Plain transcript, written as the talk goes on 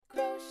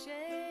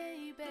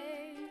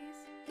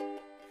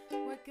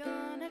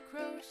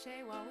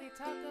crochet while we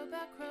talk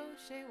about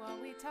crochet, while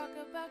we talk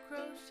about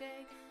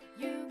crochet.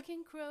 You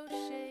can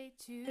crochet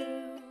too.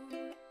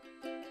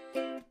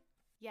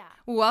 Yeah.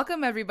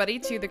 Welcome everybody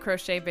to the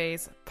Crochet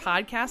Bays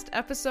podcast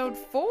episode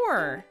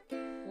 4.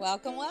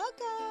 Welcome,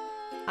 welcome.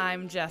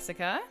 I'm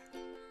Jessica.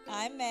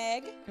 I'm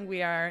Meg. And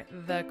we are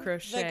the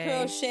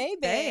Crochet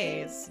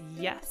Bays.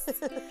 Yes.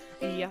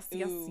 Yes,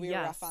 Ooh, we were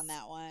yes. rough on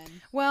that one.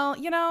 Well,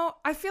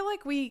 I feel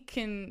like we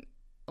can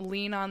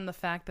lean on the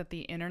fact that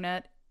the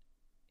internet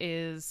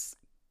is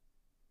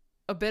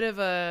a bit of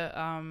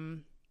a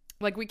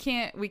like we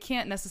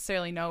can't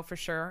necessarily know for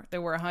sure that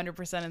we're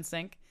 100% in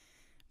sync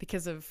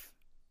because of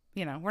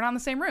we're not in the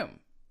same room.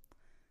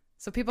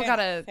 So people Fair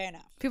gotta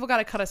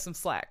enough. cut us some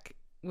slack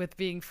with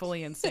being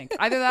fully in sync.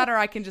 Either that or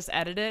I can just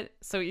edit it.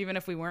 So even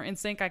if we weren't in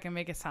sync, I can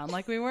make it sound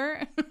like we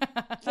were.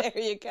 There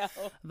you go.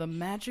 The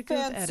magic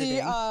Fancy of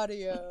editing.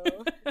 audio.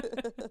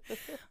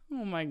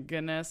 Oh my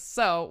goodness.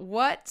 So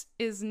what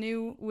is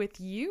new with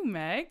you,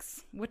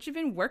 Megs? What you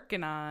been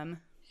working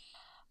on?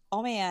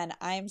 Oh man,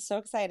 I'm so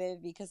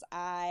excited because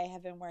I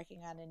have been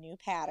working on a new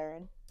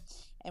pattern.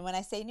 And when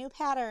I say new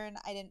pattern,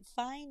 I didn't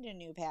find a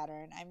new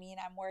pattern. I mean,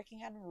 I'm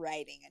working on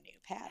writing a new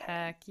pattern.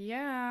 Heck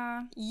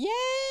yeah.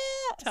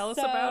 Yeah. Tell us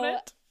about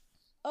it.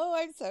 Oh,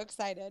 I'm so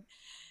excited.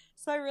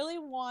 So I really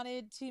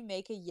wanted to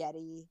make a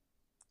Yeti.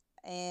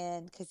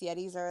 And because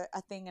Yetis are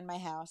a thing in my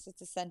house,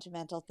 it's a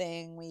sentimental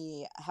thing.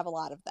 We have a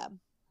lot of them.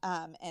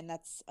 And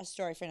that's a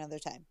story for another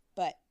time.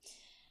 But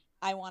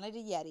I wanted a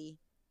Yeti.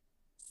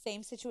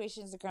 Same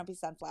situation as the Grumpy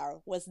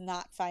Sunflower. Was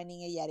not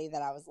finding a Yeti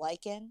that I was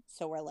liking.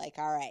 So we're like,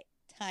 all right,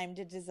 time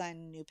to design a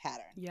new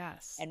pattern.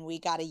 Yes. And we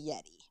got a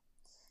Yeti.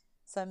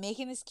 So I'm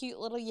making this cute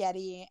little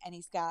Yeti, and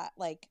he's got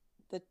like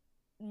the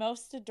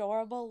most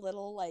adorable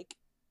little like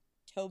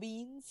toe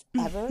beans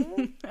ever.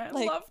 I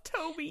like, love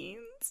toe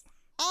beans.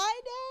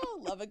 I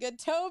know. Love a good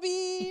toe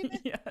bean.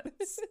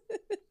 Yes.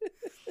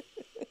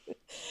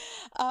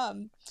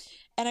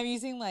 And I'm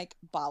using like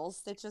bobble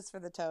stitches for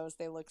the toes.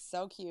 They look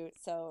so cute.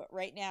 So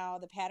right now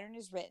the pattern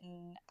is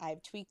written.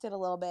 I've tweaked it a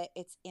little bit.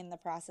 It's in the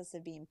process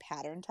of being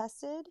pattern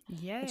tested,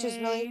 Yay. which is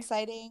really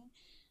exciting.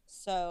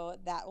 So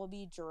that will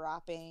be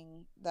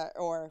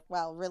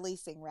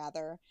releasing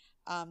rather,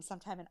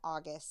 sometime in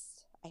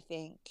August, I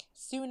think,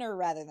 sooner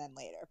rather than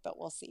later, but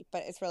we'll see.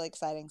 But it's really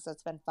exciting. So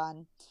it's been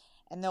fun.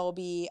 And there will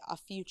be a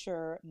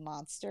future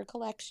monster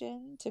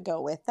collection to go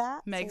with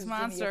that. Meg's so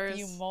Monsters. A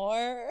few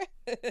more.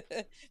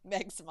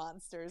 Meg's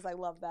Monsters. I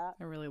love that.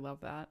 I really love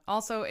that.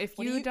 Also, if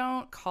you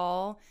don't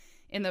call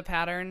in the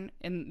pattern,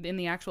 in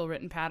the actual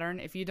written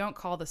pattern, if you don't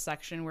call the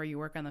section where you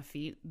work on the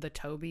feet the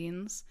toe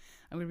beans,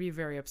 I'm going to be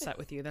very upset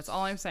with you. That's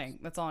all I'm saying.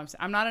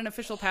 I'm not an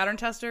official pattern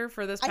tester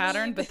for this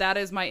pattern, but that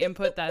is my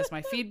input. That is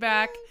my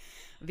feedback.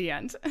 The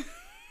end.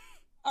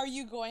 Are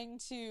you going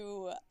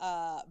to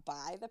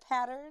buy the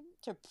pattern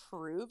to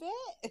prove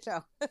it?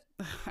 No.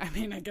 I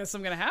mean, I guess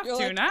I'm going to have You're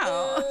to like,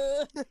 now.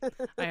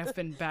 I have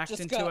been backed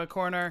into a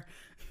corner.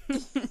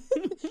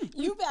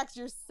 You backed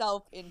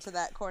yourself into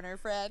that corner,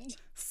 friend.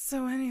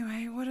 So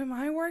anyway, what am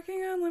I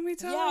working on? Let me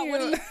tell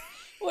you.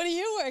 What are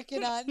you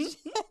working on?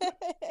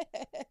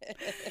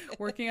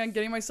 Working on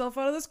getting myself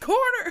out of this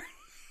corner.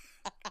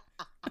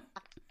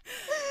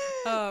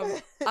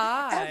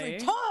 Every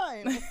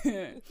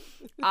time.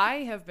 I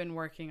have been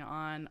working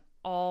on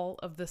all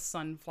of the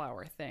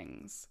sunflower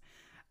things.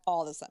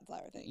 All the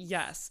sunflower things.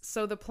 Yes.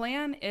 So the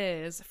plan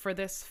is for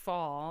this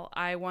fall,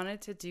 I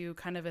wanted to do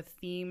kind of a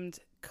themed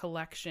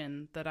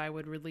collection that I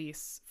would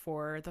release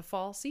for the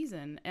fall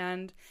season.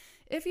 And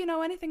if you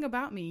know anything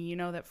about me, you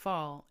know that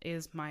fall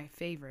is my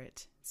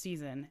favorite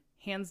season,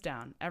 hands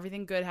down.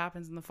 Everything good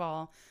happens in the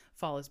fall.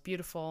 Fall is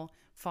beautiful.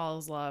 Fall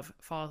is love.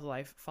 Fall is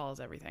life. Fall is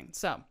everything.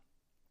 So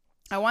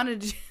I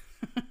wanted to...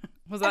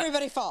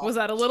 Everybody fall. Was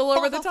that a little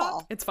over the top?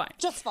 Fall. It's fine.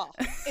 Just fall.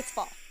 It's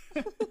fall.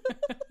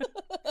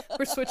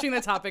 We're switching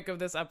the topic of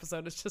this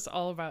episode. It's just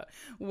all about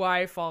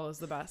why fall is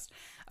the best.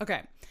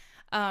 Okay.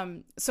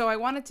 So I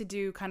wanted to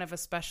do kind of a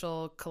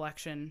special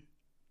collection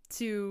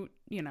to,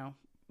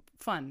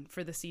 fun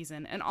for the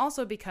season. And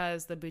also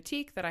because the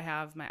boutique that I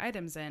have my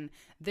items in,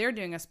 they're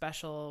doing a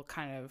special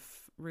kind of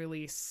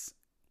release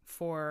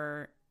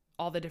for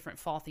all the different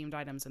fall themed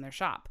items in their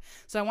shop.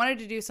 So I wanted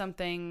to do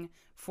something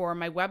for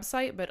my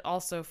website, but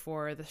also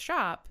for the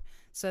shop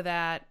so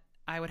that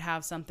I would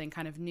have something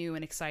kind of new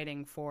and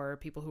exciting for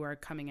people who are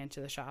coming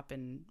into the shop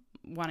and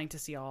wanting to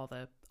see all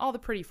the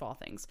pretty fall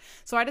things.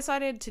 So I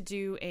decided to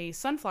do a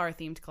sunflower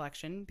themed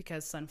collection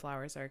because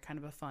sunflowers are kind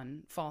of a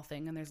fun fall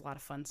thing and there's a lot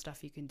of fun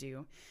stuff you can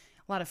do.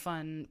 A lot of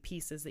fun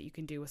pieces that you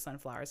can do with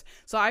sunflowers.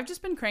 So I've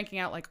just been cranking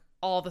out like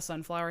all the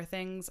sunflower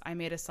things. I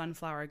made a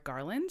sunflower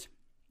garland.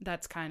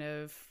 That's kind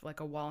of like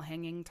a wall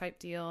hanging type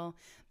deal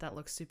that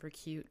looks super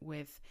cute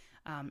with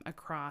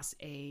across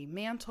a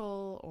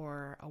mantle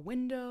or a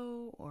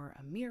window or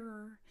a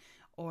mirror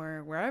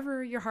or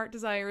wherever your heart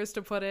desires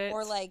to put it.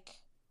 Or like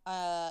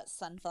a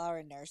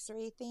sunflower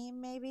nursery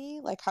theme, maybe.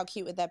 Like how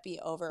cute would that be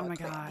over Oh a my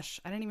crib? gosh,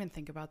 I didn't even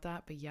think about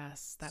that, but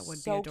yes, that would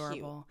So be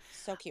adorable. Cute.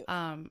 So cute.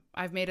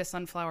 I've made a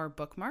sunflower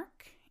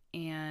bookmark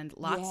and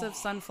lots of Yeah.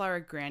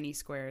 sunflower granny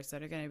squares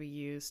that are going to be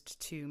used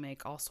to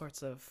make all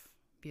sorts of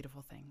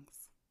beautiful things.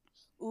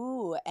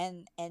 Ooh,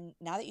 and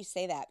now that you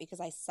say that,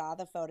 because I saw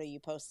the photo you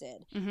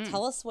posted, Mm-hmm.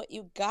 tell us what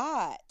you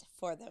got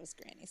for those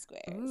granny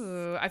squares.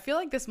 Ooh, I feel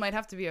like this might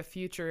have to be a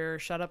future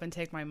 "Shut Up and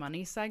Take My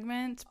Money"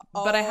 segment,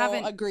 Oh, but I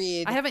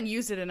agreed. haven't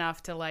used it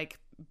enough to like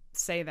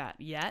say that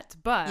yet.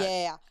 But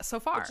Yeah.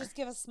 so far, But just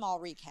give a small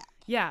recap.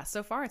 yeah,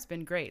 so far it's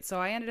been great. So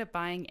I ended up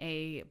buying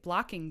a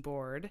blocking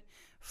board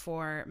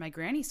for my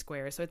granny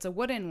square. So it's a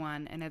wooden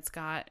one, and it's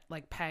got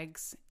like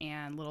pegs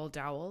and little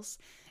dowels,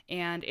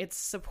 and it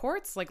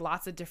supports like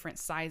lots of different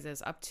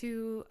sizes up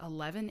to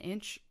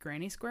 11-inch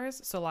granny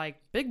squares. So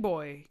like big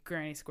boy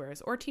granny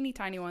squares or teeny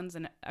tiny ones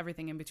and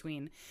everything in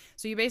between.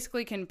 So you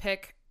basically can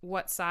pick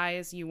what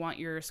size you want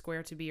your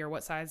square to be or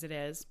what size it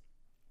is,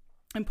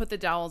 and put the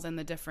dowels in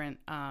the different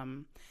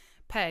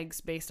pegs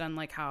based on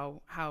like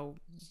how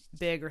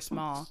big or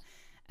small,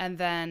 and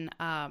then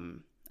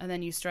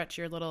you stretch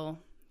your little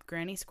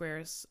granny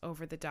squares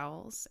over the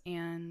dowels,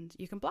 and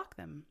you can block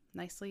them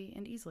nicely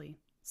and easily.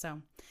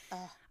 So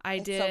I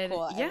it's did, so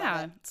cool. I yeah.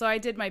 love it. So I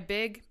did my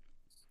big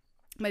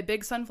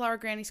sunflower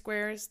granny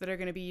squares that are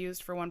going to be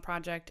used for one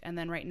project, and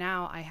then right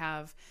now I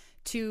have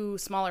 2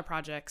 smaller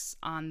projects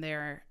on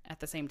there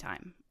at the same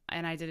time.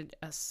 And I did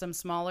some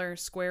smaller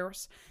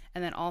squares,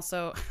 and then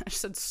also I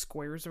said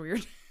squares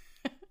weird.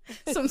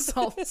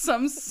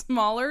 some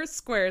smaller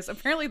squares.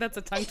 Apparently that's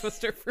a tongue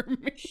twister for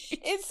me.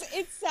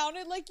 It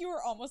sounded like you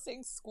were almost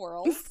saying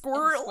squirrels.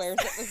 Squirrels. And squares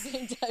at the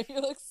same time.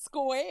 You're like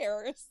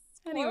squares.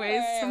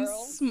 Anyways, some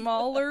Squirrels.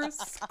 smaller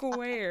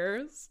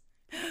squares.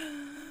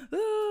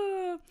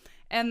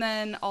 And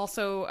then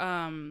also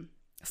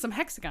some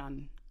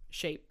hexagon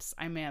shapes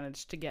I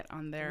managed to get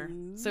on there.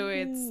 So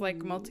it's like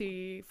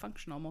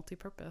multifunctional,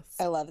 multi-purpose.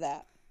 I love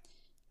that.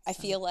 I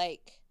feel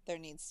like there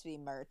needs to be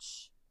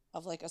merch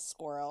of like a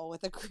squirrel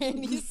with a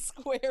granny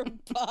square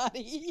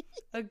body.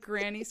 A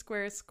granny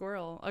square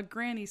squirrel. A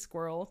granny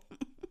squirrel.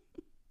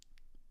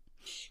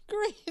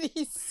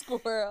 Granny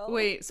squirrel.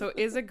 Wait, so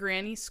is a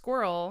granny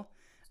squirrel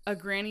a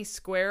granny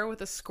square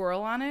with a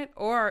squirrel on it?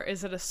 Or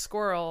is it a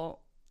squirrel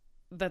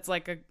that's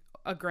like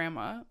a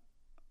grandma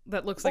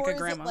that looks like a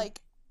grandma? Or is it like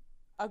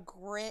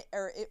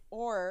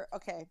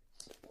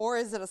or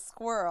is it a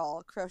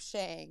squirrel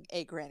crocheting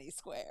a granny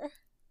square?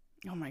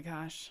 Oh my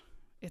gosh.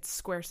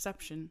 It's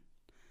squareception.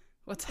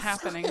 What's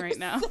happening right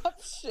now?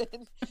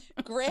 Squareception.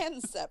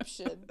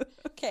 Grandception.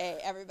 Okay,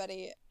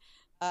 everybody.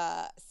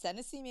 Send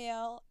us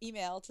email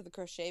to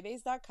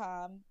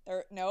thecrochetbays.com.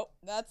 Or nope,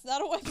 that's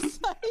not a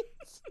website.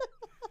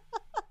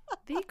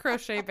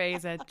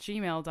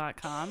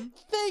 thecrochetbays@gmail.com.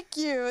 Thank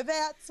you.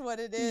 That's what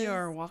it is.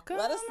 You're welcome.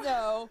 Let us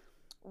know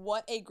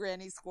what a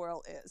granny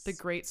squirrel is. The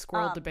great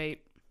squirrel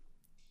debate.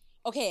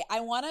 Okay,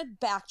 I want to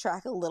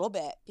backtrack a little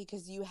bit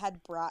because you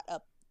had brought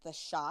up the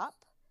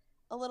shop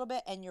a little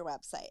bit and your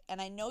website.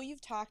 And I know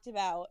you've talked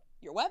about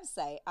your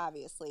website,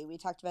 obviously. We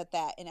talked about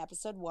that in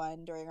episode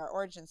 1 during our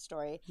origin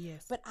story.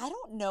 Yes. But I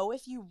don't know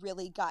if you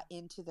really got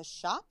into the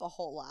shop a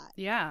whole lot.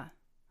 Yeah.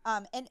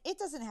 And it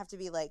doesn't have to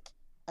be like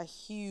a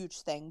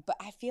huge thing, but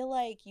I feel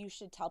like you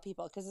should tell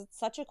people because it's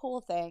such a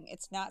cool thing.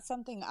 It's not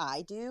something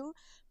I do,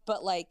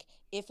 but like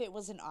if it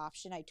was an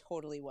option, I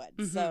totally would.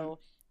 Mm-hmm. So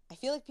I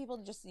feel like people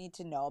just need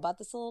to know about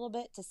this a little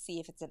bit to see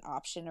if it's an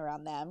option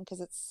around them because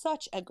it's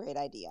such a great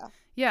idea.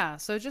 Yeah.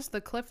 So just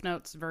the Cliff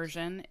Notes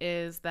version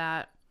is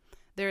that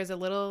there is a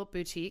little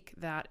boutique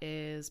that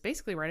is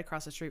basically right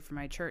across the street from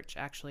my church,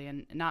 actually,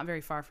 and not very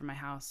far from my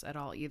house at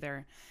all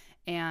either.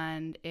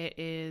 And it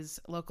is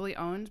locally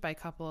owned by a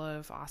couple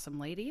of awesome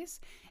ladies,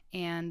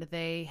 and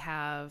they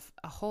have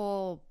a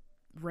whole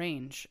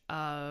range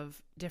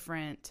of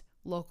different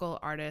local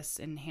artists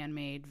and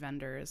handmade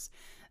vendors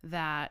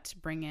that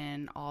bring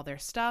in all their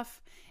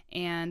stuff.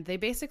 And they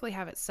basically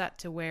have it set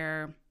to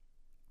where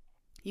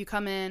you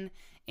come in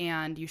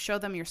and you show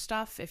them your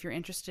stuff if you're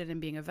interested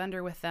in being a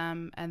vendor with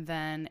them. And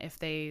then if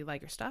they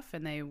like your stuff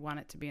and they want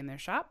it to be in their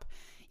shop,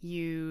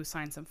 you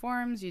sign some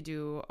forms, you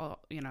do,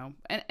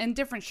 and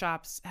different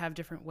shops have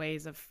different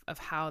ways of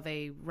how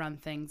they run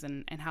things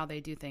and how they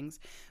do things.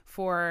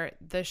 For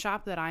the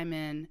shop that I'm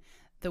in,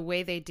 the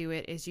way they do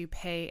it is you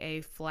pay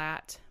a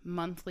flat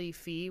monthly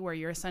fee where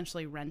you're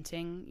essentially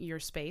renting your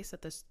space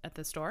at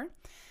the store.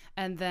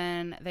 And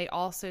then they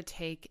also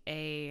take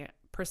a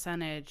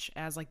percentage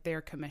as like their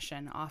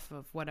commission off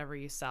of whatever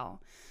you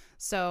sell.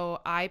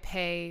 So I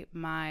pay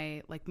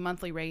my like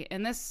monthly rate,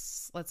 and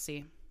this, let's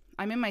see,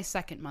 I'm in my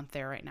 2nd month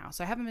there right now.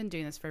 So I haven't been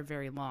doing this for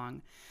very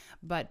long,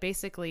 but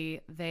basically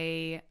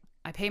I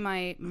pay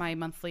my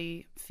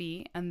monthly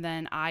fee, and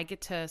then I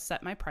get to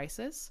set my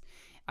prices.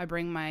 I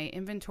bring my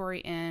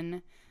inventory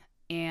in,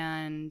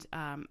 and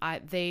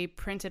they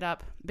print it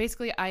up.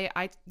 Basically,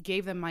 I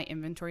gave them my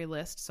inventory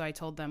list, so I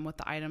told them what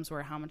the items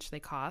were, how much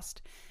they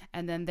cost,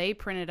 and then they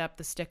printed up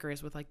the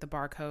stickers with like the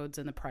barcodes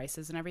and the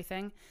prices and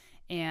everything.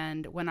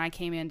 And when I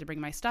came in to bring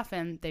my stuff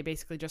in, they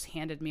basically just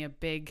handed me a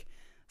big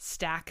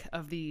stack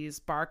of these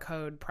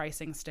barcode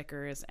pricing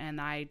stickers, and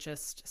I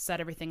just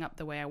set everything up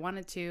the way I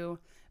wanted to,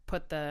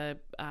 put the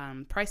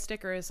price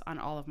stickers on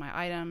all of my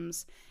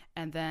items,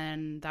 and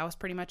then that was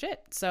pretty much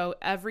it. So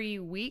every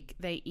week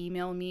they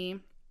email me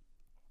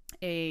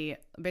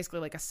basically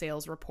like a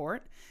sales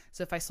report.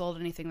 So if I sold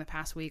anything the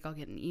past week, I'll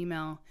get an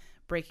email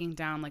breaking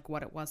down like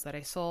what it was that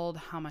I sold,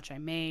 how much I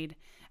made,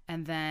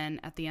 and then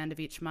at the end of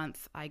each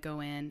month I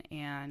go in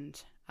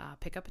and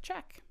pick up a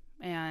check.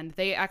 And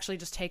they actually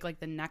just take like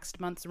the next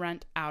month's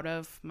rent out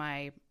of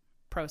my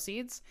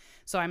proceeds.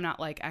 So I'm not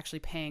like actually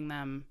paying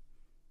them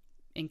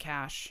in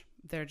cash.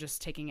 They're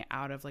just taking it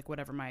out of like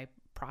whatever my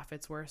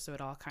profits were. So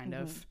it all kind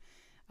of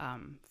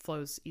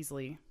flows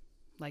easily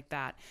like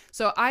that.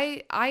 So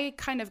I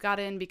kind of got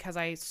in because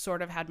I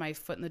sort of had my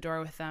foot in the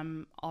door with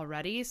them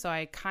already. So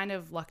I kind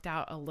of lucked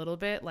out a little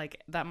bit.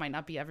 Like that might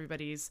not be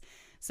everybody's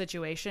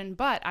situation,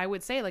 but I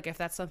would say like if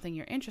that's something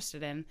you're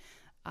interested in,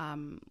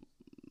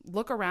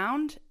 look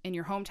around in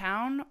your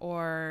hometown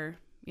or,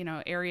 you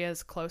know,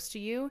 areas close to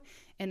you.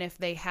 And if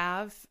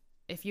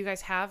you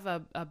guys have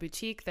a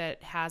boutique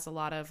that has a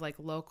lot of like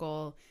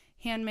local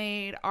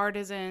handmade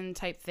artisan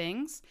type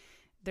things,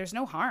 there's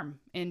no harm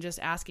in just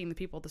asking the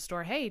people at the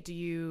store, hey, do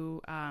you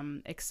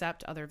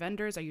accept other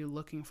vendors? Are you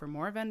looking for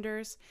more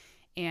vendors?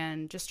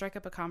 And just strike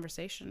up a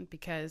conversation,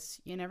 because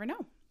you never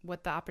know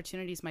what the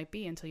opportunities might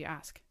be until you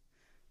ask.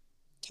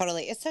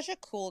 Totally. It's such a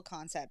cool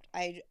concept.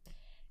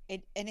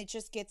 It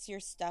just gets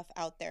your stuff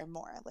out there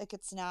more. Like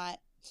it's not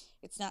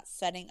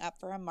setting up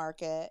for a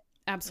market.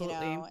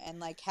 Absolutely. You know, and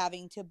like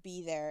having to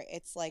be there.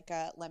 It's like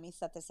let me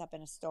set this up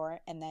in a store,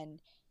 and then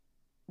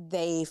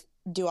they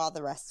do all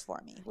the rest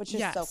for me, which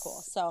is so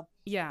cool. So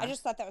yeah, I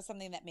just thought that was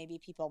something that maybe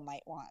people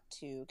might want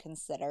to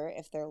consider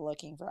if they're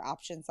looking for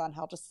options on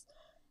how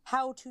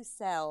to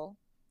sell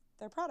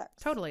their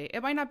products. Totally.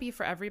 It might not be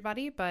for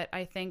everybody, but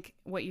I think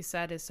what you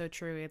said is so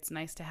true. It's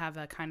nice to have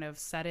a kind of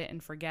set it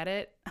and forget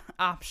it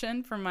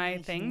option for my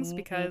things,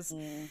 because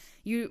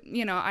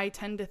you know, I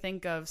tend to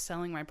think of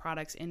selling my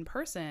products in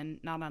person,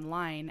 not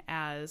online,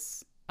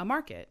 as a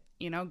market,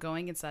 you know,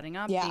 going and setting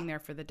up, being there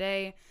for the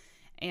day.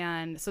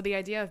 And so the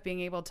idea of being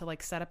able to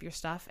like set up your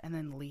stuff and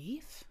then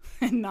leave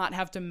and not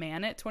have to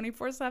man it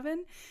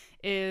 24/7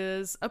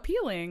 is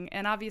appealing.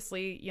 And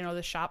obviously, you know,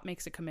 the shop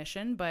makes a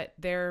commission, but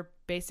they're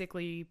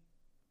basically,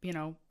 you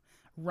know,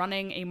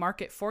 running a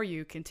market for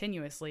you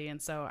continuously.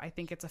 And so I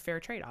think it's a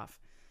fair trade-off.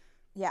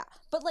 Yeah.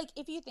 But like,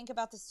 if you think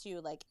about this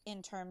too, like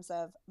in terms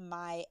of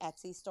my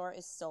Etsy store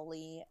is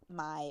solely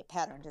my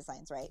pattern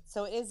designs, right?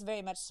 So it is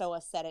very much so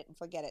a set it and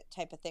forget it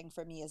type of thing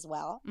for me as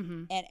well.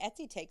 Mm-hmm. And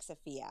Etsy takes a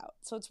fee out.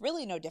 So it's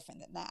really no different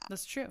than that.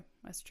 That's true.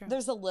 That's true.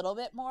 There's a little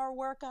bit more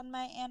work on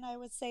my end, I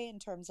would say, in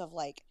terms of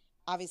like,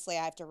 obviously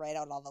I have to write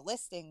out all the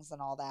listings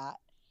and all that.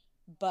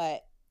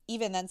 But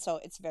even then, so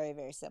it's very,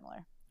 very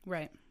similar.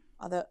 Right.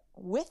 Although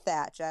with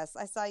that, Jess,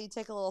 I saw you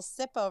take a little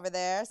sip over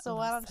there. So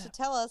why don't you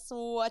tell us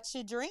what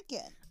you're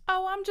drinking?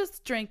 Oh, I'm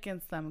just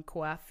drinking some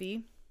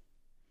coffee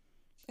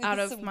out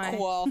of my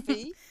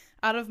coffee.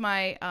 Out of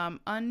my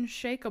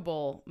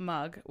unshakable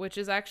mug, which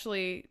is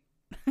actually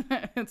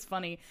it's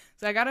funny.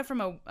 So I got it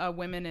from a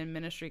women in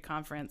ministry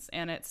conference,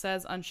 and it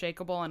says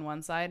unshakable on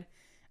one side,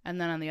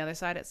 and then on the other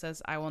side it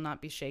says I will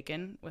not be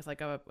shaken, with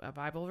like a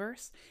Bible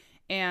verse.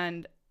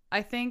 And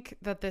I think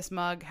that this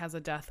mug has a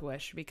death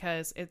wish,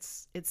 because it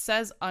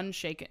says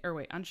unshaken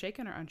or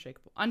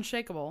unshakable.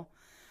 Unshakable.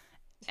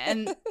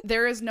 And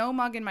there is no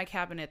mug in my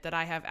cabinet that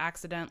I have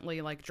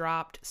accidentally like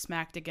dropped,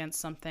 smacked against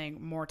something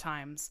more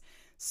times.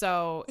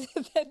 So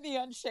than the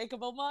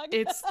unshakable mug.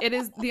 it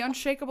is the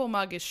unshakable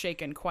mug is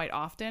shaken quite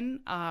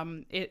often.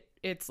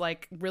 It's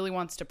like really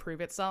wants to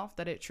prove itself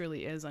that it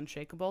truly is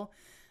unshakable.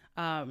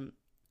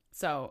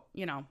 So,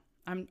 you know,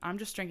 I'm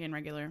just drinking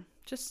regular,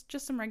 just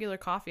some regular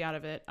coffee out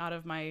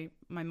of my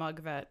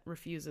mug that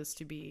refuses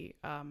to be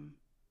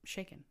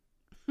shaken.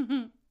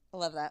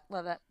 Love that.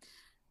 Love that.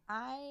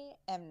 I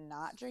am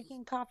not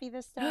drinking coffee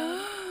this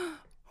time.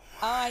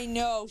 I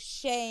know.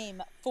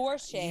 Shame. For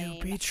shame.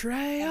 You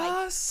betray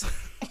us.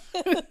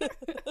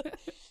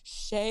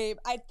 Shame.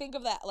 I think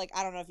of that, like,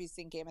 I don't know if you've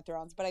seen Game of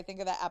Thrones, but I think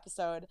of that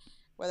episode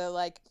where they're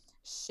like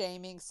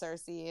shaming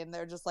Cersei, and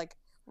they're just like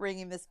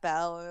ringing this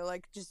bell, and they're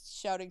like just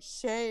shouting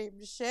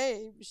shame,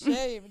 shame,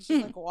 shame, and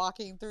she's like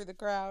walking through the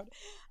crowd.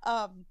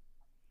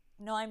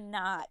 No, I'm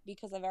not,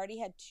 because I've already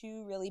had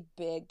 2 really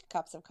big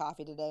cups of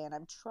coffee today, and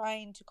I'm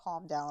trying to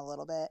calm down a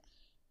little bit.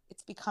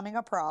 It's becoming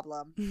a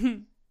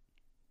problem.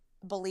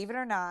 Believe it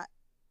or not,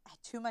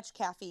 too much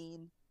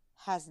caffeine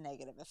has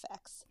negative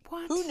effects.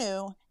 What? Who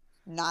knew?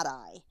 Not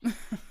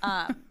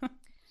I.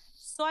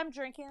 So I'm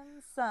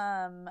drinking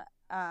some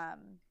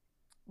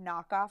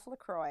knockoff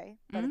LaCroix,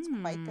 but it's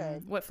quite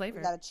good. What flavor?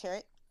 We got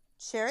a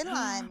cherry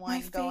lime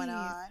one going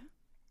on.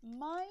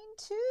 Mine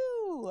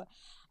too.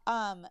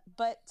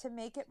 But to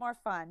make it more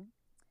fun,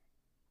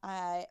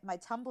 my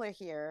tumbler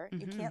here,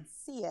 you can't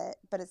see it,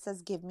 but it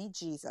says "Give me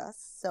Jesus."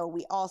 So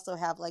we also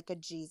have like a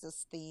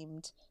Jesus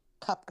themed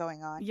cup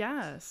going on.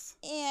 Yes.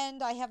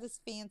 And I have this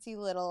fancy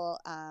little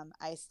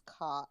iced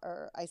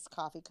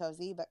coffee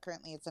cozy, but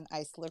currently it's an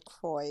iced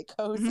LaCroix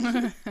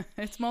cozy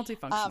It's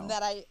multifunctional.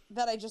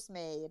 that I just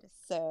made.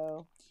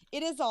 So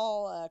it is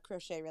all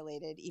crochet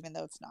related, even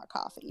though it's not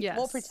coffee. Yes.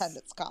 We'll pretend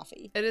it's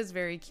coffee. It is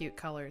very cute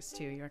colors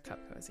too, your cup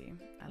cozy.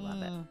 I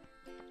love it.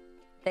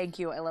 Thank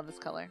you. I love this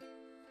color.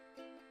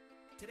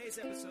 Today's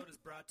episode is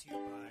brought to you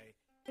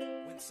by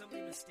when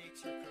somebody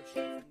mistakes your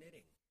crochet for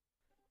knitting.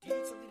 Do you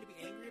need something to be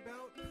angry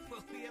about?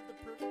 Well, we have the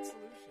perfect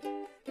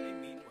solution. They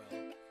mean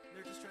well.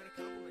 They're just trying to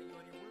compliment you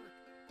on your work.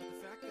 But the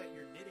fact that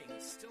you're knitting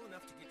is still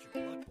enough to get your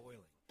blood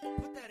boiling.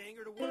 Put that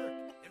anger to work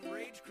and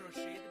rage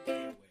crochet the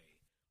day away.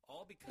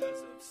 All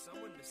because of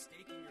someone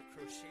mistaking your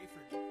crochet for...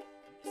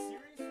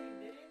 Seriously,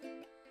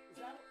 knitting? Is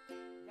that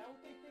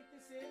what they think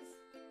this is?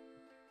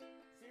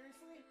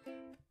 Seriously?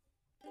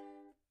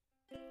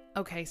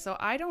 Okay, so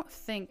I don't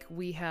think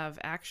we have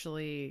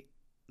actually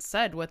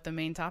said what the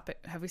main topic.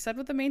 Have we said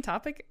what the main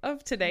topic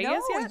of today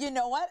is yet? You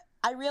know what?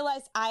 I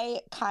realized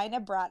I kind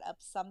of brought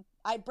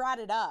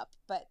it up,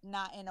 but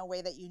not in a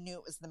way that you knew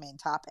it was the main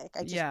topic.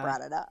 I just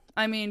brought it up.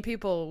 I mean,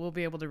 people will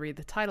be able to read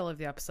the title of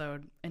the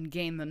episode and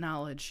gain the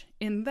knowledge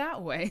in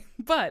that way.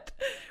 But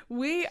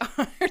we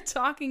are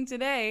talking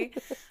today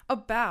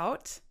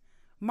about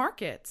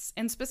markets.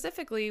 And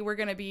specifically, we're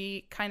going to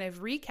be kind of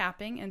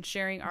recapping and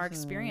sharing our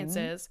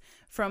experiences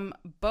from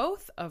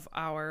both of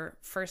our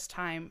first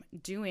time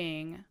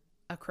doing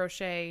a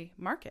crochet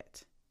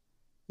market.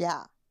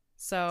 Yeah.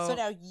 So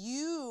now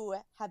you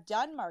have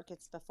done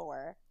markets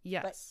before.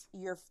 Yes.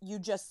 But you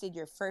just did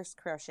your first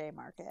crochet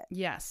market.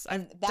 Yes.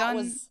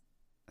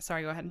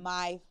 Sorry, go ahead.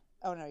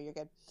 Oh no, you're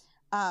good.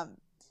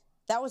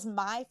 That was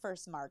my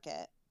first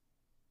market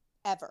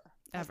ever.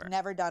 I've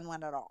never done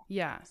one at all.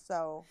 Yeah.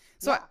 So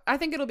yeah. I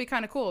think it'll be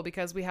kind of cool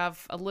because we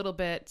have a little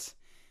bit,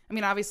 I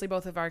mean, obviously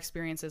both of our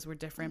experiences were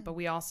different, but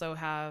we also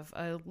have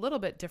a little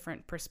bit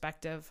different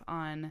perspective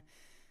on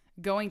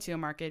going to a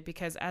market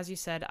because, as you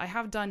said, I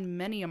have done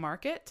many a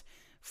market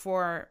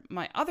for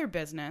my other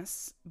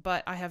business,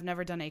 but I have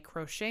never done a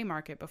crochet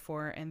market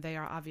before, and they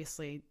are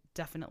obviously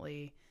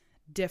definitely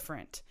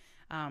different.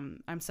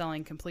 I'm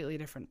selling completely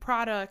different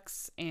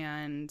products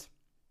and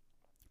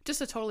just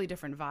a totally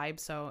different vibe,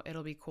 so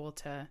it'll be cool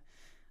to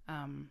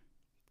kind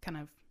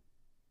of,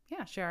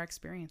 share our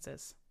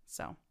experiences.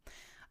 So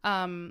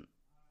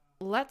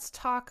let's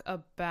talk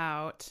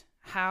about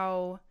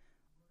how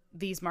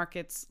these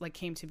markets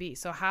came to be.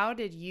 So how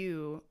did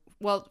you,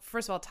 well,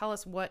 first of all, tell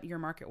us what your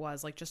market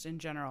was, just in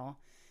general,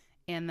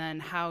 and then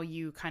how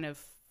you kind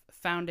of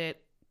found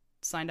it,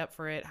 signed up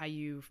for it, how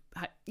you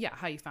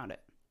found it.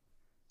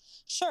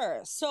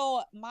 Sure.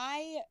 So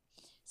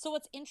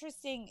what's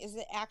interesting is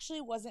it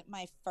actually wasn't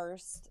my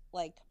first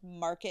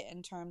market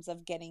in terms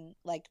of getting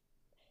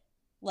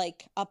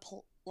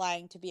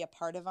applying to be a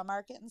part of a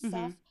market and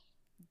stuff,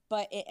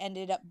 but it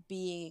ended up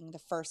being the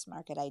first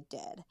market I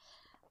did.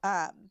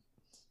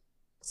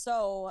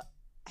 So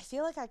I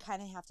feel like I kind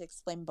of have to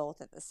explain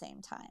both at the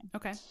same time.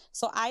 Okay.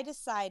 So I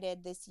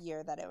decided this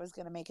year that it was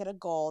going to make it a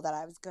goal that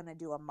I was going to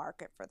do a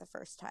market for the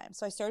first time.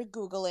 So I started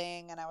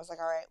Googling and I was like,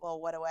 all right, well,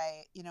 what do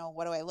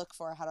I look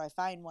for? How do I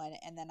find one?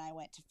 And then I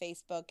went to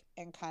Facebook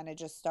and kind of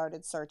just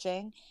started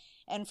searching.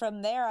 And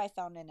from there, I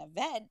found an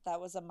event that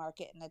was a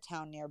market in a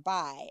town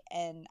nearby.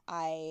 And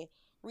I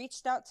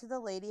reached out to the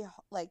lady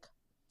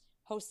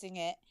hosting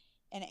it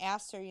and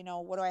asked her,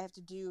 what do I have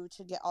to do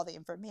to get all the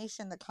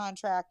information, the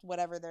contract,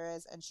 whatever there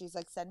is. And she's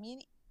like, send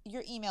me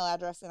your email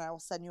address and I will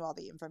send you all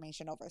the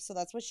information over. So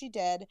that's what she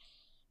did.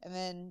 And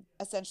then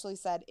essentially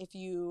said,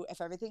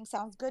 if everything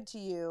sounds good to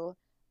you,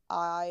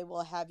 I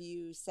will have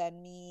you send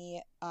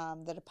me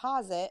the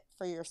deposit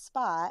for your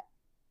spot.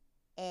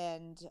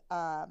 And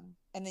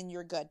then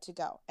you're good to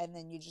go. And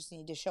then you just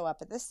need to show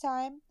up at this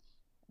time,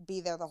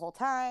 be there the whole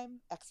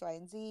time, X, Y,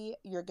 and Z.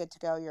 You're good to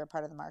go. You're a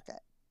part of the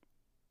market.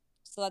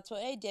 So that's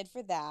what I did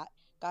for that.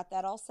 Got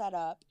that all set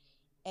up.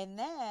 And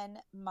then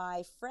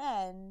my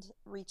friend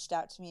reached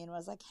out to me and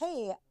was like,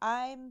 hey,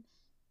 I'm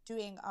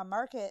doing a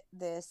market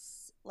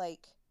next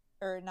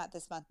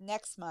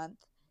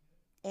month.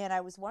 And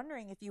I was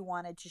wondering if you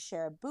wanted to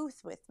share a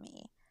booth with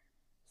me.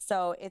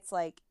 So it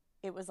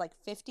was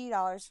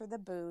 $50 for the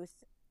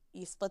booth.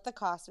 You split the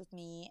cost with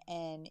me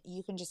and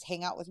you can just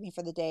hang out with me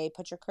for the day,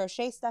 put your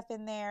crochet stuff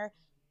in there.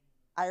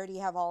 I already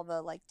have all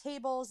the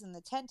tables and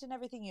the tent and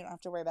everything. You don't have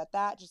to worry about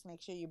that. Just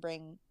make sure you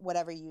bring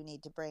whatever you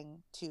need to bring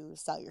to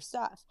sell your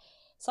stuff.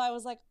 So I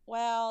was like,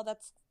 well,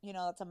 that's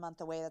a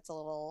month away. That's a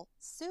little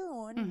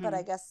soon, but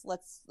I guess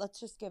let's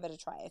just give it a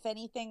try. If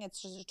anything,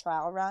 it's just a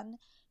trial run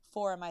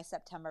for my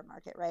September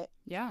market, right?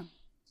 Yeah.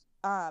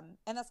 And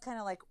that's kind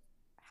of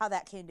how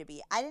that came to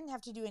be. I didn't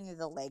have to do any of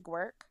the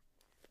legwork,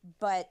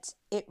 but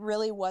it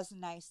really was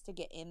nice to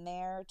get in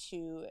there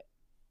to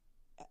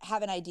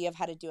have an idea of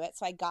how to do it.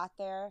 So I got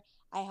there.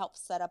 I helped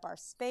set up our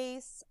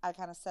space. I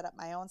kind of set up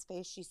my own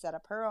space. She set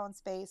up her own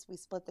space. We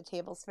split the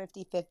tables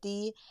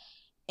 50-50.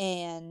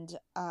 And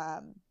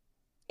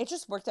it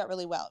just worked out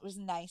really well. It was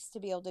nice to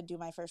be able to do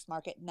my first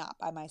market not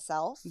by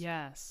myself.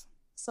 Yes.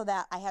 so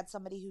that I had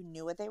somebody who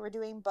knew what they were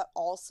doing, but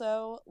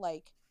also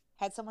like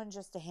had someone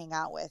just to hang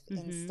out with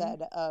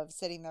instead of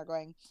sitting there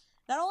going,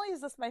 not only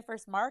is this my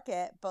first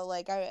market, but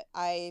like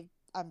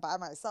I'm by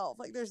myself.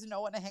 Like there's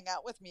no one to hang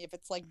out with me if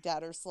it's like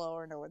dead or slow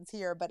or no one's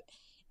here. But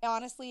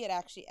honestly, it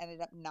actually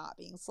ended up not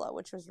being slow,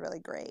 which was really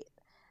great.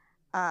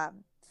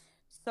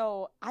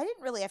 So I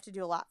didn't really have to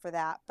do a lot for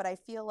that, but I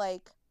feel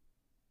like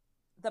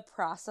the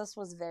process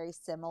was very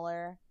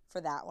similar for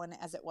that one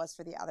as it was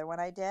for the other one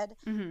I did.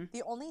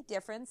 The only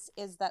difference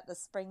is that the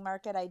spring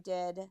market I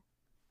did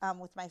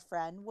with my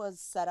friend was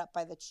set up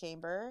by the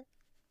chamber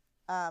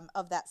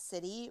of that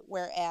city,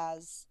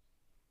 whereas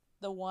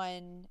the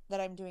one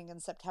that I'm doing in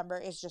September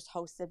is just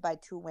hosted by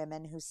two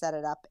women who set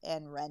it up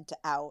and rent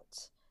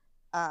out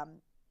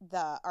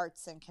the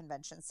Arts and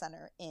Convention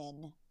Center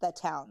in the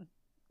town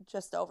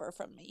just over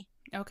from me.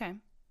 Okay.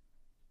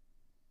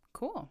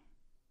 Cool.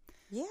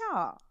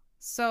 Yeah.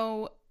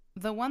 So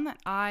the one that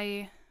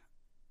I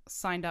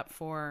signed up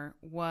for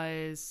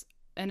was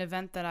an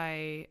event that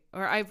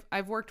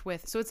I've worked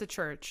with. So it's a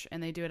church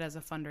and they do it as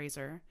a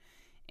fundraiser.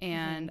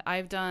 And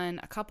I've done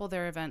a couple of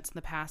their events in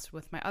the past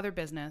with my other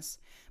business,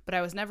 but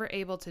I was never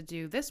able to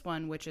do this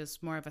one, which is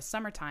more of a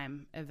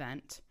summertime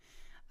event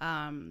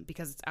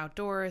because it's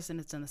outdoors and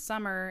it's in the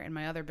summer. And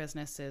my other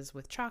business is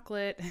with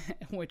chocolate,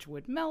 which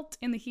would melt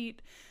in the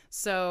heat.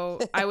 So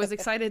I was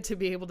excited to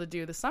be able to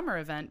do the summer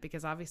event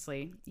because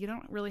obviously you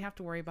don't really have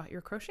to worry about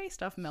your crochet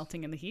stuff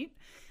melting in the heat.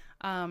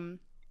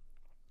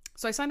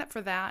 So I signed up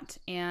for that,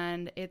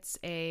 and it's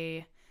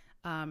an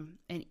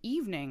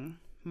evening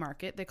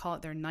market. They call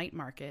it their night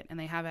market, and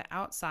they have it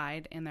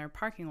outside in their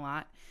parking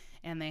lot,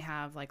 and they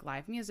have like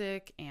live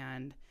music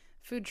and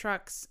food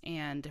trucks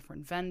and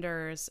different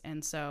vendors.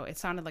 And so it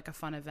sounded like a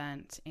fun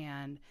event,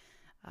 and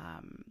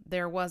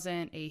there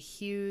wasn't a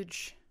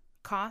huge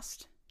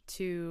cost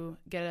to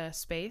get a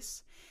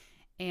space.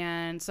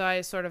 And so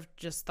I sort of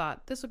just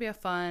thought this would be a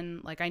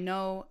fun, like I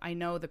know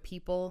the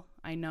people,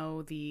 I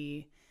know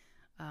the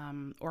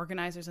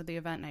organizers of the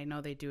event, and I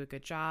know they do a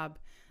good job.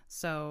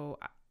 So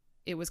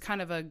it was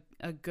kind of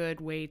a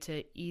good way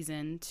to ease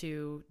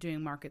into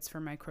doing markets for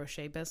my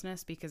crochet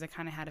business because I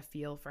kind of had a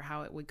feel for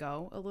how it would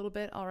go a little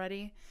bit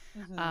already.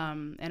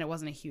 And it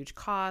wasn't a huge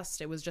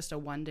cost. It was just a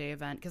one-day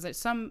event because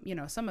some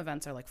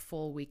events are like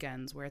full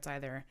weekends where it's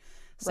either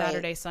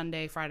Saturday,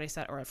 Sunday, Friday,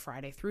 or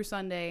Friday through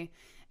Sunday.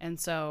 And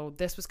so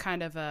this was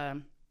kind of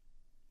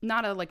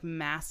not a like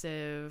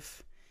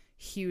massive,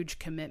 huge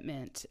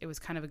commitment. It was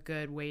kind of a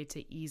good way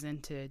to ease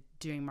into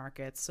doing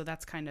markets. So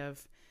that's kind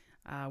of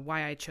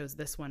why I chose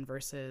this one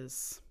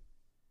versus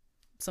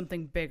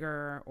something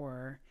bigger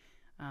or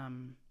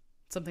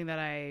something that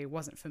I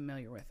wasn't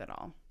familiar with at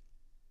all.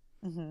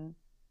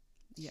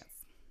 Yes.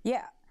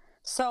 Yeah.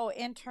 So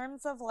in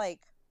terms of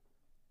like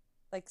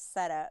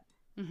setup,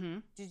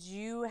 did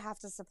you have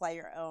to supply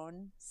your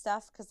own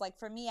stuff? Because like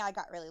for me, I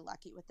got really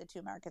lucky with the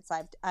two markets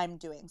I'm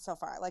doing so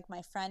far. Like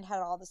my friend had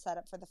all the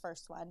setup for the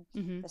first one.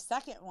 The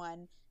second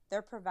one,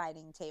 they're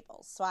providing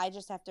tables. So I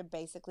just have to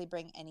basically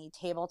bring any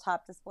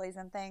tabletop displays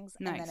and things.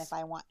 Nice. And then if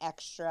I want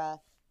extra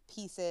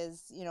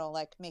pieces,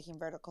 like making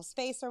vertical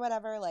space or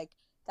whatever, like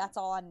that's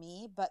all on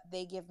me, but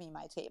they give me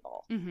my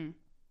table.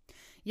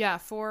 Yeah.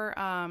 For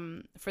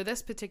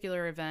this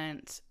particular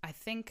event,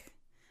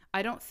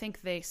 I don't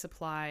think they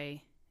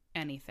supply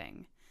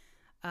anything.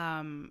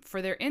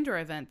 For their indoor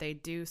event, they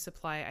do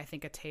supply, I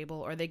think, a table,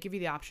 or they give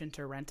you the option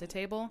to rent a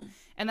table.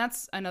 And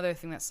that's another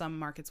thing that some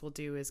markets will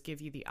do is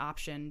give you the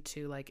option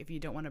to, like, if you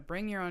don't want to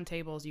bring your own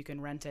tables, you can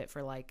rent it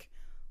for like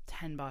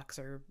 $10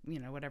 or,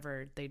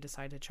 whatever they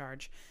decide to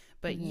charge.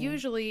 But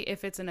usually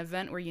if it's an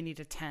event where you need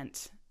a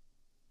tent,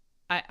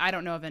 I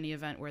don't know of any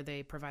event where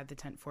they provide the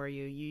tent for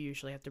you. You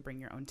usually have to bring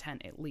your own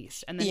tent at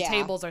least. And then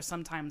tables are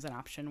sometimes an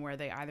option where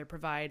they either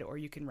provide or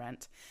you can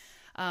rent.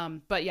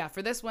 But yeah,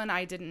 for this one,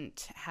 I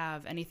didn't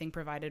have anything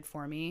provided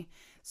for me.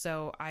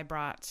 So I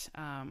brought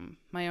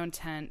my own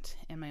tent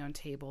and my own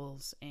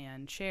tables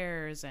and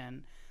chairs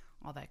and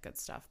all that good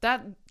stuff.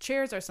 That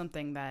chairs are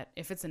something that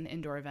if it's an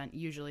indoor event,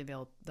 usually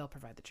they'll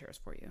provide the chairs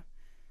for you.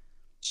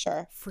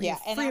 Sure. Free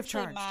of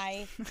charge.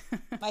 My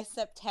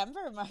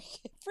September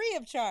market, free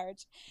of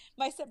charge.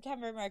 My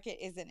September market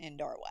is an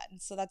indoor one.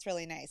 So that's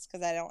really nice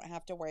because I don't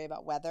have to worry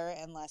about weather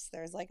unless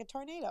there's like a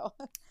tornado.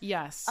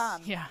 Yes.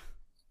 Yeah.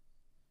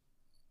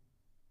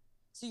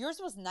 So yours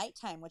was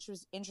nighttime, which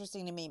was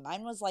interesting to me.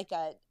 Mine was like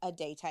a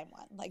daytime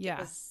one. Like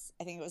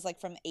I think it was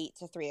like from 8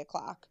 to 3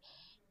 o'clock.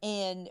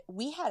 And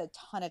we had a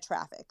ton of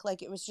traffic.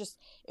 Like it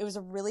was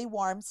a really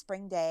warm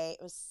spring day.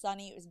 It was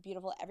sunny. It was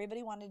beautiful.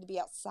 Everybody wanted to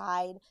be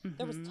outside.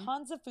 There was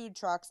tons of food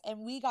trucks. And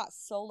we got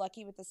so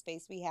lucky with the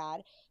space we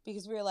had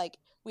because we were like,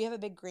 we have a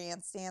big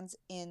grandstands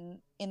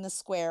in the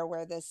square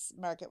where this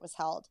market was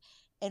held.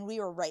 And we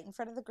were right in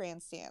front of the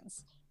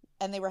grandstands.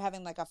 And they were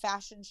having like a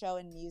fashion show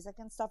and music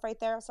and stuff right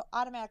there. So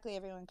automatically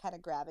everyone kind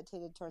of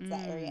gravitated towards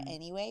that area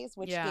anyways,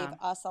 which gave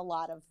us a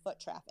lot of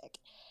foot traffic.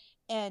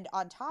 And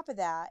on top of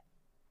that,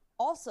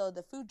 also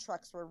the food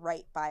trucks were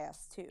right by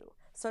us too.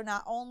 So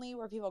not only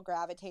were people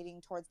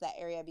gravitating towards that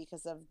area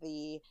because of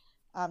the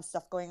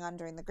stuff going on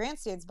during the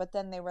grandstands, but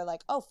then they were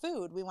like, oh,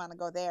 food, we want to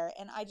go there.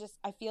 And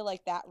I feel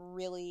like that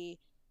really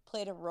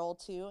played a role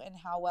too in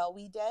how well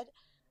we did.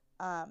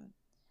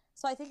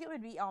 So I think it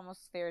would be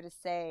almost fair to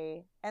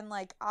say, and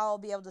like I'll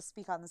be able to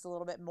speak on this a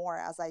little bit more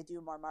as I do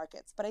more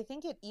markets, but I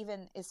think it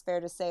even is fair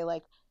to say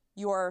like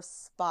your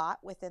spot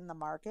within the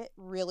market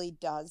really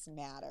does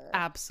matter.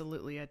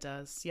 Absolutely, it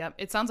does. Yep.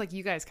 It sounds like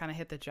you guys kind of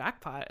hit the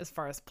jackpot as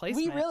far as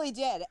placement. We really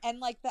did. And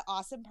like the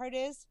awesome part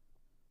is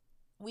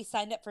we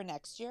signed up for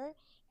next year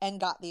and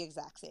got the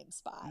exact same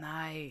spot.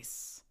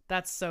 Nice.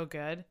 That's so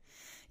good.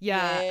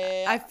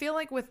 Yeah. I feel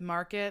like with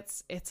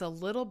markets, it's a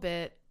little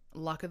bit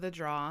luck of the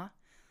draw.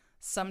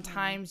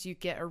 Sometimes you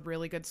get a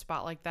really good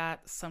spot like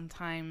that.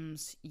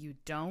 Sometimes you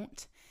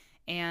don't.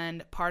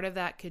 And part of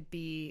that could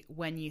be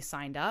when you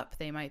signed up.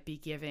 They might be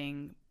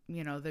giving,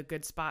 the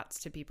good spots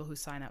to people who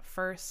sign up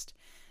first.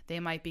 They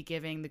might be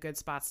giving the good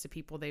spots to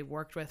people they've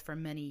worked with for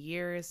many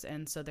years.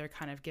 And so they're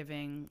kind of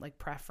giving like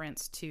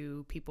preference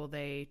to people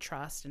they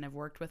trust and have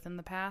worked with in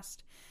the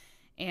past.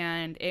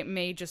 And it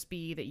may just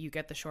be that you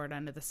get the short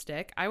end of the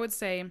stick. I would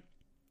say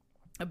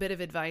a bit of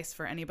advice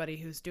for anybody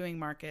who's doing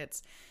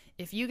markets.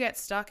 If you get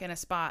stuck in a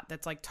spot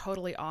that's like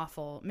totally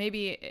awful,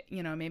 maybe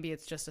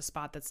it's just a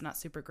spot that's not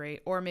super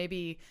great, or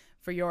maybe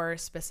for your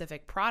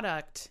specific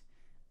product,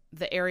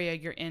 the area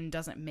you're in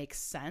doesn't make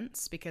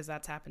sense, because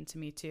that's happened to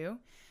me too.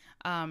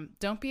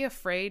 Don't be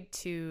afraid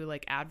to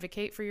like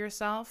advocate for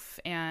yourself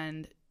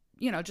and,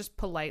 just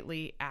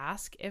politely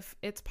ask if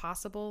it's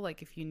possible,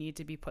 like if you need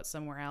to be put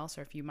somewhere else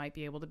or if you might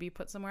be able to be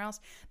put somewhere else.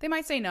 They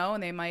might say no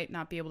and they might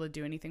not be able to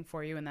do anything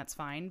for you, and that's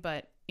fine.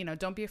 But,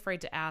 don't be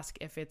afraid to ask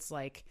if it's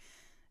like,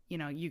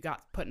 you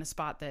got put in a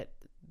spot that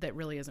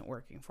really isn't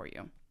working for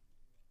you.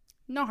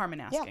 No harm in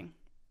asking.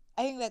 Yeah,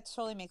 I think that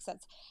totally makes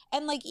sense.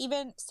 And like,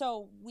 even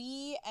so,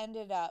 we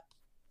ended up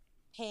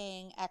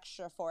paying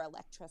extra for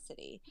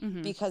electricity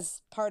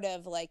because part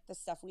of like the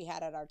stuff we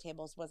had at our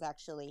tables was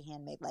actually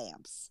handmade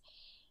lamps.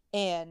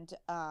 And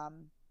our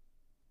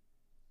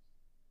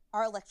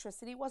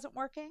electricity wasn't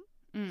working.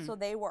 So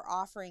they were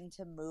offering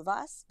to move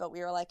us, but we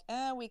were like,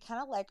 we kind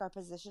of like our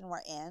position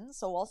we're in,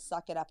 so we'll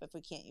suck it up if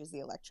we can't use the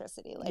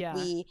electricity. Like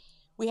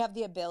we have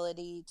the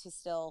ability to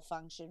still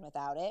function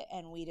without it,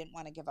 and we didn't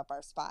want to give up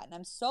our spot. And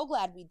I'm so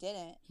glad we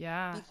didn't.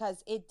 Yeah.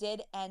 Because it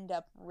did end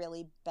up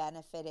really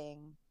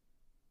benefiting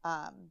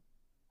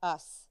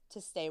us to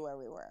stay where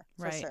we were,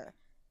 for sure.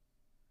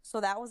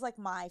 So that was like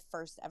my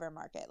first ever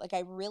market. Like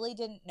I really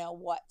didn't know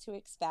what to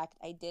expect.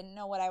 I didn't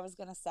know what I was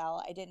going to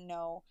sell. I didn't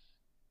know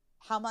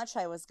how much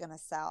I was going to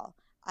sell.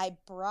 I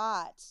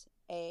brought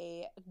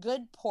a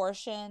good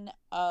portion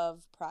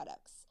of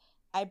products.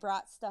 I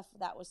brought stuff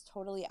that was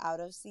totally out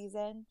of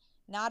season,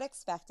 not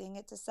expecting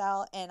it to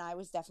sell. And I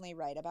was definitely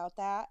right about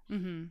that.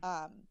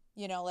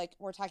 Like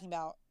we're talking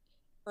about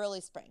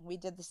early spring. We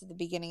did this at the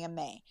beginning of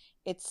May.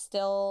 It's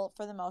still,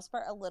 for the most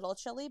part, a little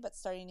chilly, but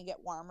starting to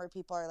get warmer.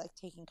 People are like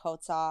taking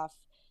coats off,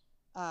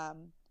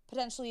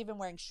 potentially even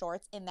wearing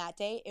shorts. In that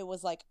day, it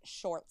was like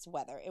shorts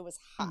weather. It was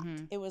hot.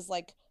 It was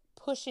like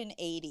pushing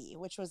 80,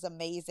 which was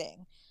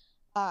amazing.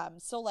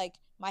 So like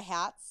my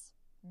hats,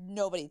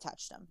 nobody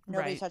touched them.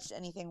 Nobody touched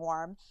anything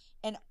warm.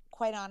 And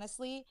quite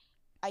honestly,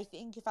 I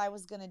think if I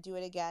was going to do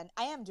it again,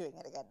 I am doing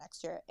it again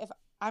next year. If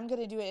I'm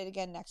going to do it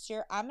again next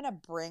year, I'm going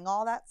to bring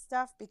all that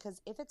stuff,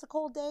 because if it's a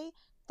cold day,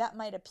 that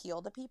might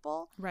appeal to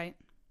people. Right.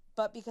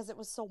 But because it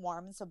was so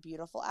warm and so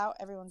beautiful out,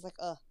 everyone's like,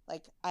 ugh,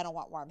 like I don't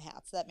want warm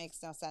hats. That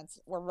makes no sense.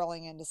 We're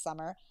rolling into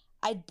summer.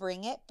 I'd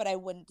bring it, but I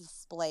wouldn't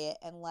display it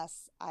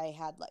unless I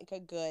had like a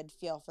good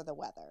feel for the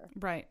weather.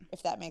 Right.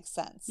 If that makes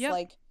sense. Yeah.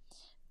 Like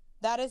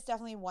that is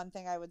definitely one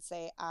thing I would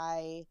say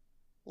I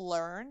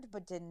learned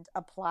but didn't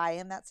apply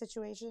in that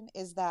situation,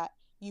 is that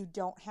you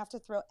don't have to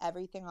throw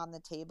everything on the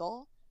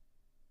table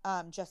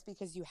just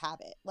because you have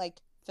it. Like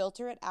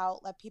filter it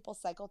out, let people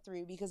cycle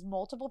through, because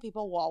multiple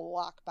people will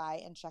walk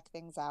by and check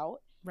things out.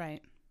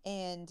 Right.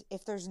 And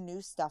if there's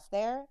new stuff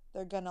there,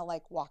 they're going to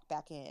like walk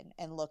back in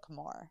and look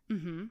more.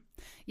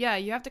 Yeah,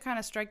 you have to kind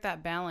of strike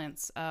that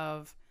balance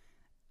of,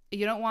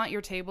 you don't want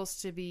your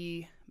tables to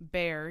be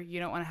bare. You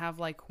don't want to have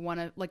like one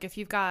of, like if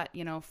you've got,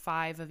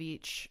 5 of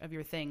each of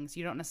your things,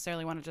 you don't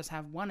necessarily want to just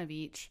have one of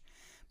each,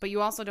 but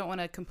you also don't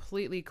want to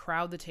completely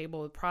crowd the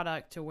table with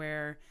product to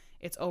where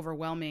it's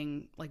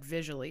overwhelming, like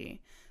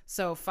visually.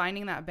 So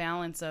finding that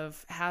balance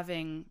of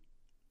having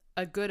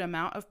a good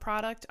amount of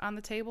product on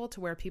the table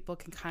to where people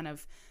can kind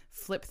of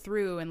flip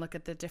through and look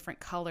at the different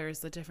colors,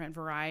 the different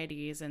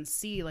varieties, and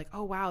see like,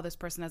 oh wow, this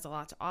person has a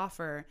lot to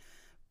offer,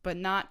 but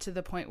not to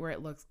the point where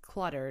it looks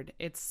cluttered.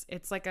 It's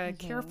like a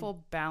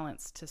careful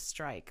balance to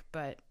strike,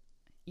 but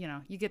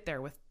you get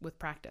there with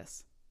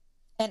practice.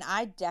 And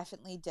I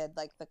definitely did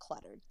like the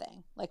cluttered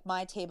thing. Like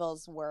my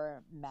tables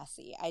were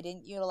messy. I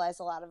didn't utilize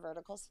a lot of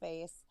vertical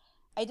space.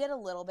 I did a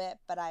little bit,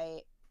 but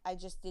I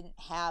just didn't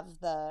have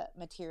the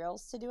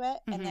materials to do it.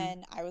 And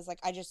then I was like,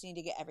 I just need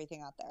to get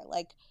everything out there.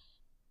 Like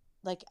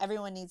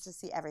everyone needs to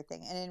see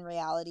everything. And in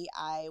reality,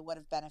 I would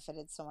have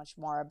benefited so much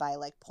more by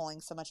like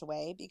pulling so much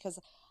away, because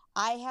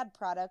I had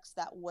products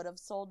that would have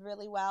sold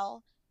really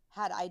well.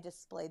 had I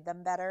displayed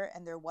them better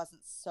and there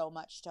wasn't so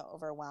much to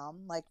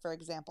overwhelm. Like, for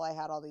example, I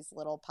had all these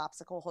little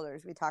popsicle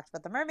holders. We talked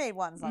about the mermaid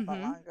ones not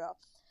that long ago.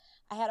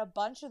 I had a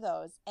bunch of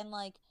those, and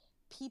like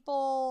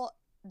people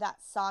that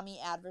saw me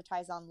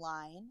advertise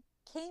online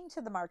came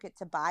to the market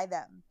to buy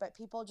them, but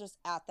people just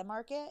at the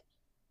market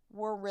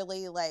were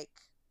really like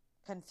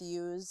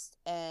confused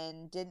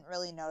and didn't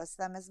really notice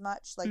them as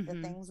much. Like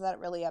the things that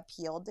really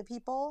appealed to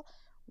people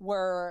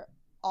were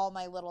all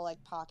my little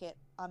like pocket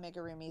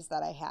amigurumis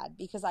that I had,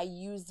 because I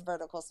used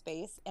vertical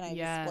space and I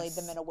displayed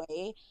them in a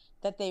way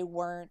that they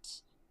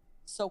weren't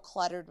so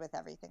cluttered with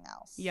everything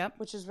else. Yep.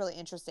 Which is really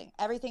interesting.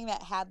 Everything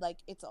that had like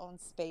its own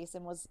space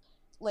and was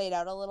laid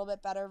out a little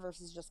bit better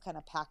versus just kind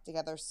of packed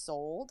together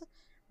sold.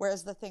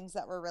 Whereas the things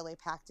that were really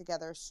packed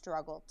together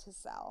struggled to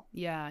sell.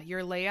 Yeah,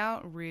 your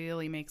layout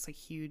really makes a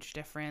huge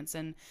difference.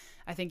 And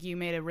I think you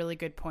made a really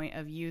good point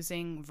of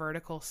using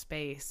vertical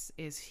space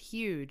is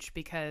huge,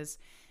 because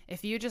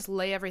if you just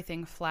lay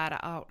everything flat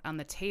out on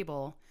the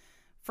table,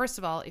 first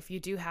of all, if you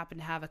do happen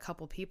to have a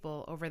couple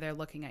people over there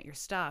looking at your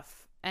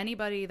stuff,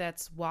 anybody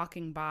that's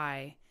walking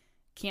by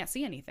can't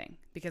see anything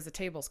because the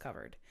table's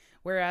covered.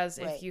 Whereas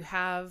if you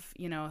have,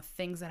 you know,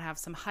 things that have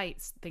some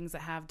heights, things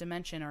that have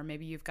dimension, or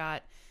maybe you've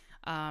got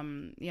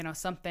you know,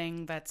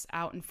 something that's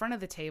out in front of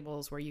the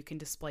tables where you can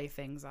display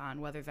things on,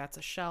 whether that's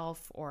a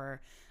shelf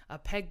or a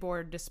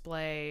pegboard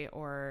display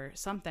or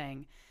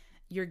something,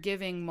 you're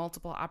giving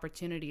multiple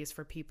opportunities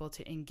for people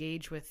to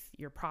engage with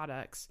your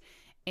products.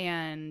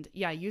 And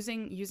yeah,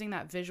 using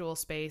that visual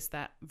space,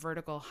 that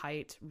vertical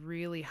height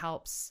really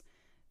helps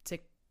to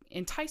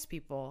entice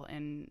people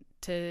and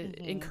to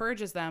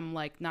encourages them,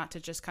 like, not to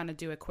just kind of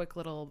do a quick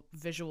little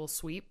visual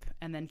sweep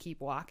and then keep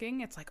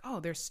walking. It's like, oh,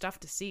 there's stuff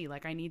to see.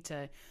 Like, I need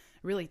to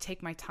really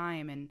take my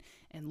time and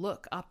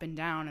look up and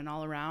down and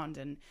all around.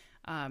 And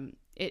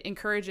it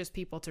encourages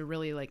people to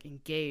really like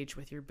engage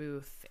with your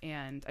booth.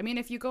 And I mean,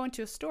 if you go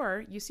into a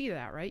store, you see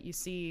that, right? You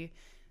see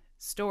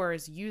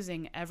stores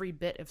using every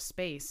bit of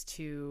space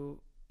to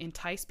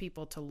entice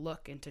people to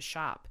look and to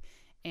shop.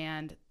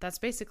 And that's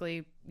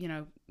basically, you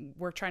know,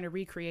 we're trying to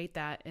recreate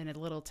that in a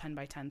little 10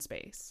 by 10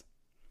 space.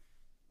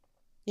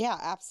 Yeah,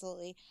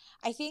 absolutely.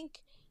 I think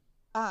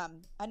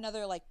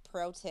another like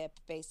pro tip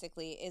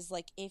basically is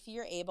like, if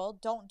you're able,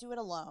 don't do it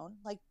alone.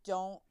 Like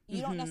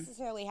you don't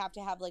necessarily have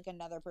to have like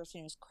another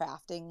person who's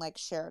crafting, like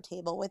share a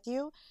table with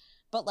you,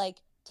 but like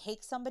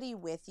take somebody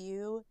with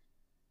you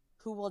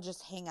who will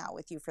just hang out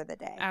with you for the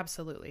day.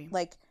 Absolutely.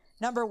 Like,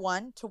 number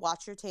one, to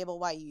watch your table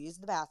while you use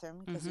the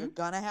bathroom, because you're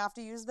gonna have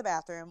to use the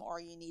bathroom,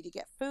 or you need to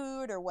get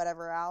food or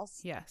whatever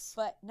else. Yes.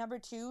 But number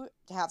two,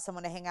 to have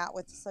someone to hang out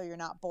with so you're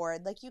not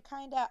bored. Like,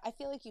 I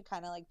feel like you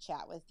kind of like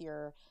chat with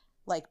your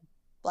like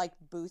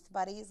booth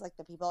buddies, like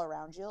the people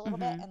around you a little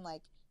bit, and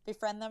like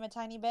befriend them a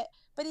tiny bit.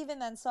 But even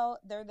then, so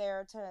they're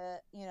there to,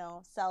 you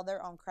know, sell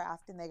their own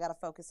craft, and they got to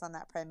focus on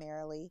that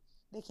primarily.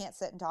 They can't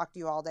sit and talk to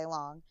you all day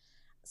long.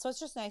 So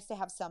it's just nice to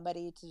have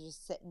somebody to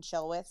just sit and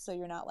chill with, so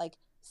you're not like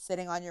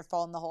sitting on your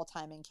phone the whole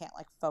time and can't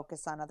like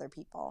focus on other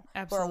people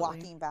who are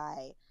walking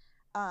by.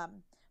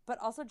 But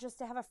also just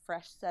to have a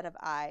fresh set of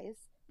eyes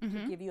to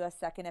give you a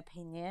second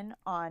opinion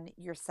on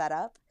your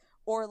setup,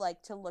 or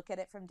like to look at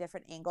it from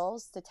different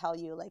angles to tell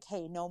you like,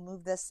 hey, no,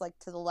 move this like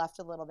to the left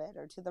a little bit,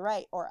 or to the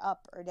right, or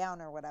up or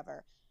down or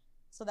whatever.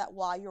 So that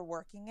while you're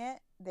working it,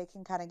 they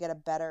can kind of get a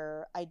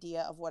better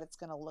idea of what it's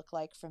going to look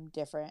like from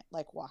different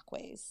like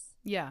walkways.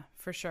 Yeah,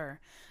 for sure.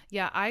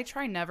 Yeah, I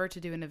try never to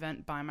do an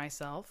event by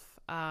myself.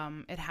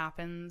 It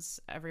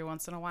happens every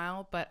once in a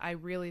while, but I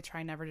really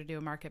try never to do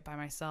a market by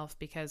myself,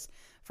 because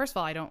first of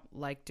all, I don't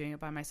like doing it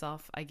by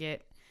myself.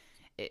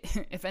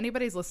 If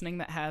anybody's listening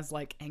that has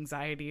like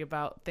anxiety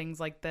about things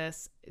like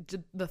this,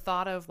 the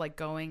thought of like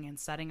going and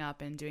setting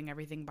up and doing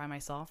everything by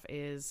myself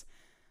is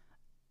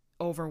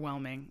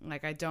overwhelming.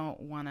 Like, I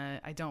don't want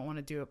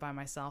to do it by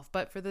myself.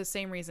 But for the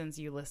same reasons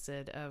you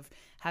listed, of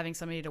having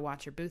somebody to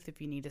watch your booth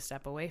if you need to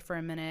step away for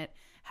a minute,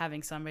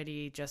 having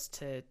somebody just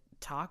to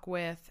talk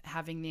with,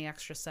 having the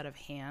extra set of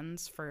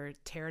hands for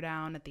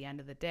teardown at the end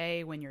of the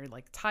day when you're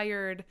like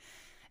tired,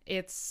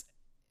 it's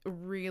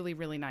really,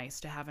 really nice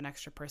to have an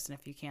extra person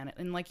if you can.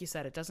 And like you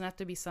said, it doesn't have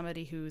to be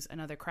somebody who's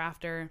another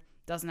crafter,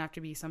 doesn't have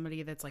to be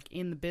somebody that's like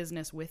in the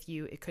business with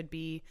you. It could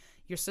be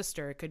your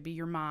sister, it could be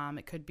your mom,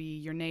 it could be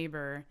your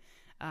neighbor,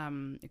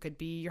 it could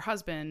be your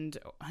husband,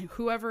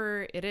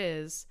 whoever it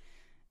is,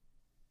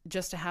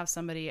 just to have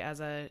somebody as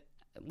a,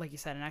 like you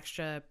said, an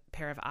extra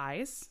pair of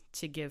eyes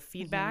to give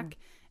feedback,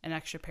 an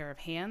extra pair of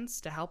hands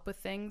to help with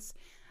things.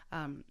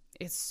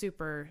 It's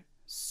super,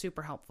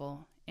 super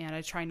helpful. And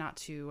I try not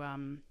to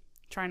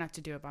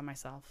do it by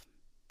myself,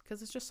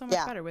 because it's just so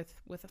much better with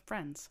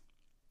friends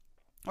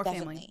or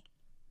family.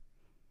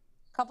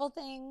 Couple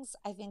things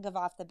I think of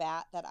off the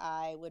bat that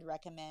I would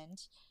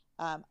recommend.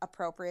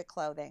 Appropriate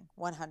clothing,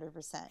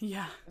 100%.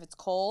 Yeah. If it's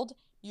cold,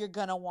 you're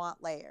gonna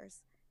want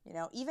layers. You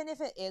know, even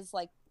if it is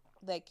like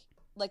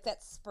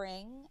that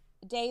spring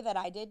day that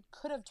I did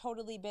could have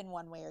totally been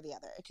one way or the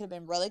other. It could have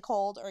been really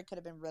cold, or it could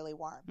have been really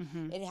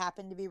warm. It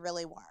happened to be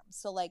really warm.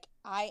 So like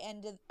I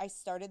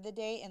started the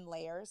day in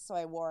layers. So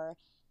I wore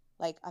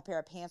like a pair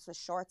of pants with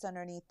shorts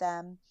underneath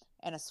them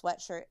and a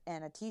sweatshirt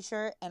and a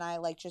t-shirt, and I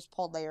like just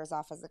pulled layers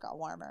off as it got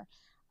warmer.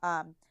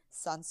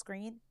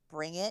 Sunscreen,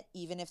 bring it.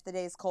 Even if the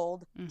day's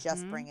cold,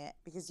 just bring it,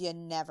 because you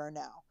never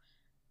know.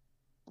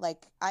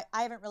 Like I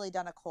haven't really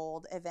done a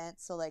cold event,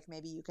 so like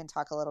maybe you can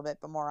talk a little bit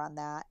more on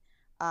that.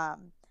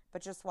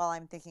 But just while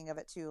I'm thinking of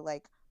it too,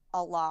 like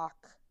a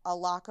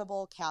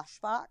lockable cash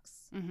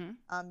box.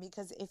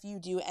 Because if you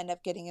do end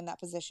up getting in that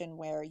position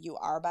where you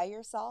are by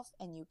yourself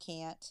and you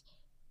can't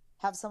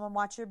have someone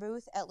watch your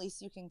booth, at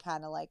least you can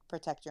kind of like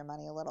protect your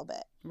money a little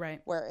bit.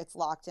 Right. Where it's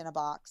locked in a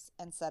box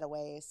and set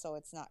away, so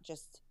it's not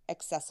just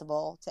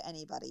accessible to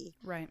anybody.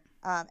 Right.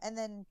 And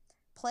then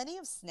plenty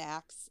of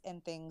snacks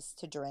and things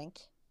to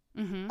drink.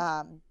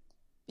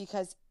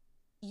 Because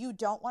you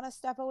don't want to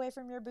step away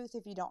from your booth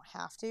if you don't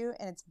have to,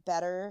 and it's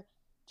better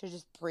to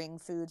just bring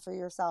food for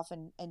yourself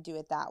and do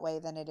it that way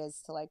than it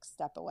is to like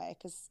step away,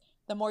 because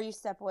the more you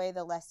step away,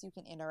 the less you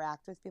can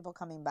interact with people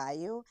coming by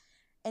you.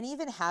 And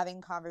even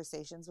having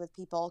conversations with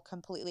people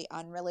completely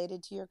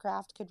unrelated to your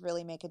craft could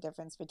really make a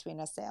difference between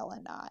a sale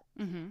and not.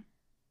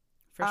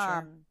 For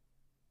sure.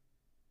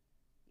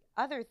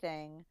 Other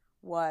thing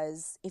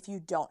was, if you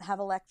don't have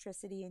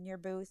electricity in your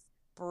booth,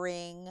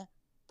 bring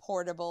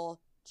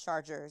portable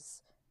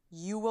chargers.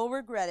 You will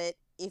regret it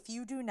if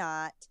you do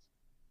not.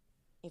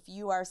 If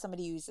you are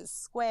somebody who uses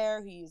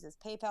Square, who uses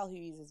PayPal, who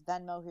uses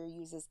Venmo, who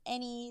uses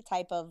any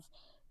type of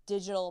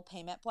digital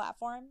payment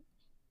platform,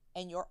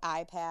 and your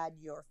iPad,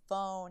 your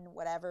phone,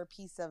 whatever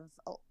piece of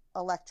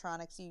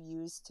electronics you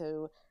use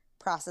to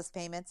process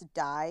payments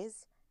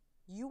dies,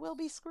 you will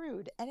be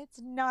screwed, and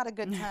it's not a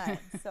good time.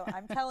 So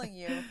I'm telling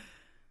you,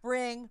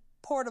 bring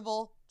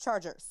portable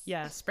chargers.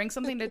 Yes, bring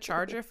something to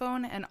charge your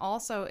phone. And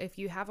also, if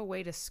you have a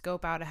way to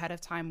scope out ahead of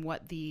time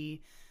what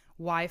the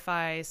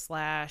Wi-Fi/data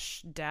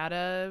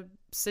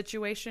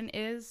situation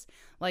is,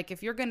 like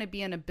if you're going to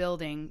be in a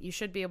building, you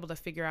should be able to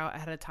figure out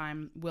ahead of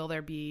time, will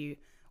there be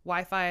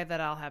Wi-Fi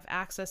that I'll have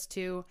access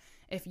to?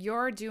 If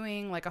you're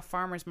doing like a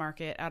farmer's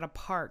market at a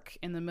park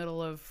in the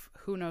middle of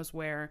who knows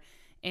where,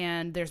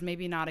 and there's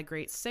maybe not a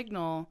great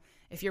signal,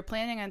 if you're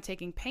planning on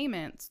taking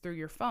payments through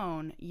your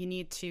phone, you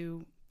need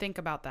to think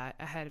about that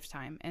ahead of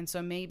time. And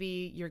so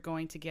maybe you're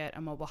going to get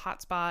a mobile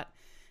hotspot.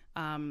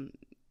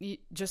 You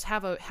just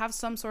have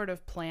some sort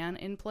of plan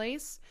in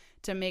place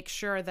to make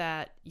sure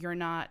that you're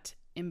not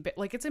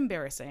like, it's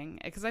embarrassing,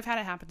 because I've had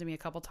it happen to me a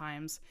couple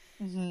times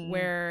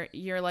where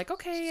you're like,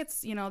 okay,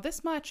 it's,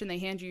 this much, and they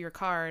hand you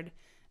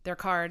their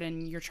card,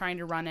 and you're trying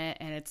to run it,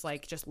 and it's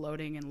like just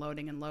loading and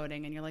loading and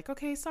loading, and you're like,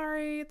 okay,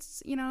 sorry,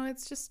 it's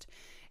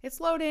it's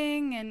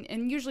loading,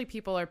 and usually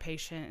people are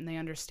patient and they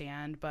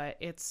understand, but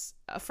it's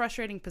a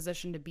frustrating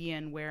position to be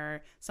in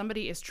where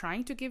somebody is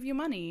trying to give you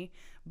money,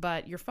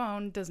 but your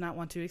phone does not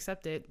want to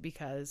accept it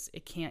because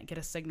it can't get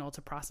a signal to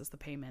process the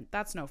payment.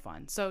 That's no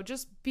fun. So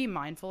just be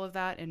mindful of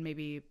that, and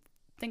maybe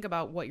think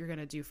about what you're going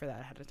to do for that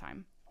ahead of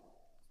time.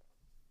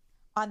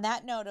 On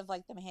that note of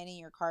like them handing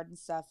your card and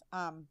stuff,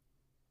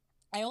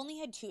 I only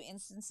had 2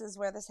 instances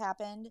where this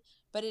happened,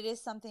 but it is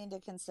something to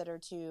consider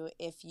too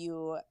if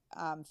you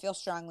feel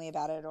strongly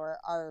about it or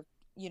are,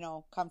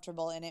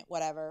 comfortable in it,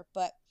 whatever.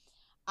 But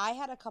I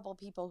had a couple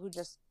people who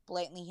just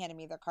blatantly handed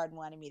me their card and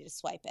wanted me to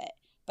swipe it,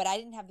 but I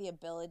didn't have the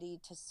ability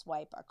to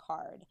swipe a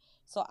card.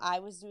 So I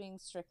was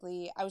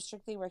strictly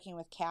working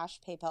with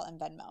cash, PayPal, and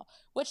Venmo,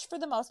 which for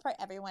the most part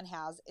everyone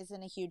has,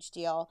 isn't a huge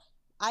deal.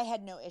 I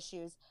had no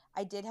issues.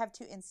 I did have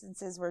 2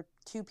 instances where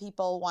 2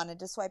 people wanted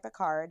to swipe a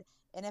card.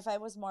 And if I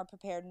was more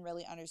prepared and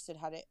really understood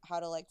how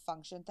to like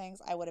function things,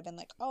 I would have been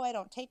like, oh, I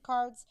don't take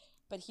cards,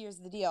 but here's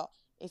the deal.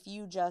 If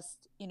you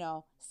just,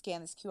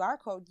 scan this QR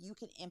code, you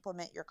can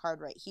implement your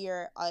card right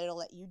here. It'll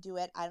let you do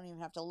it. I don't even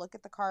have to look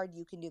at the card.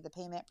 You can do the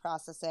payment,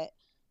 process it,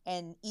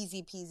 and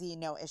easy peasy,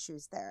 no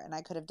issues there. And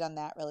I could have done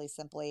that really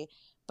simply,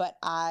 but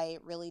I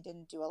really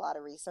didn't do a lot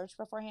of research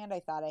beforehand.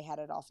 I thought I had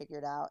it all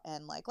figured out.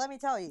 And like, let me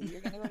tell you,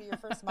 you're going to go to your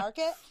first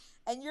market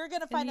and you're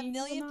going to find a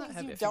million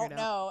things you don't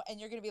know. And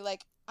you're going to be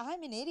like,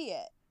 I'm an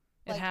idiot.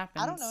 It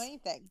happens. I don't know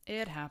anything.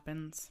 It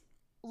happens.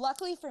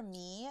 Luckily for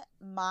me,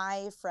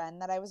 my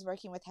friend that I was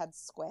working with had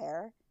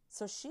Square.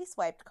 So she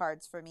swiped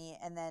cards for me.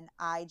 And then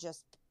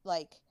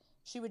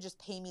she would just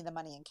pay me the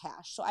money in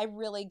cash. So I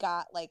really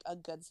got like a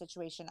good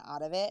situation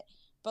out of it.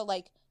 But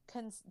like,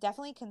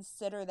 definitely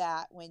consider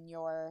that when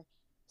you're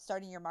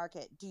starting your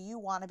market. Do you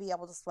want to be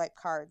able to swipe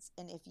cards?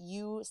 And if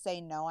you say,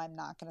 no, I'm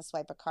not going to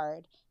swipe a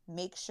card,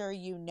 make sure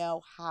you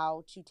know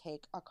how to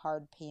take a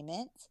card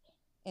payment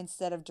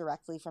instead of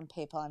directly from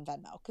PayPal and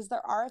Venmo. Because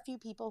there are a few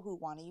people who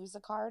want to use a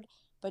card,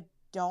 but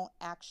don't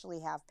actually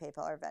have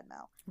PayPal or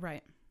Venmo.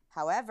 Right.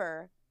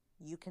 However,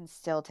 you can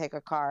still take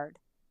a card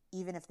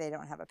even if they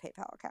don't have a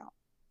PayPal account.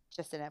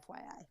 Just an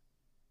FYI.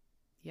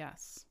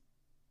 Yes.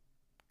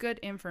 Good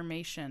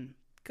information.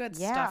 Good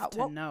stuff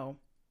to know.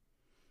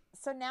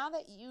 So now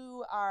that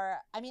you are,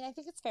 I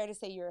think it's fair to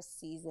say you're a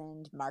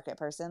seasoned market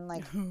person.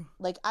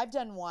 Like I've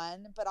done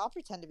one, but I'll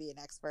pretend to be an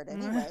expert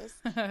anyways.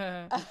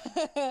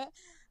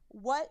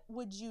 What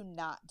would you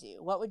not do?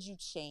 What would you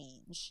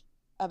change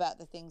about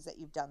the things that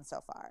you've done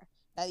so far?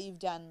 that you've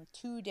done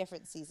 2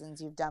 different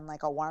seasons. You've done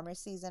like a warmer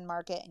season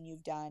market and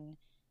you've done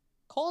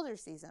colder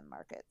season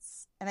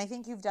markets. And I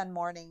think you've done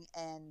morning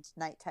and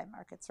nighttime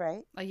markets,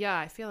 right? Yeah,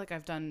 I feel like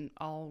I've done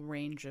all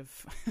range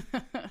of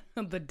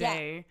the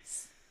day.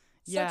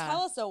 So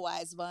tell us, a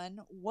wise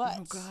one, what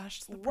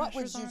what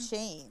would you on.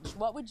 change?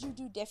 What would you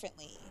do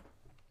differently?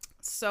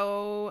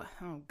 So,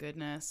 oh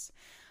goodness.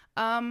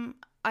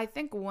 I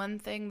think one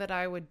thing that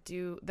I would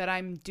do, that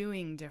I'm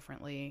doing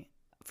differently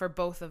for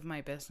both of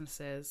my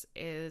businesses,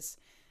 is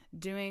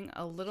doing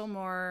a little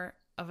more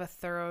of a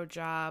thorough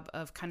job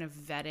of kind of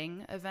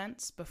vetting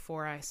events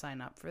before I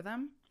sign up for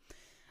them.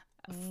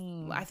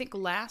 I think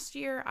last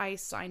year I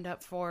signed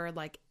up for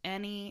like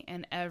any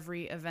and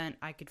every event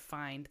I could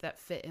find that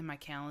fit in my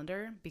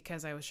calendar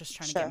because I was just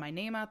trying to get my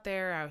name out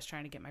there. I was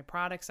trying to get my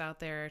products out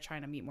there,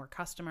 trying to meet more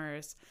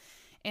customers.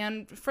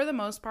 And for the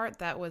most part,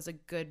 that was a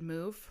good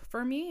move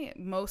for me.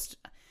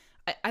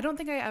 I don't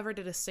think I ever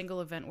did a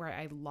single event where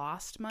I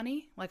lost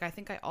money. Like, I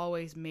think I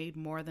always made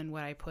more than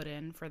what I put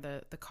in for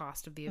the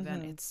cost of the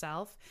event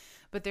itself.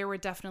 But there were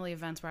definitely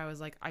events where I was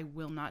like, I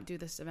will not do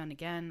this event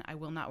again. I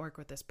will not work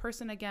with this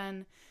person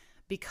again,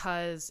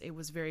 because it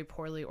was very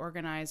poorly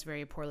organized,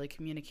 very poorly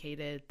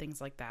communicated,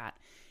 things like that.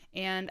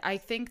 And I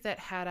think that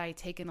had I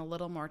taken a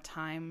little more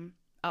time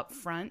up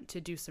front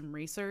to do some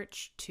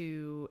research,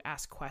 to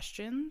ask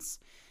questions,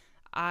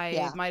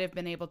 I might have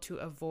been able to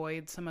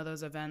avoid some of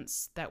those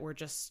events that were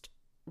just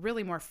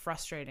really more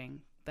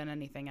frustrating than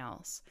anything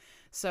else.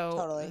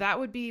 So that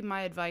would be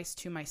my advice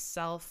to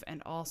myself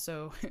and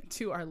also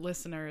to our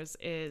listeners,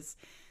 is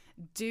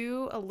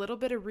do a little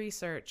bit of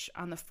research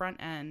on the front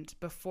end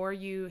before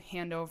you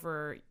hand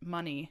over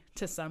money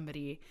to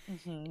somebody.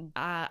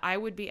 I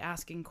would be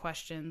asking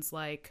questions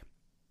like,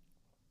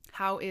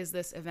 how is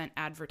this event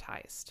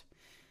advertised?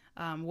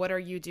 What are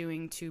you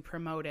doing to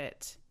promote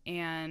it?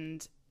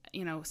 And,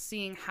 you know,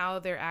 seeing how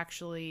they're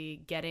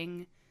actually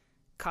getting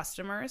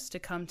customers to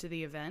come to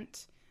the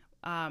event.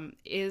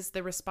 Is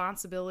the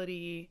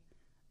responsibility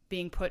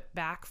being put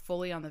back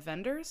fully on the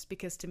vendors?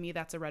 Because to me,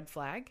 that's a red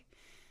flag.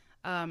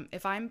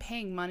 If I'm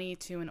paying money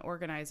to an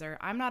organizer,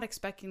 I'm not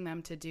expecting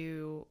them to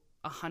do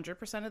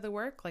 100% of the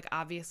work. Like,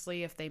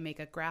 obviously, if they make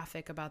a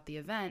graphic about the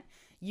event,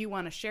 you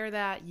want to share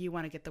that. You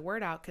want to get the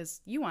word out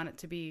because you want it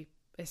to be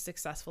a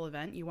successful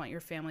event. You want your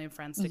family and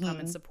friends to come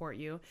and support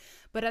you.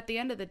 But at the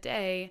end of the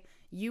day,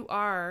 you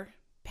are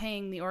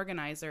paying the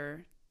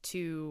organizer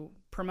to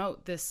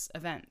promote this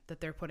event that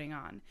they're putting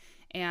on.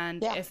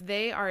 And if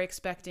they are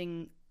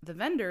expecting the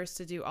vendors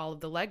to do all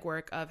of the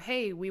legwork of,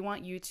 hey, we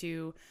want you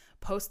to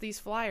post these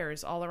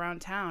flyers all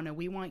around town, and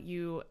we want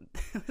you,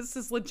 this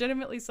is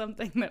legitimately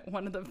something that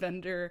one of the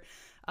vendor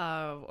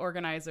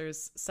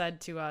organizers said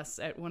to us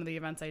at one of the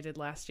events I did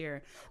last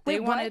year. They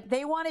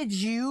wanted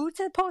you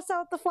to post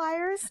out the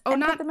flyers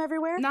and put them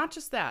everywhere? Not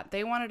just that.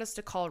 They wanted us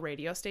to call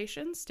radio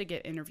stations to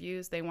get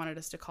interviews. They wanted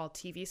us to call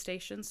TV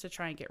stations to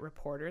try and get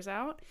reporters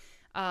out.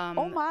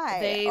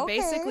 They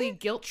basically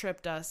guilt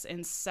tripped us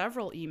in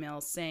several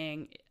emails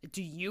saying,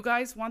 do you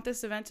guys want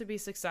this event to be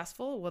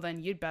successful? Well,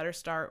 then you'd better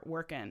start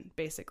working,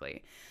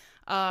 basically.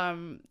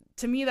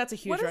 To me, that's a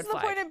huge red flag. What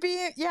is the point of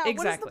being? Yeah, exactly.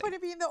 What is the point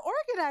of being the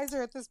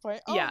organizer at this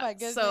point? Oh my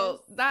goodness!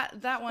 So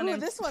that one.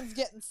 This one's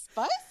getting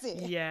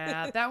spicy.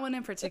 Yeah, that one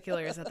in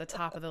particular is at the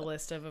top of the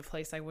list of a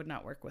place I would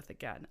not work with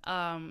again.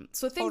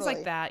 So things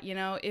like that, you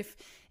know,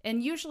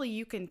 and usually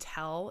you can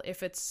tell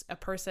if it's a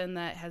person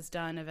that has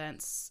done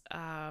events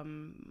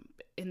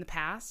in the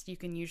past. You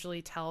can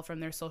usually tell from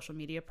their social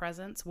media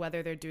presence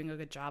whether they're doing a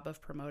good job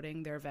of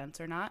promoting their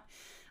events or not.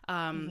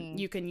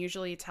 You can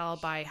usually tell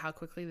by how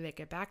quickly they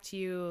get back to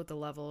you, the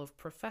level of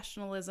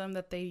professionalism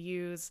that they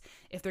use,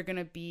 if they're going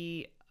to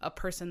be a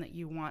person that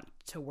you want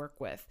to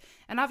work with.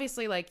 And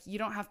obviously, like, you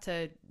don't have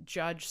to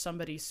judge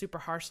somebody super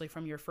harshly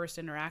from your first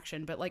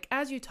interaction, but like,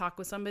 as you talk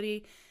with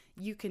somebody,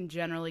 you can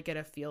generally get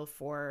a feel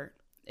for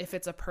if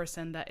it's a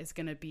person that is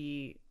going to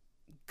be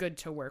good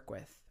to work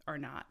with or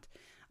not.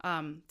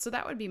 So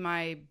that would be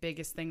my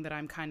biggest thing that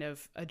I'm kind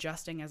of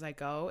adjusting as I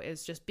go,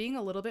 is just being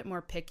a little bit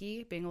more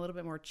picky, being a little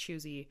bit more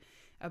choosy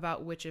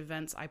about which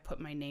events I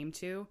put my name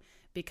to,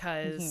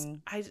 because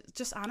I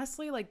just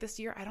honestly, like, this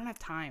year, I don't have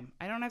time.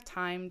 I don't have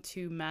time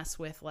to mess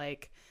with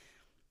like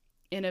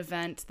an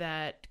event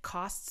that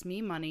costs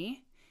me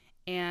money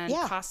and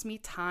costs me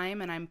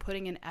time, and I'm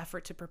putting an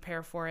effort to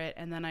prepare for it.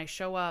 And then I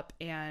show up,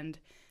 and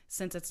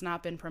since it's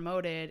not been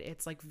promoted,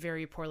 it's like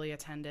very poorly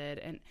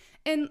attended.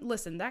 And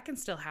listen, that can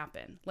still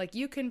happen. Like,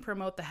 you can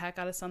promote the heck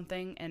out of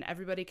something and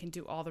everybody can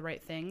do all the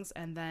right things,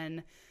 and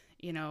then,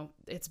 you know,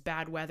 it's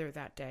bad weather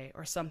that day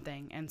or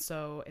something, and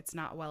so it's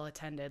not well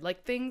attended.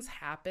 Like, things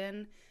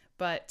happen,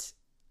 but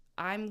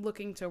I'm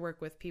looking to work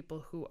with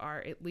people who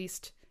are at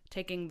least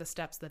taking the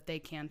steps that they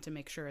can to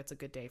make sure it's a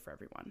good day for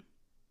everyone.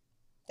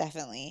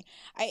 Definitely.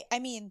 I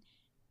mean,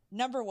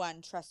 number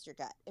one, trust your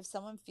gut. If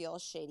someone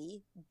feels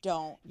shady,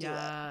 don't do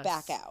it.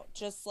 Back out.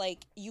 Just like,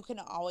 you can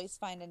always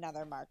find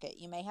another market.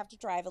 You may have to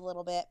drive a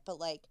little bit, but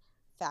like,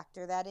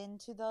 factor that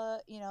into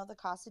the, you know, the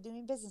cost of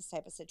doing business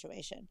type of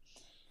situation.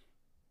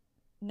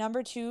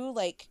 Number two,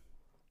 like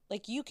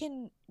like you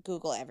can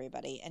Google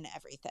everybody and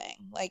everything.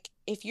 Like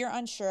if you're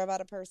unsure about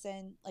a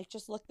person, like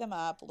just look them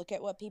up, look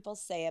at what people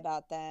say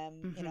about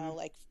them. You know,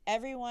 like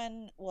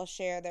everyone will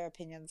share their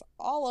opinions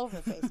all over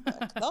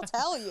Facebook. They'll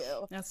tell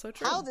you That's so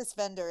true. how this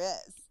vendor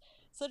is.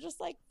 So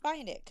just like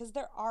find it, because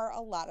there are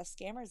a lot of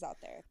scammers out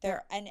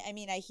there. And I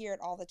mean, I hear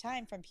it all the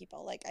time from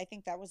people. Like I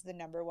think that was the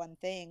number one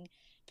thing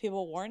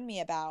people warned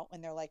me about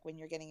when they're like, when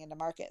you're getting into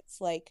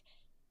markets, like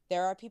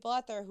there are people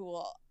out there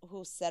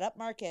who set up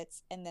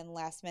markets and then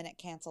last minute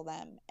cancel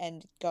them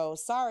and go,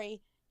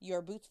 sorry,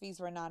 your booth fees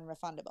were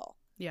non-refundable.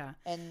 Yeah.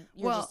 And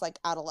you're just like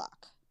out of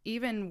luck.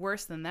 Even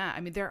worse than that,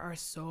 I mean, there are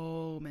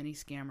so many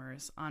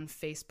scammers on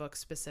Facebook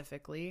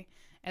specifically,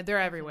 and they're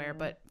everywhere,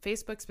 but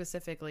Facebook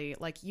specifically,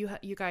 like you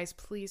guys,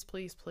 please,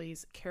 please,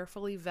 please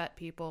carefully vet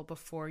people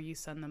before you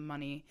send them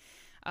money.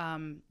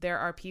 There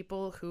are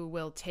people who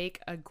will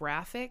take a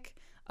graphic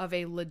of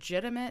a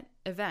legitimate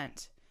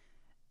event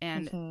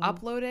and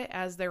upload it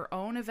as their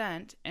own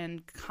event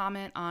and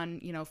comment on,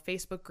 you know,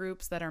 Facebook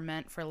groups that are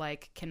meant for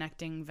like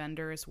connecting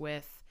vendors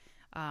with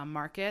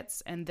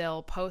markets, and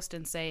they'll post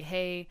and say,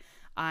 hey,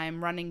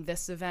 I'm running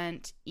this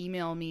event,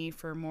 email me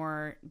for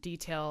more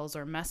details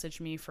or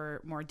message me for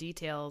more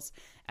details.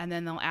 And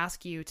then they'll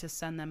ask you to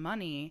send them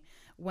money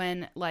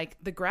when like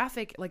the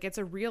graphic, like it's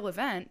a real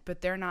event,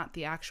 but they're not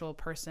the actual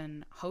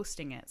person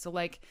hosting it. So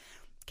like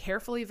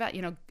carefully vet,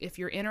 you know, if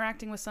you're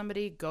interacting with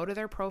somebody, go to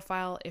their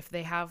profile. If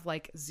they have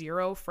like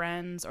 0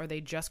 friends or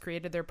they just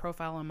created their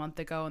profile a month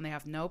ago and they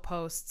have no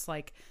posts,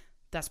 like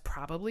that's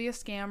probably a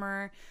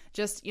scammer.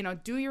 Just, you know,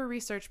 do your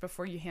research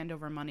before you hand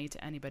over money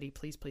to anybody.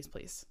 Please, please,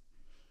 please.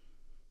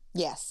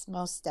 Yes,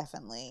 most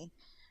definitely.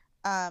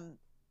 Overviewing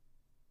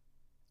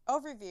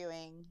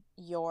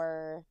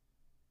your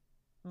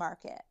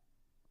market,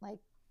 like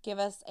give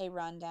us a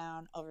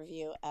rundown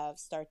overview of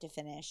start to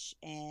finish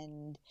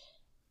and,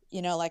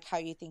 you know, like how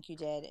you think you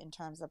did in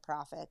terms of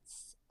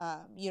profits.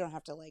 You don't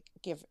have to like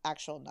give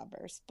actual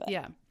numbers, but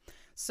yeah.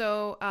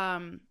 So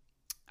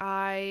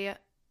I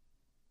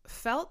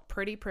felt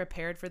pretty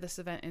prepared for this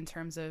event in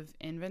terms of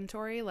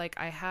inventory. Like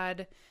I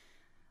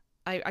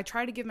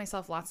tried to give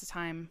myself lots of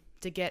time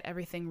to get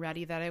everything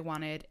ready that I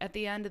wanted. At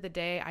the end of the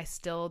day, I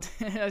still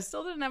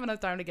didn't have enough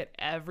time to get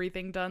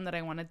everything done that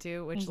I wanted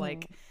to, which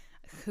like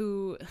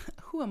who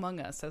among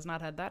us has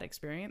not had that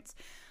experience?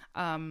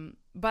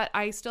 But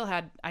I still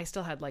had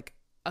like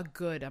a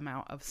good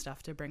amount of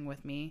stuff to bring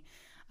with me.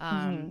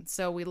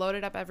 So we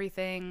loaded up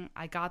everything.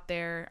 I got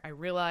there. I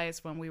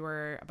realized when we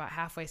were about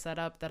halfway set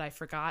up that I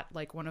forgot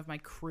like one of my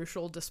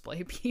crucial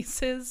display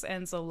pieces.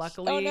 And so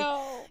luckily,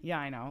 yeah,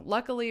 I know.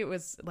 Luckily it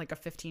was like a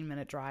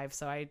 15-minute drive.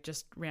 So I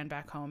just ran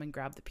back home and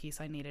grabbed the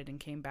piece I needed and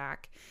came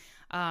back.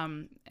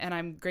 And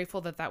I'm grateful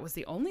that that was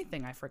the only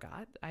thing I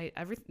forgot.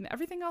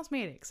 Everything else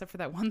made it except for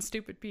that one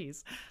stupid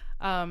piece.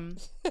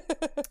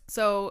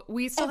 So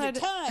we still had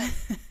time.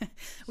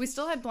 We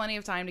still had plenty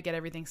of time to get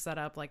everything set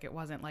up. Like it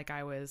wasn't like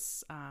I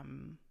was,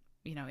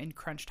 you know, in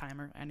crunch time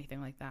or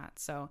anything like that.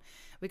 So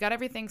we got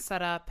everything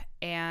set up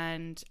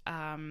and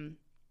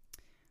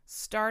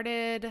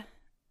started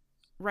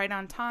right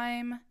on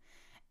time.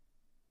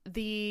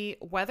 The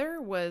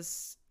weather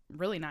was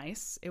really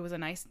nice. It was a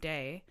nice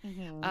day.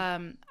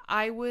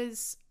 I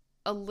was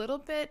a little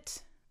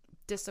bit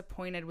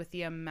disappointed with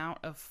the amount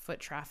of foot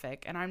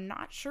traffic, and I'm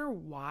not sure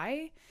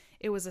why.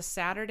 It was a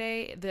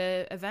Saturday.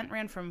 The event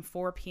ran from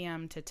 4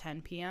 p.m. to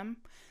 10 p.m.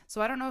 So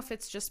I don't know if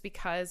it's just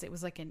because it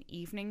was like an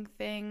evening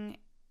thing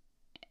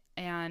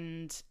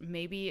and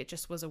maybe it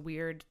just was a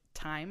weird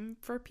time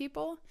for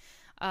people.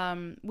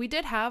 We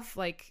did have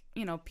like,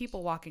 you know,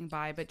 people walking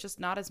by, but just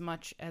not as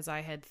much as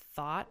I had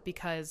thought,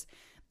 because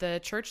the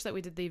church that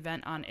we did the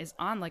event on is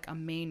on like a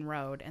main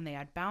road and they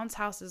had bounce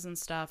houses and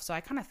stuff. So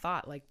I kind of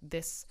thought like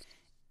this,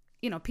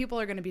 you know, people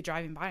are going to be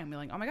driving by and be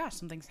like, oh my gosh,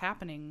 something's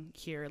happening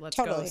here. Let's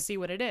go see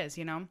what it is,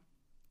 you know?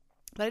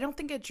 But I don't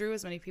think it drew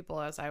as many people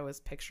as I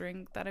was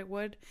picturing that it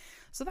would.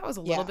 So that was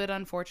a little bit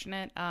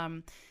unfortunate.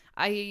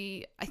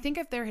 I think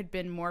if there had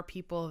been more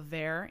people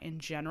there in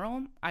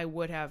general, I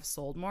would have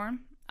sold more.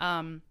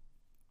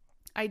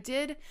 I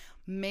did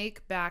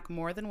make back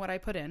more than what I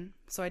put in,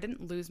 so I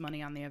didn't lose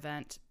money on the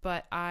event,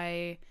 but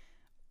I,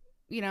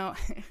 you know,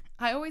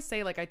 I always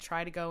say like I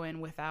try to go in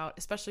without,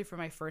 especially for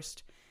my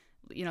first,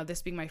 you know,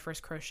 this being my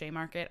first crochet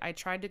market, I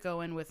tried to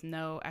go in with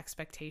no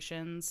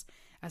expectations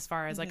as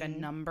far as like a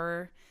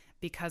number,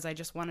 because I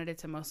just wanted it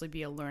to mostly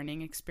be a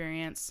learning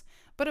experience.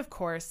 But of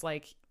course,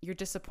 like you're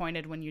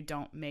disappointed when you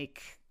don't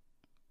make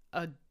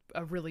a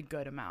really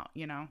good amount,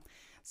 you know?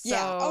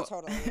 So,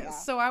 totally. Yeah.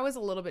 So I was a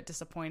little bit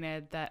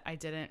disappointed that I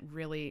didn't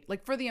really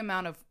like for the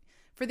amount of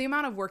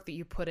work that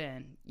you put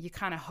in, you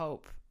kind of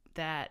hope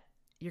that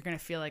you're going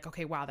to feel like,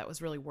 okay, wow, that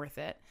was really worth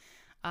it.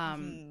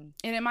 And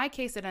in my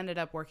case, it ended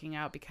up working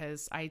out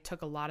because I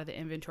took a lot of the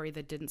inventory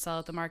that didn't sell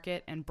at the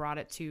market and brought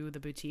it to the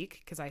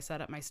boutique because I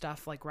set up my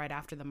stuff like right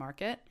after the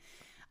market.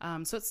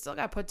 So it still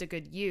got put to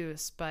good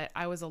use, but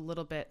I was a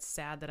little bit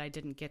sad that I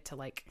didn't get to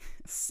like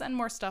send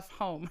more stuff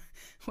home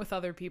with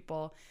other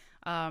people.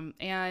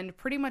 And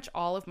pretty much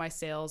all of my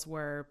sales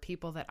were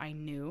people that I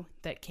knew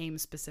that came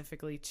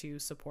specifically to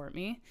support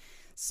me.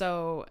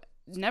 So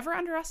never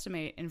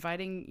underestimate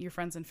inviting your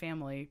friends and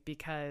family,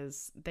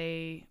 because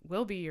they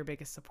will be your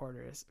biggest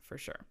supporters for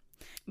sure.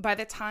 By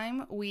the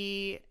time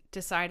we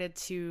decided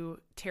to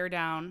tear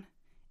down,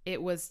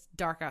 it was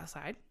dark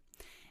outside,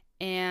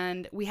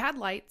 and we had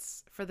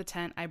lights for the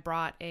tent. I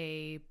brought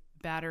a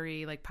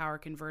battery like power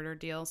converter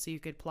deal so you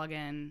could plug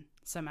in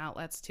some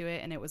outlets to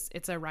it, and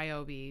it's a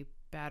Ryobi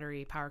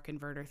battery power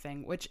converter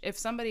thing, which if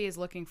somebody is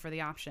looking for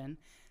the option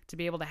to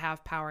be able to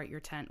have power at your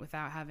tent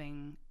without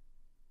having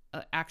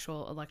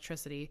actual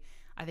electricity,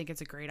 I think it's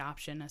a great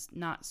option. It's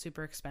not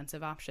super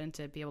expensive option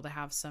to be able to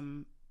have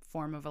some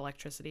form of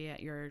electricity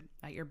at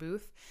your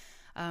booth.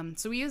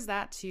 So we used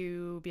that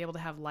to be able to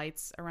have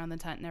lights around the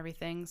tent and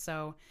everything.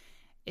 So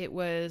it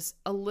was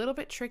a little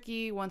bit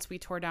tricky once we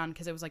tore down,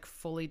 because it was like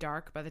fully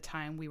dark by the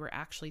time we were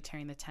actually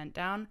tearing the tent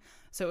down.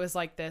 So it was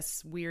like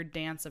this weird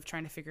dance of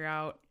trying to figure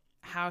out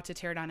how to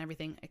tear down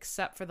everything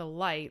except for the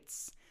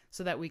lights,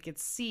 so that we could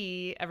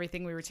see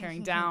everything we were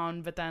tearing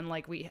down. But then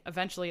like we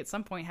eventually at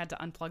some point had to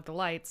unplug the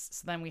lights.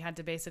 So then we had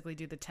to basically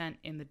do the tent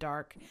in the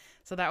dark.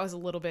 So that was a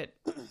little bit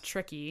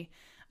tricky,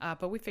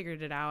 but we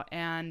figured it out.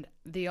 And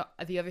the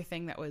other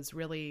thing that was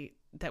really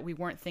that we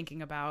weren't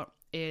thinking about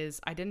is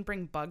I didn't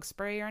bring bug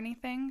spray or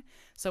anything.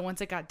 So once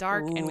it got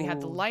dark and we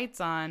had the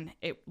lights on,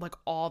 it like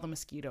all the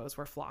mosquitoes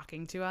were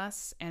flocking to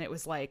us, and it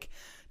was like,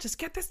 just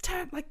get this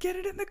tent, like get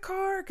it in the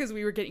car, because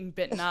we were getting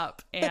bitten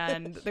up,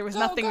 and there was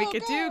nothing we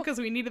could do because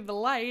we needed the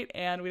light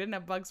and we didn't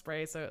have bug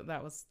spray. So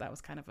that was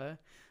kind of a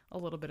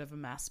little bit of a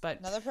mess. But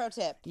another pro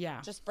tip,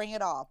 yeah, just bring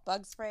it all: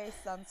 bug spray,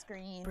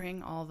 sunscreen,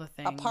 bring all the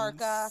things, a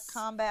parka,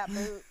 combat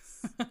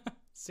boots.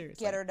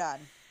 Seriously, get her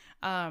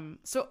done.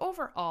 So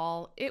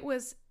overall, it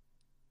was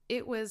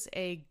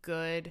a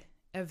good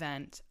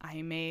event.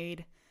 I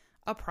made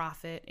a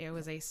profit. It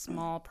was a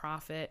small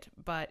profit,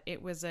 but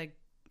it was a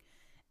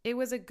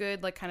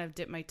good, like, kind of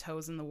dip my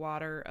toes in the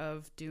water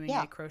of doing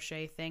a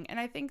crochet thing. And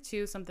I think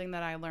too, something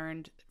that I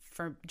learned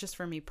for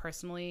me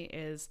personally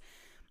is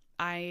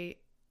I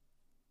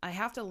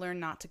have to learn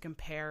not to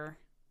compare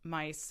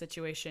my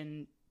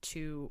situation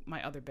to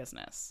my other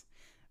business,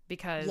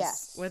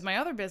 because with my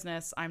other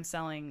business, I'm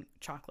selling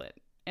chocolate.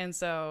 And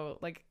so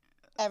like,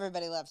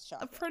 everybody loves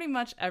chocolate. Pretty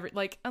much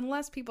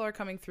unless people are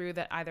coming through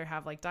that either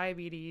have like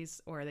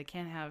diabetes or they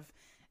can't have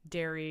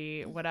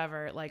dairy,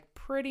 whatever, like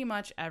pretty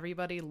much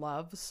everybody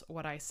loves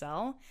what I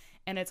sell.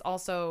 And it's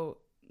also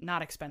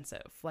not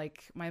expensive.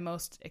 Like my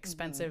most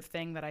expensive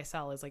thing that I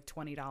sell is like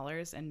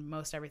 $20, and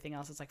most everything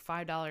else is like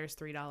 $5,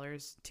 $3,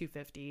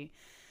 $2.50.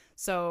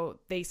 So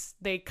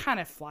they kind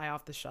of fly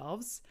off the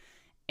shelves.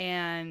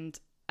 And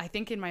I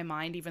think in my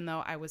mind, even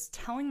though I was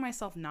telling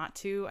myself not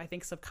to, I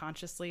think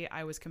subconsciously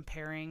I was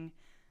comparing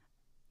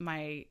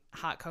my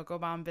hot cocoa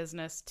bomb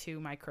business to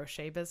my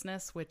crochet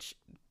business, which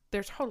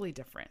they're totally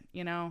different,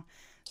 you know?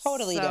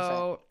 Totally different.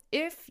 So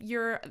if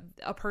you're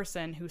a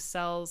person who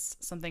sells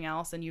something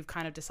else and you've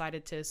kind of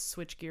decided to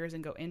switch gears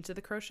and go into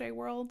the crochet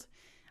world,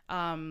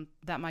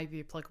 that might be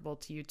applicable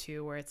to you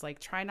too, where it's like,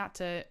 try not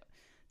to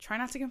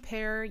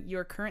compare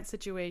your current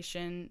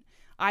situation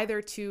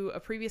either to a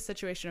previous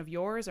situation of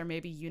yours, or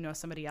maybe you know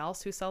somebody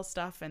else who sells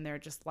stuff and they're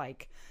just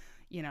like,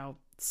 you know,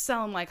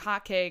 selling like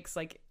hotcakes.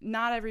 Like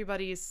not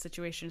everybody's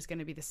situation is going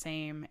to be the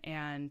same,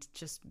 and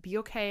just be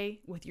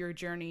okay with your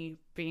journey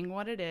being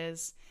what it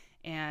is.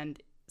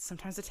 And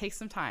sometimes it takes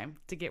some time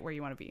to get where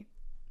you want to be.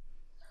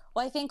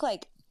 Well, I think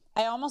like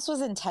I almost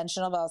was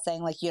intentional about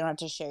saying like you don't have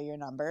to share your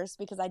numbers,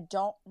 because I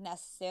don't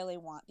necessarily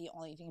want the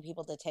only thing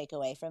people to take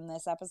away from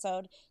this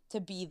episode to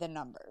be the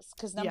numbers.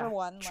 Because number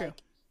one, true.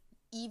 Like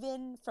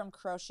even from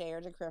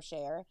crocheter to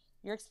crocheter,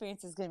 your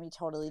experience is going to be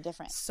totally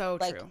different. So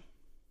like, true.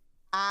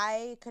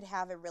 I could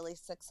have a really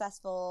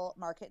successful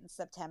market in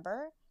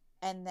September,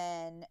 and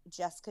then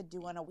Jess could do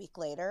one a week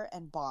later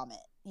and bomb it,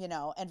 you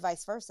know, and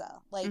vice versa.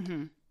 Like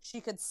she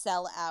could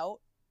sell out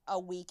a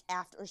week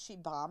after she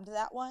bombed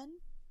that one,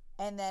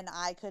 and then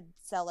I could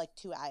sell like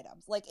 2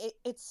 items. Like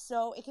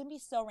it can be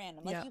so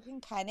random. Like you can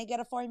kind of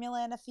get a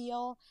formula and a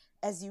feel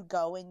as you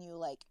go and you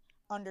like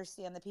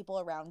understand the people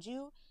around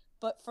you.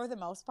 But for the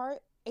most part,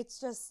 it's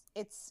just,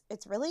 it's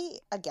really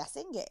a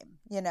guessing game,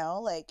 you know,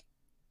 like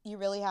you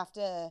really have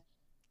to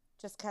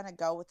just kind of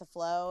go with the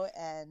flow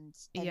and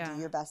do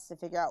your best to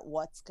figure out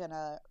what's going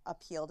to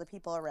appeal to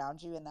people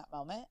around you in that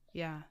moment.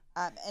 Yeah.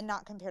 And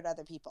not compare to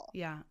other people.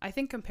 Yeah. I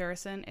think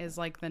comparison is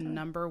like the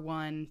number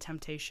one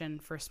temptation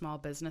for small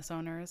business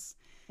owners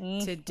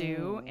to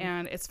do.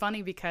 And it's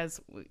funny because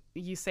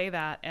you say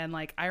that. And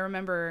like, I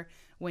remember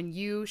when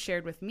you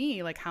shared with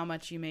me, like how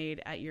much you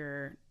made at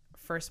your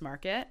first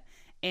market.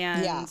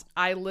 And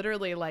I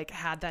literally like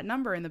had that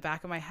number in the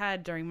back of my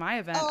head during my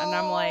event. And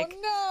I'm like,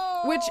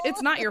 no. Which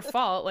it's not your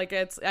fault. Like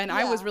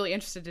I was really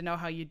interested to know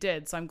how you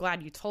did. So I'm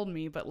glad you told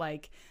me. But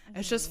like,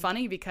 it's just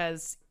funny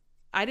because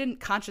I didn't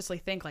consciously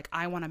think like,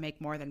 I want to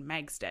make more than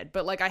Megs did.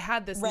 But like I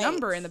had this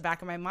number in the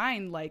back of my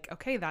mind, like,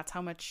 okay, that's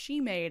how much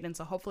she made. And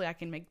so hopefully I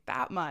can make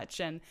that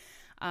much. And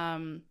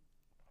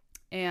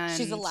And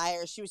she's a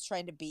liar. She was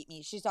trying to beat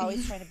me. She's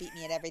always trying to beat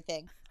me at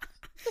everything.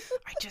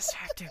 I just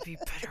have to be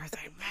better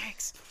than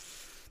Max.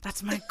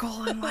 That's my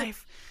goal in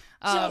life.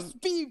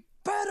 Just be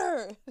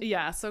better.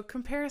 Yeah, so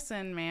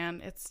comparison,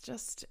 man, it's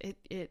just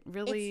it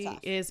really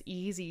is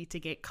easy to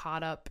get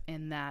caught up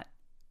in that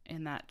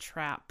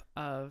trap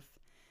of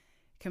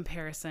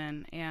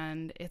comparison,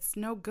 and it's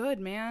no good,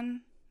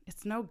 man.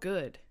 It's no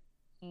good.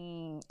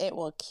 It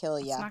will kill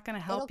you. It's not going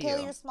to help you. It'll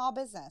kill your small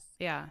business.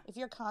 Yeah. If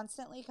you're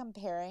constantly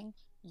comparing,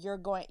 you're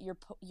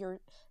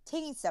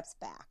taking steps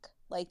back.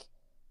 Like,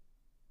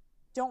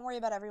 don't worry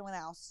about everyone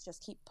else.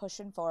 Just keep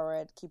pushing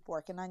forward. Keep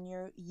working on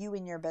you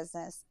and your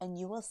business, and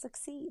you will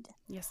succeed.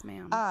 Yes,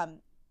 ma'am.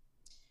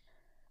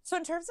 So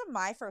in terms of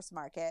my first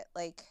market,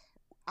 like,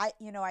 I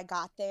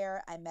got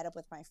there. I met up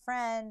with my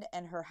friend,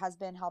 and her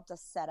husband helped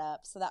us set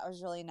up. So that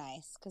was really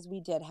nice because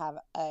we did have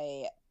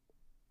a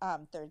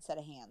third set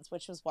of hands,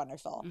 which was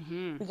wonderful.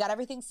 Mm-hmm. We got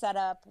everything set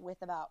up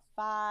with about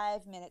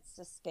 5 minutes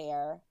to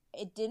spare.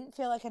 It didn't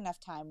feel like enough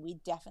time. We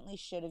definitely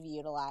should have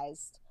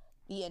utilized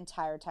the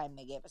entire time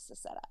they gave us to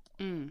set up.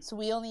 So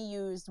we only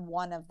used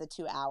one of the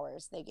 2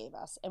 hours they gave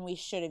us, and we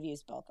should have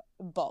used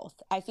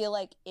both. I feel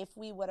like if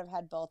we would have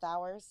had both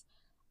hours,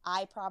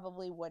 I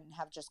probably wouldn't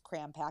have just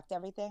cram-packed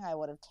everything. I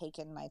would have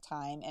taken my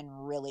time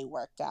and really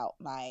worked out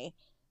my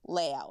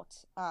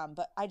layout.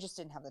 But I just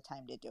didn't have the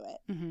time to do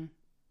it. Mm-hmm.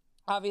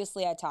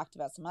 Obviously, I talked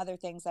about some other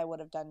things I would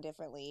have done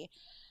differently.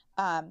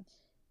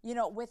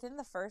 Within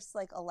the first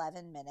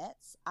 11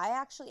 minutes, I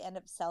actually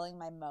ended up selling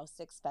my most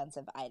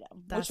expensive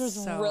item, which was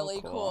so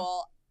really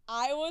cool.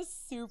 I was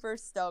super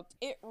stoked.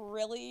 It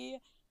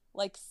really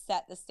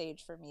set the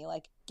stage for me,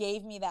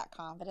 gave me that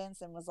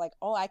confidence and was like,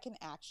 oh, I can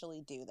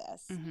actually do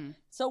this. Mm-hmm.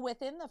 So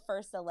within the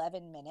first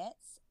 11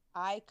 minutes,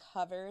 I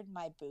covered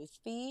my booth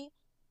fee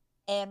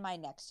and my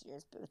next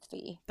year's booth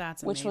fee.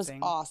 That's amazing. Which was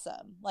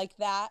awesome.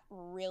 That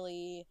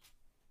really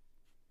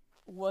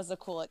was a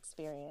cool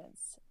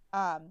experience.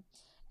 And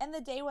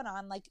the day went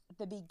on,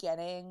 the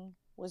beginning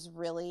was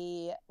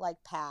really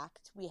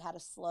packed. We had a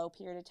slow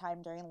period of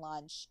time during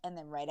lunch, and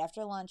then right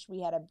after lunch we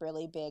had a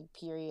really big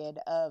period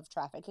of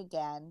traffic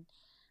again.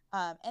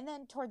 And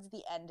then towards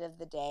the end of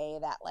the day,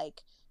 that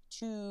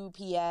 2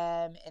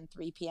 p.m. and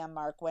 3 p.m.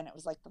 mark, when it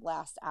was the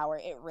last hour,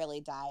 it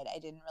really died. I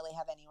didn't really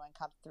have anyone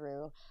come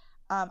through.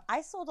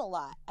 I sold a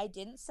lot. I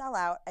didn't sell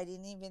out. I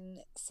didn't even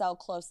sell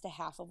close to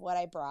half of what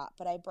I brought,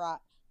 but I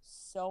brought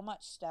so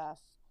much stuff.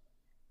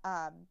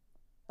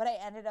 But I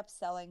ended up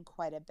selling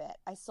quite a bit.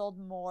 I sold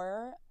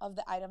more of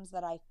the items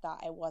that I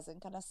thought I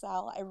wasn't going to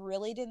sell. I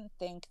really didn't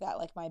think that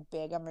my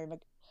big amigurumis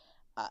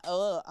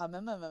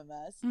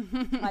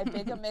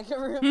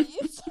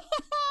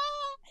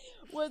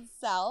would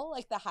sell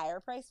the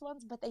higher priced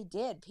ones, but they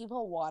did.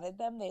 People wanted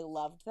them. They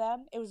loved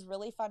them. It was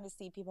really fun to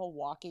see people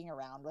walking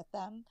around with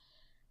them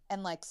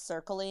and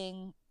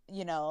circling,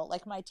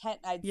 my tent.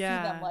 I'd see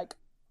them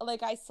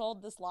I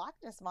sold this Loch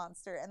Ness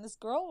monster, and this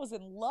girl was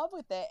in love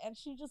with it, and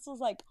she just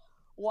was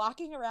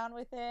walking around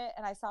with it,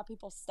 and I saw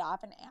people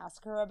stop and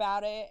ask her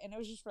about it, and it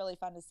was just really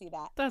fun to see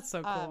that. That's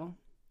so cool.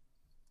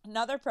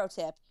 Another pro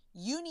tip,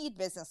 you need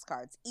business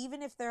cards,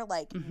 even if they're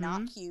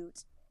not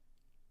cute.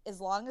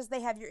 As long as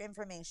they have your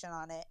information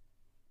on it,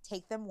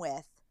 take them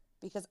with,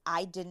 because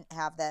I didn't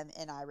have them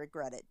and I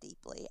regret it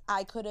deeply.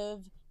 I could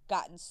have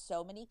gotten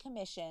so many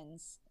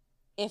commissions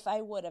if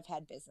I would have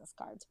had business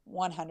cards,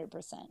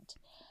 100%.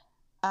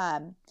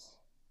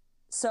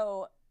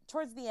 So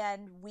towards the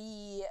end,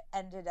 we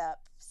ended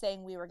up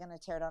saying we were going to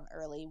tear down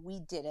early. We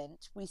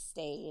didn't. We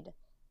stayed,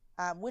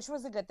 which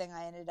was a good thing.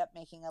 I ended up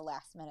making a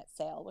last minute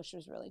sale, which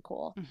was really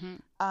cool. Mm-hmm.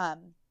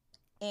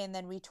 And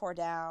then we tore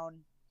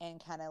down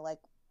and kind of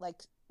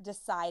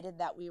decided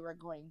that we were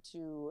going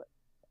to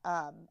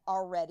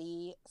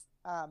already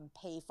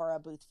pay for a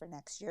booth for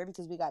next year,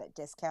 because we got it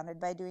discounted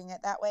by doing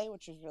it that way,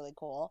 which was really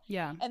cool.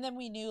 Yeah. And then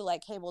we knew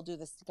hey, we'll do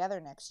this together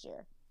next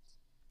year.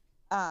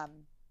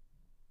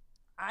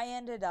 I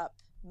ended up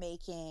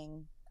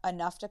making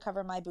enough to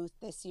cover my booth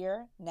this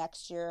year,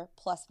 next year,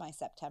 plus my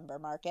September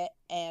market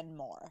and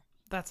more.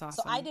 That's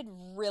awesome. So I did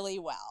really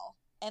well.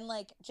 And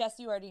Jess,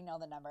 you already know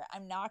the number.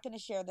 I'm not going to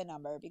share the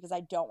number because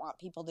I don't want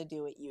people to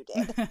do what you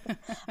did.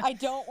 I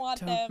don't want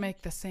them. Don't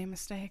make the same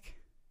mistake.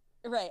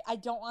 Right. I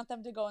don't want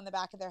them to go in the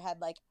back of their head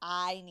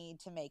I need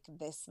to make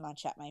this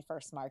much at my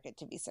first market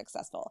to be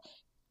successful.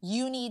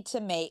 You need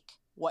to make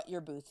what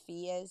your booth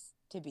fee is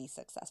to be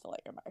successful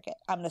at your market.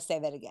 I'm going to say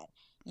that again.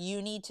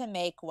 You need to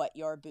make what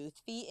your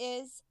booth fee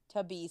is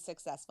to be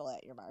successful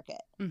at your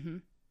market. Mm-hmm.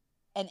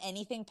 And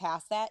anything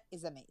past that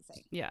is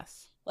amazing.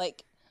 Yes.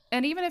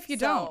 And even if you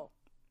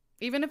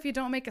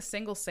don't make a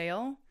single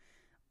sale,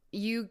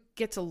 you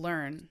get to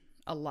learn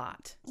a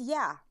lot.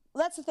 Yeah.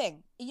 That's the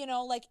thing.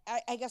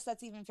 I guess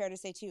that's even fair to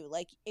say too.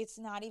 It's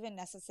not even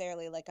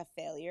necessarily a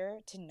failure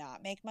to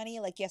not make money.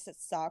 Yes, it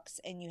sucks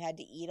and you had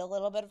to eat a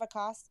little bit of a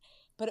cost,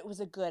 but it was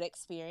a good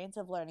experience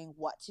of learning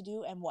what to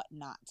do and what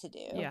not to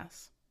do.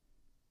 Yes.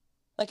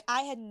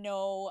 I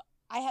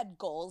had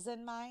goals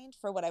in mind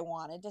for what I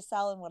wanted to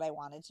sell and what I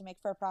wanted to make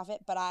for a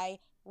profit, but I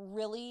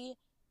really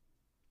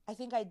I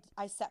think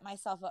I set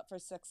myself up for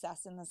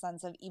success in the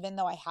sense of, even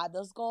though I had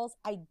those goals,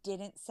 I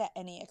didn't set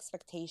any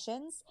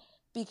expectations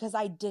because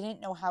I didn't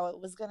know how it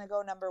was going to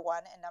go, number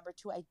one. And number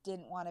two, I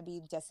didn't want to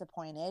be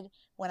disappointed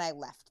when I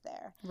left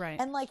there.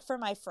 Right. And like for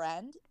my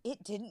friend,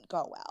 it didn't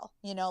go well.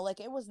 You know, like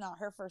it was not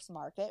her first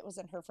market. It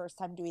wasn't her first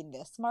time doing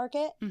this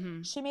market.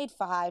 Mm-hmm. She made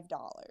 $5.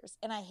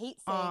 And I hate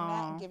saying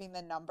that and Aw. giving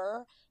the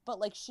number, but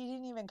like she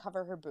didn't even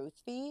cover her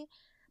booth fee.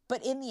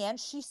 But in the end,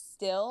 she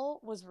still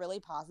was really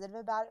positive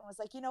about it and was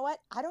like, you know what?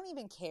 I don't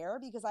even care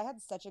because I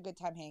had such a good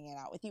time hanging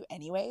out with you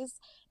anyways.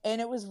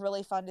 And it was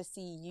really fun to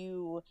see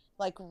you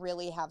like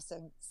really have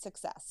some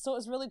success. So it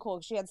was really cool.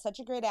 She had such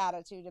a great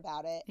attitude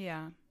about it.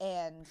 Yeah.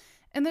 And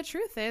the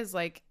truth is,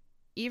 like,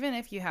 even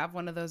if you have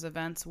one of those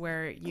events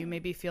where you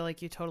maybe feel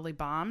like you totally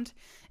bombed,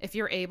 if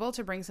you're able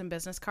to bring some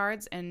business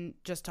cards and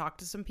just talk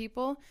to some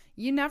people,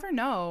 you never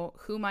know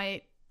who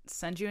might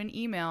send you an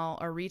email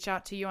or reach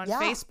out to you on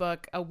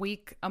Facebook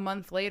a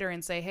month later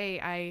and say, hey,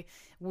 I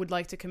would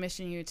like to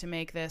commission you to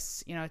make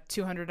this,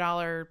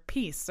 $200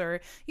 piece.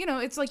 Or,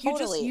 it's like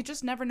you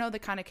just never know the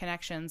kind of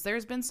connections.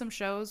 There's been some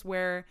shows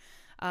where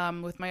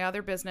with my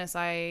other business,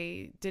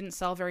 I didn't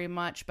sell very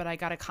much, but I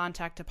got a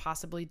contact to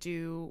possibly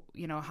do,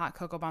 hot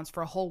cocoa bombs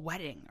for a whole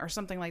wedding or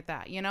something like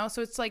that,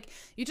 So it's like,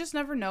 you just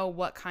never know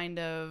what kind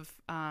of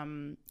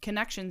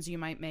connections you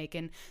might make.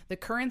 And the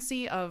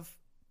currency of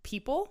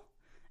people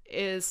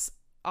is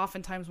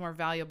oftentimes more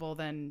valuable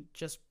than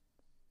just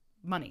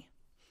money.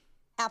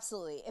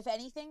 Absolutely. If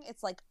anything,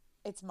 it's like,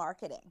 it's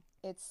marketing.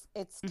 It's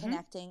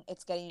connecting.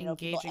 It's getting to know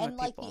people. Engaging And with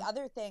like people. the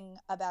other thing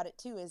about it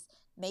too is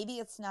maybe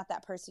it's not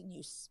that person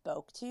you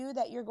spoke to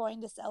that you're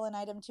going to sell an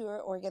item to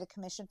or get a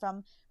commission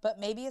from, but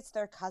maybe it's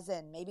their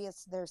cousin, maybe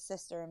it's their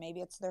sister, maybe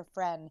it's their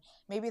friend.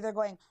 Maybe they're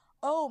going,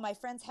 oh, my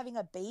friend's having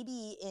a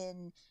baby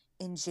in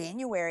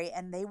January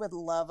and they would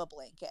love a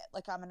blanket.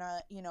 Like I'm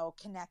gonna,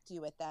 connect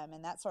you with them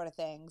and that sort of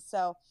thing.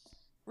 So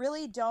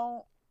really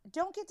don't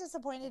get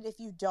disappointed if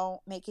you don't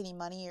make any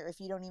money or if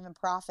you don't even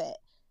profit.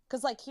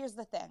 Because like, here's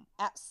the thing,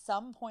 at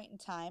some point in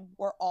time,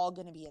 we're all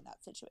going to be in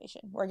that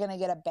situation. We're going to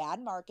get a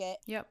bad market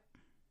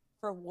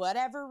for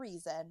whatever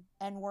reason,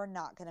 and we're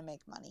not going to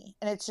make money.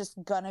 And it's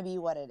just going to be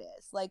what it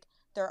is. Like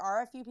there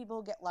are a few people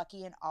who get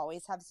lucky and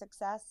always have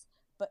success,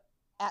 but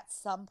at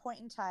some point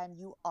in time,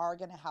 you are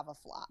going to have a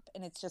flop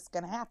and it's just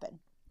going to happen.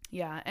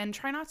 Yeah, and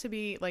try not to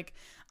be like,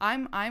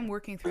 I'm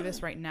working through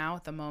this right now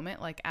at the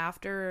moment. Like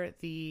after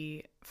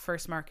the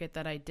first market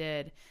that I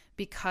did,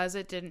 because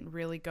it didn't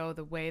really go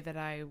the way that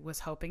I was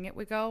hoping it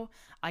would go,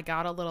 I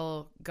got a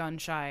little gun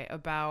shy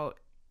about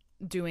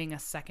doing a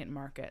second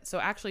market. So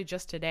actually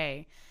just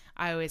today,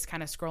 I was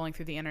kind of scrolling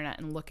through the internet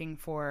and looking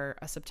for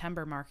a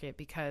September market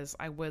because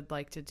I would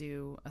like to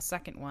do a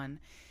second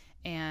one.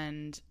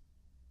 And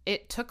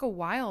it took a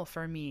while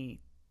for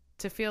me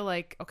to feel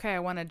like, okay, I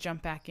want to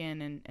jump back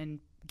in and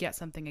get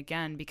something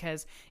again,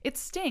 because it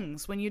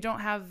stings when you don't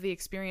have the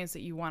experience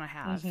that you want to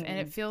have. Mm-hmm. And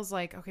it feels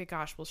like, okay,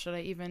 gosh, well, should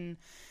I even,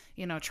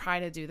 try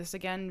to do this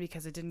again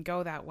because it didn't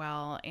go that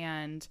well?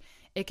 And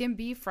it can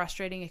be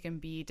frustrating. It can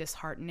be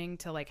disheartening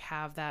to like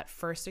have that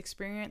first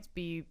experience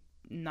be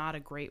not a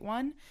great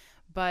one,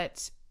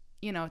 but,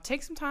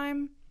 take some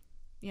time,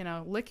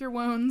 lick your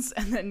wounds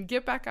and then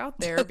get back out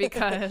there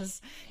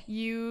because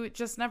you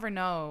just never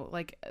know.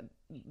 Like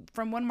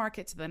from one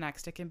market to the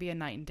next, it can be a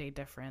night and day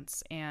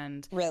difference.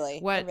 And it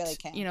really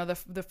can.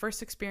 The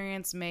first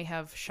experience may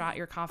have shot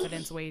your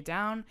confidence way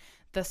down.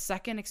 The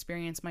second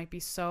experience might be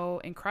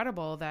so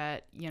incredible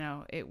that,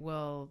 it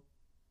will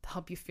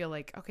help you feel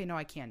like, okay, no,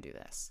 I can do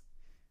this.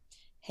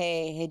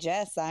 Hey,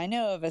 Jess, I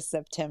know of a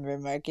September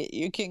market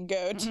you can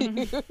go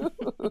to.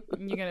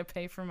 You gonna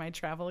pay for my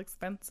travel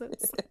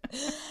expenses?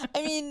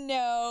 I mean,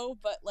 no,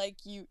 but like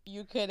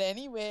you could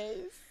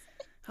anyways.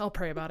 I'll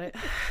pray about it.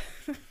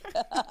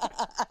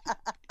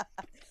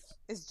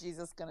 Is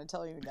Jesus gonna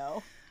tell you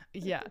no?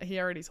 Yeah, he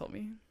already told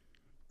me.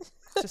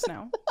 Just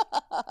now.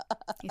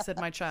 He said,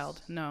 my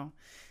child, no.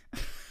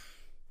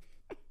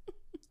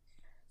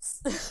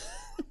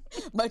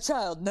 My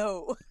child,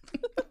 no.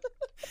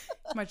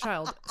 My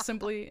child,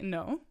 simply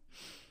no.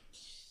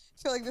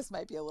 I feel like this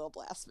might be a little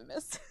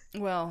blasphemous.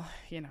 Well,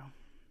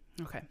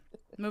 Okay,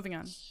 moving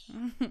on.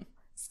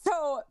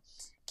 So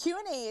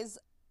Q&As,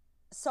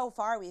 so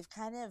far we've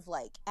kind of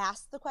like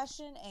asked the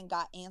question and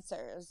got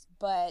answers,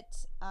 but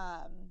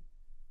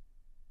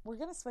we're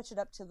going to switch it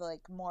up to the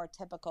like more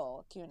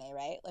typical Q&A,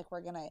 right? Like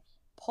we're going to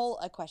pull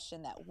a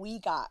question that we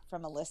got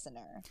from a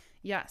listener.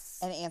 Yes.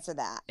 And answer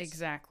that.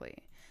 Exactly.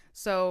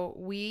 So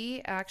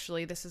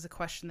this is a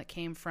question that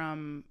came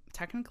from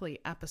technically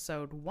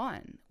episode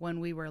 1 when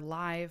we were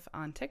live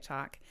on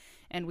TikTok,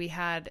 and we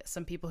had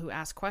some people who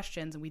asked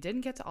questions and we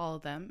didn't get to all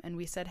of them. And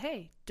we said,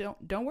 hey,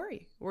 don't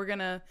worry. We're going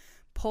to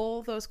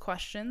pull those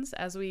questions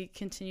as we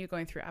continue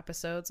going through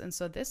episodes. And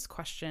so this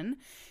question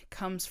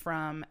comes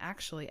from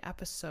actually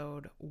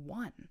episode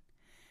 1.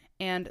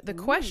 And the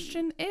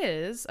question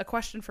is a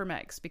question for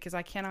Megs, because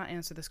I cannot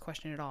answer this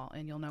question at all,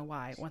 and you'll know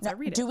why once I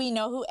read it. Do we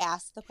know who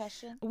asked the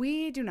question?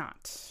 We do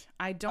not.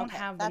 I don't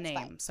have the name.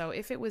 Fine. So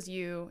if it was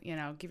you,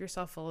 give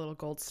yourself a little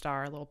gold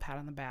star, a little pat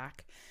on the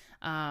back.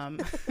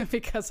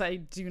 Because I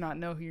do not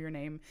know who your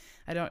name.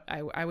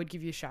 I would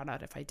give you a shout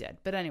out if I did.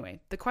 But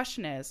anyway, the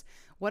question is,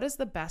 what is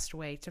the best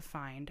way to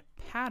find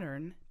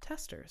pattern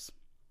testers?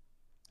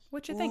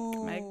 What you think,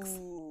 Megs?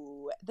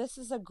 This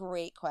is a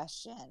great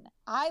question.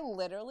 I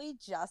literally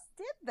just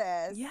did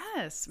this.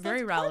 Yes, So very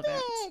it's relevant.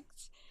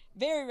 perfect.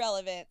 Very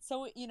relevant.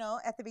 So,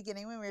 at the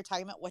beginning when we were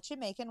talking about what you're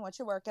making, what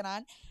you're working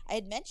on, I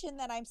had mentioned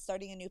that I'm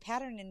starting a new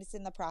pattern and it's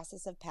in the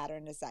process of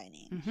pattern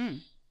designing. Mm-hmm.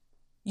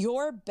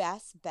 Your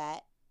best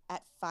bet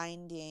at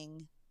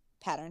finding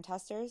pattern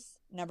testers,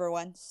 number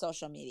one,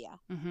 social media.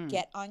 Mm-hmm.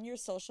 Get on your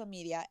social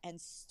media and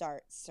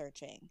start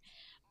searching.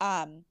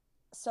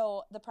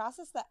 So the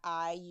process that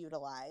I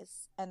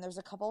utilize, and there's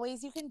a couple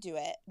ways you can do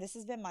it. This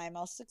has been my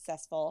most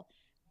successful,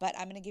 but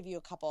I'm going to give you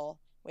a couple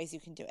ways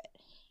you can do it.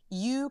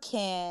 You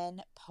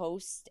can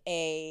post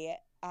a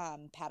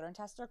pattern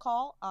tester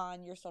call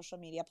on your social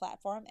media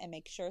platform and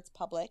make sure it's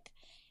public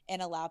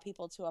and allow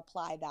people to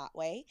apply that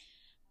way.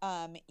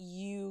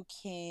 You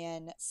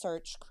can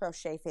search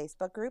crochet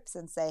Facebook groups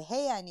and say,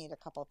 hey, I need a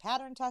couple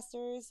pattern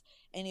testers.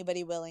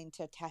 Anybody willing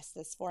to test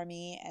this for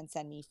me and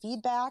send me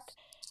feedback?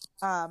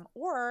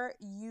 Or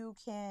you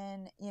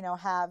can,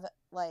 have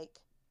like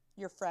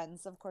your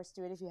friends, of course,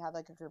 do it. If you have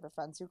like a group of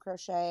friends who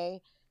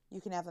crochet, you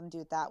can have them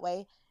do it that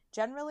way.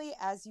 Generally,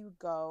 as you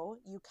go,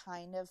 you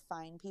kind of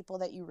find people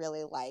that you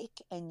really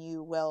like and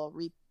you will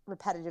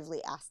repetitively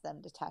ask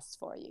them to test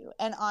for you.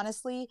 And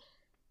honestly,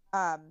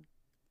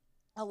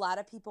 a lot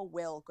of people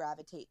will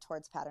gravitate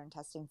towards pattern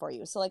testing for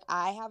you. So like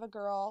I have a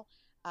girl,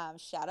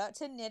 shout out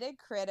to Knitted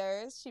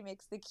Critters. She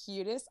makes the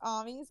cutest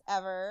amis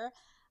ever.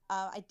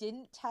 I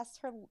didn't test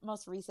her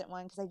most recent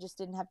one because I just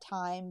didn't have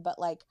time, but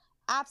like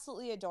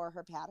absolutely adore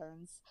her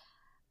patterns.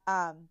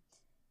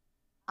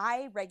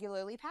 I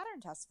regularly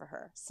pattern test for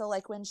her. So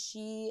like when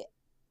she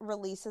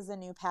releases a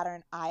new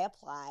pattern, I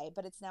apply,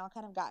 but it's now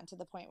kind of gotten to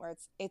the point where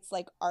it's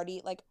like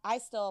already, like I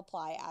still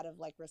apply out of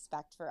like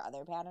respect for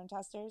other pattern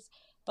testers,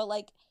 but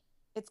like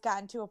it's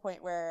gotten to a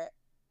point where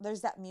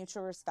there's that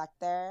mutual respect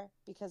there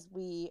because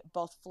we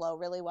both flow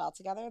really well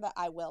together that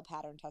I will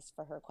pattern test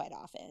for her quite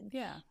often.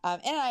 Yeah.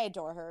 And I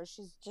adore her.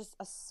 She's just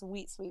a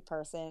sweet, sweet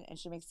person and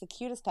she makes the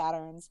cutest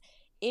patterns.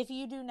 If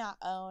you do not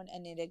own a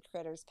Knitted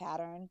Critters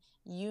pattern,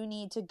 you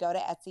need to go to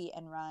Etsy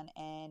and run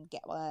and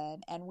get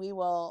one, and we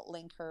will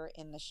link her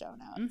in the show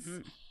notes.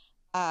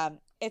 Mm-hmm.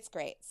 It's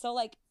great. So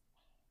like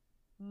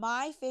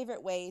my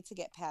favorite way to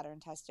get pattern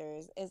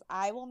testers is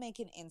I will make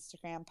an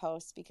Instagram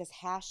post because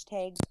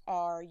hashtags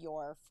are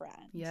your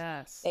friend.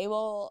 Yes. They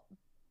will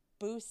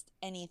boost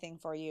anything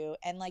for you.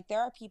 And like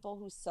there are people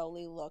who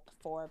solely look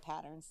for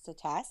patterns to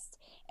test.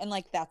 And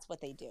like that's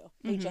what they do.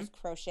 They just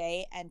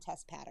crochet and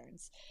test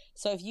patterns.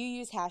 So if you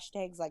use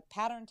hashtags like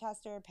pattern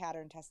tester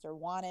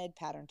wanted,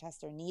 pattern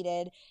tester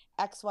needed,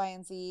 X, Y,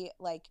 and Z,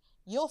 like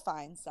you'll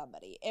find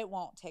somebody. It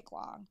won't take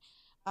long.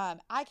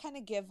 I kind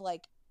of give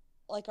like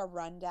a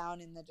rundown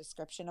in the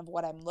description of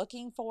what I'm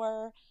looking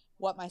for,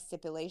 what my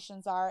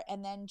stipulations are.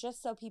 And then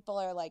just so people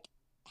are like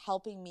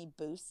helping me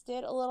boost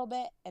it a little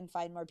bit and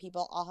find more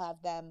people, I'll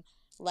have them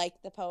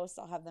like the post.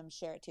 I'll have them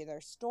share it to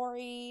their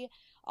story.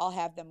 I'll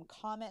have them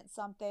comment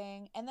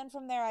something. And then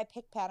from there, I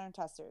pick pattern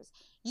testers.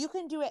 You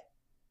can do it,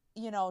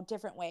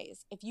 different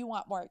ways. If you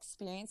want more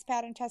experienced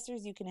pattern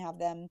testers, you can have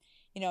them,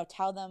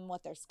 tell them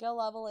what their skill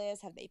level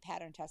is. Have they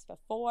pattern test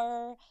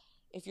before?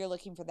 If you're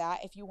looking for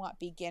that, if you want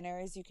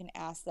beginners, you can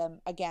ask them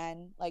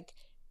again, like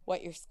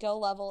what your skill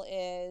level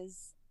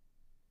is.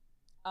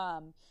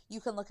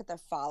 You can look at their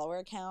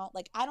follower count.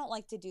 Like I don't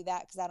like to do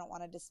that because I don't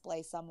want to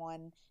display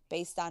someone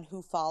based on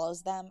who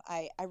follows them.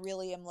 I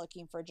really am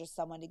looking for just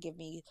someone to give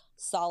me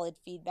solid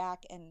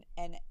feedback and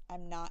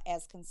I'm not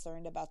as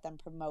concerned about them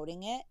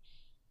promoting it.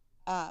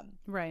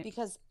 Right.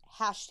 Because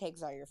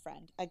hashtags are your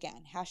friend.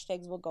 Again,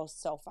 hashtags will go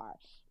so far.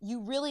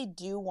 You really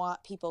do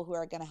want people who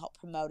are going to help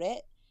promote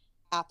it.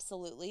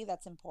 Absolutely,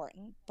 that's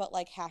important, but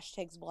like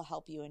hashtags will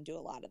help you and do a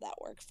lot of that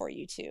work for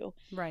you too.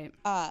 Right.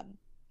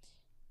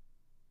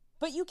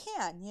 But you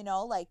can,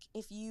 like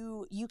if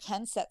you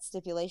can set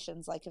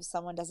stipulations, like if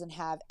someone doesn't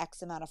have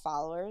X amount of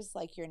followers,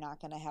 like you're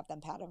not going to have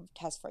them pattern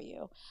test for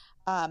you.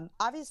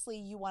 Obviously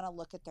you want to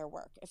look at their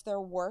work. If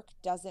their work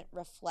doesn't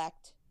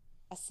reflect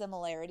a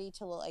similarity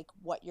to like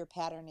what your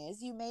pattern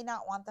is, you may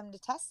not want them to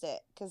test it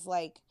because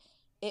like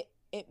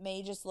it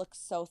may just look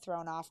so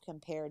thrown off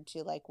compared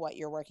to like what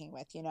you're working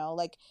with,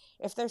 like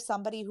if there's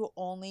somebody who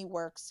only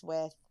works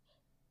with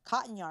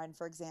cotton yarn,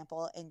 for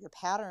example, and your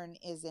pattern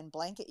is in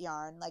blanket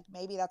yarn, like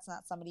maybe that's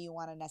not somebody you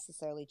want to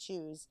necessarily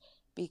choose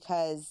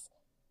because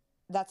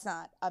that's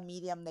not a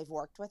medium they've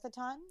worked with a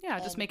ton. Yeah,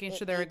 just making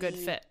sure they're a good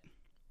fit.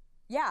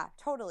 Yeah,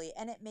 totally.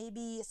 And it may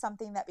be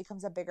something that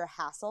becomes a bigger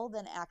hassle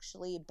than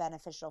actually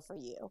beneficial for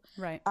you.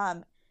 Right.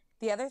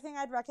 The other thing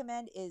I'd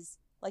recommend is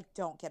like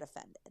don't get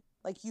offended.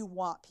 Like, you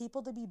want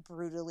people to be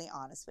brutally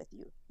honest with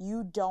you.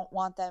 You don't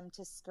want them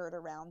to skirt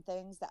around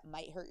things that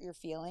might hurt your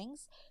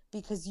feelings,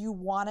 because you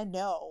want to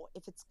know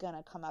if it's going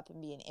to come up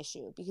and be an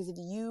issue. Because if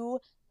you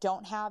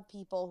don't have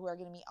people who are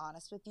going to be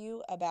honest with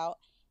you about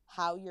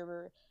how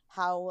your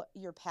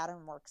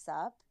pattern works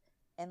up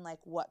and like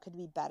what could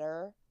be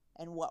better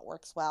and what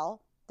works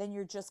well, then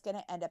you're just going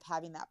to end up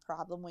having that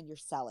problem when you're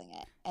selling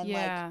it. And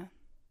like,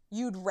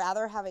 you'd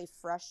rather have a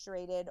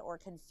frustrated or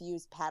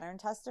confused pattern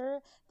tester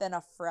than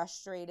a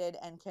frustrated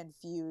and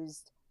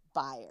confused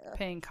buyer.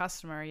 Paying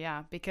customer,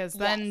 yeah. Because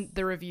then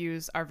the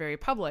reviews are very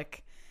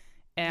public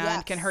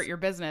and can hurt your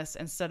business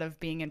instead of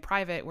being in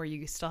private where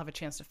you still have a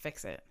chance to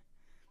fix it.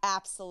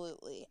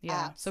 Absolutely. Yeah.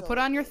 Absolutely. So put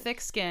on your thick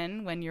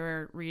skin when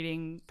you're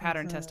reading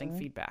pattern testing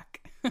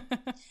feedback.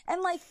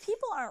 And like,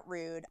 people aren't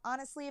rude.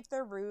 Honestly, if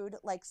they're rude,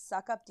 like,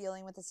 suck up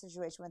dealing with the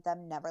situation with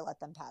them. Never let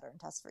them pattern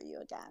test for you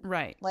again.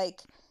 Right.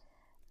 Like,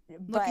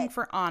 looking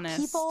for honest,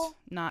 people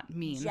not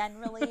mean.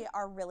 Generally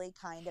are really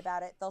kind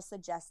about it. They'll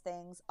suggest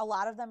things. A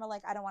lot of them are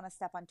like, I don't want to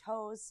step on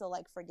toes, so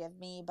like, forgive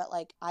me, but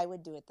like, I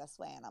would do it this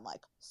way. And I'm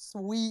like,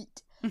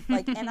 sweet.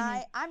 Like, and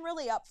I'm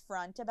really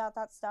upfront about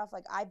that stuff.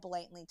 Like, I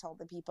blatantly told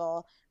the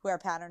people who are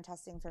pattern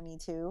testing for me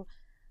too,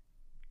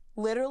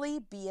 literally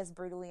be as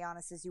brutally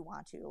honest as you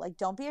want to. Like,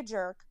 don't be a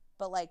jerk,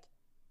 but like,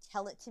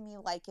 tell it to me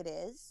like it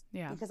is.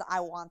 Yeah. Because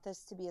I want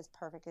this to be as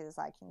perfect as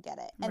I can get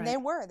it. And they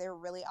were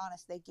really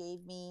honest. They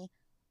gave me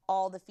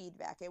all the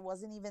feedback. It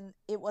wasn't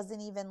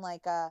even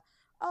like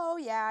oh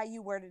yeah,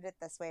 you worded it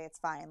this way, it's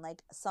fine.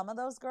 Like, some of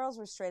those girls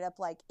were straight up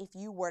like, if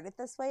you word it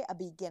this way, a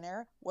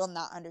beginner will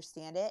not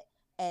understand it.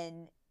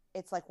 And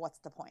it's like, what's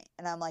the point?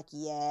 And I'm like,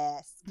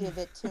 yes, give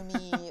it to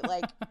me.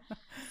 Like,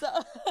 so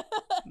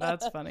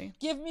that's funny.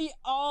 Give me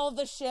all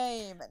the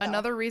shame. No.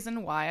 Another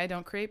reason why I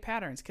don't create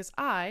patterns, because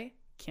I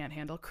can't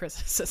handle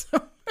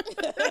criticism.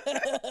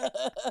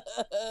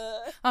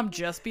 I'm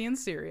just being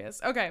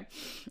serious. Okay.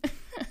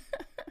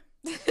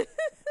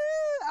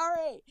 All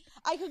right.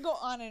 I could go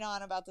on and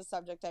on about the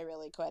subject. I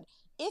really could.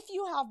 If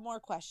you have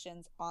more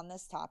questions on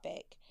this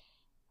topic,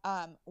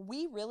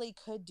 we really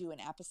could do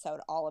an episode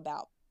all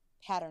about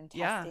pattern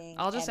testing. Yeah,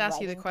 I'll just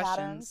ask you the questions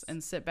patterns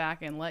and sit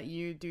back and let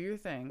you do your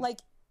thing. Like,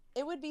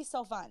 it would be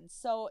so fun.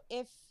 So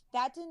if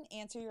that didn't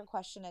answer your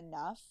question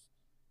enough,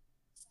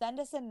 send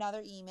us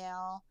another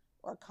email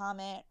or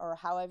comment, or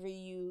however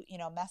you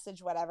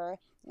message, whatever.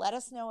 Let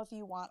us know if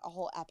you want a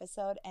whole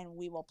episode and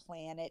we will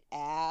plan it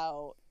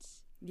out.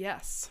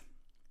 Yes.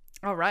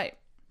 All right.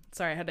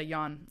 Sorry, I had to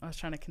yawn. I was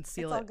trying to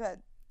conceal it. It's all good.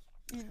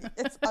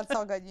 It's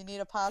all good. You need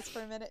a pause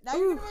for a minute. Now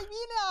you're going to make me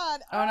yawn.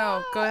 Oh,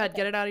 no. Go ahead.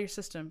 Get it out of your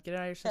system. Get it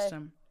out of your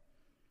system.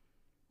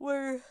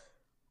 We're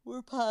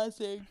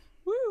pausing.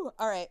 Woo.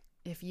 All right.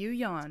 If you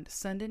yawned,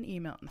 send an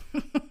email.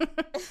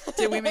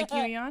 Did we make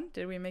you yawn?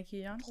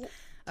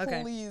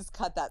 Okay. Please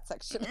cut that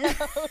section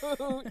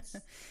out.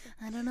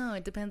 I don't know.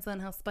 It depends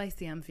on how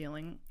spicy I'm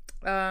feeling.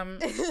 How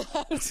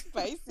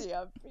spicy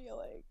I'm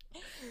feeling.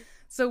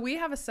 So we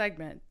have a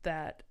segment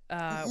that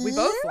we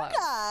both love.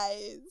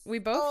 Guys. We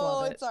both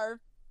love it. It's our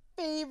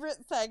favorite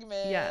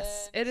segment.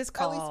 Yes, it is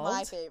called. At least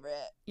my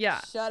favorite. Yeah.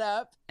 Shut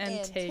up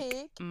and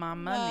take my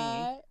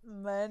money.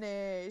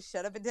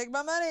 Shut up and take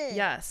my money.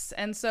 Yes.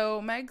 And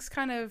so Meg's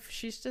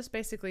she's just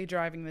basically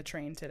driving the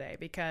train today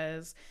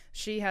because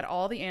she had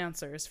all the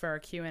answers for our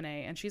Q&A,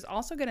 and she's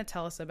also going to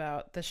tell us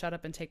about the Shut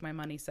Up and Take My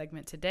Money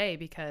segment today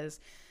because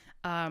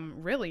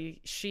really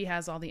she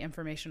has all the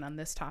information on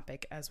this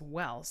topic as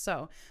well.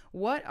 So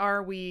what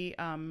are we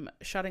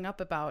shutting up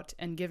about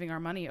and giving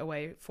our money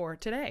away for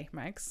today,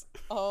 Megs?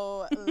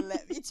 Oh,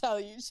 let me tell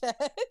you, Jess.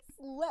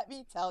 Let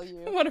me tell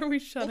you. What are we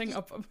shutting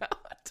up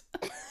about?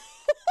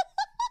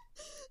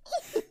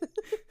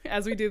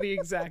 As we do the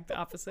exact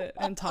opposite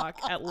and talk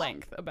at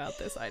length about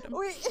this item.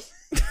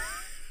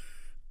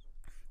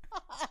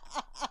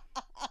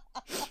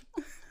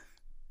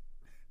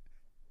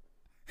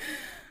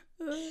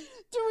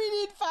 Do we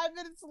need 5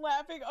 minutes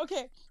laughing?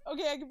 Okay,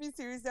 I can be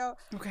serious now.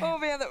 Okay. Oh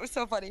man, that was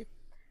so funny.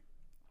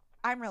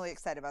 I'm really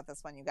excited about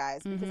this one, you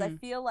guys, because I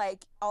feel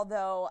like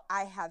although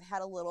I have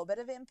had a little bit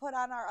of input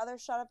on our other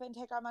Shut Up and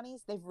Take Our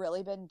Monies, they've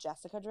really been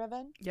Jessica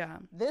driven. Yeah.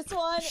 This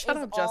one Shut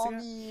is up, all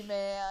Jessica. me,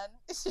 man.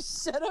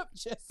 Shut up,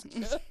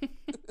 Jessica.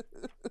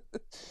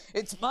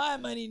 It's my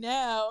money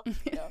now.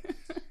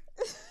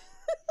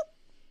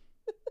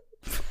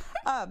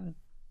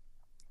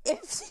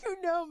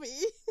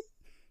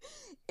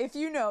 If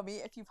you know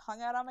me, if you've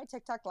hung out on my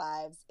TikTok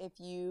lives, if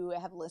you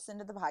have listened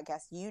to the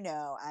podcast, you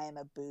know I am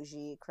a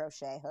bougie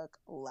crochet hook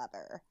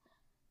lover.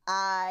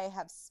 I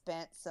have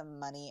spent some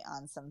money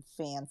on some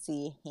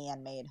fancy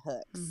handmade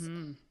hooks.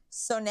 Mm-hmm.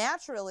 So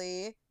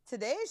naturally,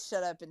 today's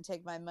Shut Up and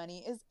Take My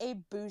Money is a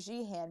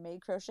bougie handmade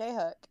crochet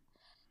hook.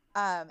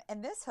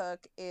 And this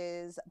hook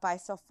is by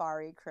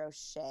Sofari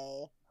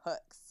Crochet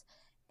Hooks.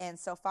 And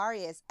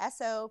Sofari is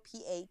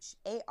Sophari.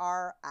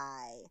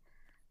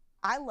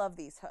 I love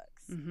these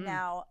hooks. Mm-hmm.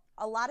 Now,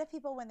 a lot of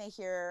people, when they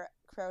hear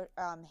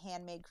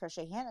handmade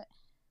crochet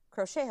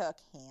hook,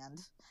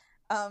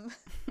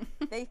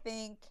 they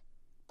think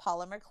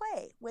polymer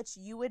clay, which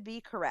you would be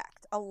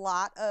correct. A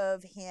lot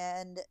of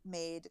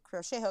handmade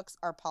crochet hooks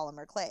are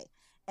polymer clay,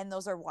 and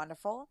those are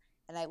wonderful,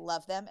 and I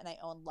love them, and I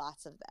own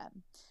lots of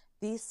them.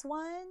 This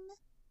one,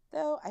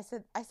 though, I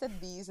said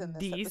these and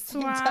this at the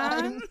same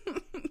time.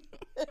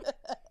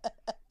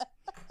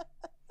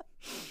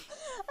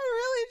 I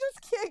really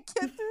just can't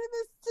get through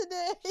this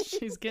today.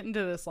 She's getting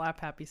to the slap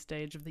happy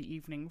stage of the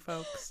evening,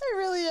 folks. I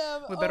really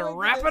am. We better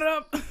wrap it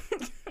up.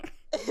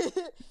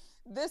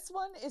 This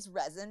one is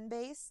resin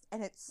based,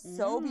 and it's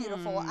so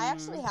beautiful. I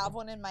actually have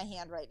one in my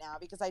hand right now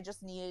because I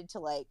just needed to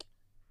like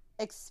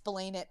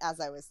explain it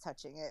as I was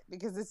touching it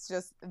because it's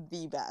just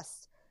the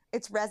best.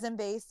 It's resin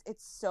based.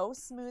 It's so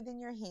smooth in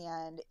your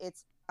hand.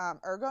 It's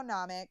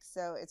ergonomic,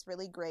 so it's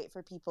really great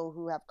for people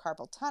who have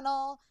carpal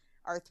tunnel,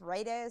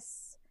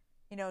 arthritis,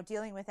 you know,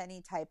 dealing with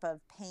any type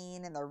of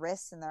pain in their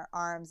wrists and their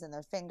arms and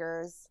their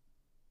fingers.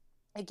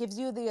 It gives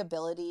you the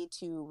ability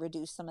to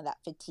reduce some of that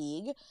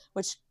fatigue,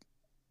 which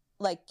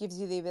like gives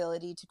you the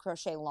ability to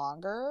crochet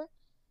longer,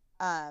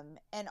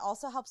 and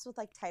also helps with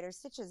like tighter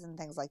stitches and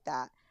things like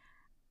that.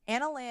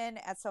 Anna Lynn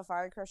at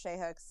Safari Crochet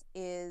Hooks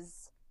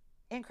is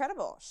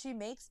incredible. She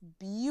makes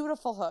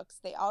beautiful hooks.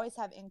 They always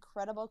have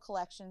incredible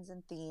collections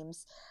and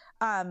themes.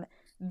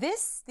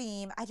 This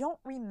theme, I don't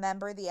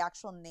remember the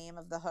actual name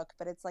of the hook,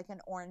 but it's like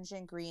an orange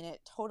and green.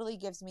 It totally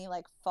gives me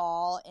like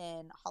fall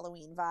and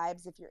Halloween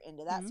vibes if you're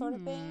into that sort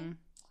of thing.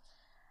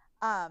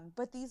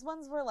 But these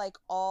ones were like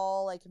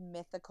all like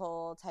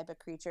mythical type of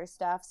creature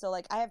stuff. So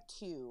like I have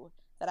two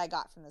that I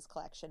got from this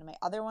collection. My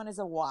other one is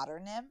a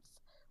water nymph,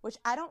 which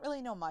I don't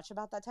really know much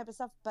about that type of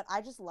stuff, but I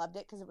just loved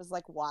it because it was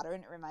like water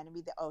and it reminded me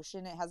of the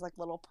ocean. It has like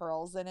little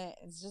pearls in it.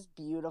 It's just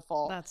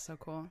beautiful. That's so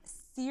cool.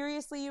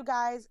 Seriously, you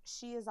guys,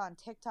 she is on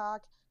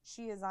TikTok.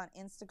 She is on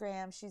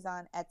Instagram. She's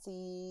on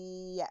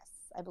Etsy. Yes,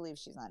 I believe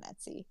she's on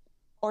Etsy.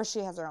 Or she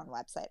has her own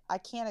website. I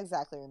can't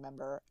exactly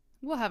remember.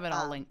 We'll have it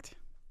all linked.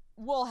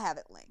 We'll have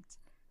it linked.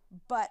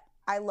 But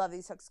I love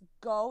these hooks.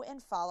 Go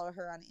and follow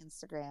her on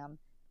Instagram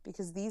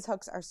because these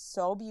hooks are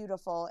so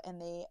beautiful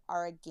and they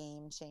are a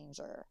game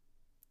changer.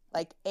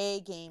 Like a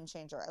game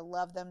changer. I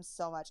love them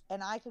so much.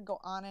 And I could go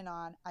on and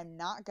on. I'm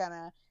not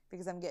gonna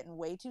because I'm getting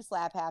way too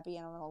slap happy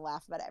and I'm gonna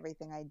laugh about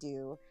everything I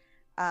do.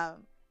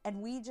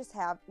 And we just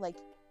have like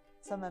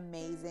some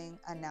amazing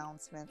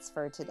announcements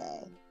for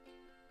today.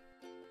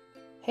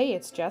 Hey,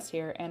 it's Jess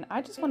here, and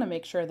I just want to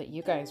make sure that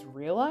you guys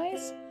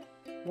realize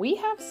we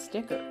have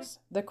stickers.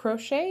 The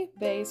Crochet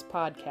Bays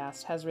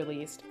podcast has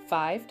released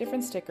 5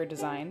 different sticker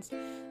designs.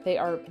 They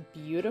are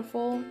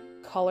beautiful,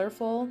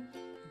 colorful,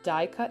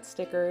 die-cut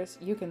stickers.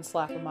 You can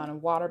slap them on a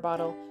water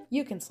bottle.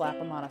 You can slap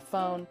them on a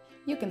phone.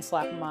 You can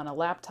slap them on a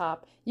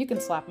laptop. You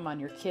can slap them on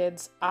your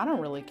kids. I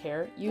don't really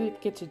care. You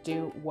get to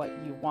do what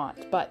you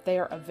want. But they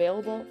are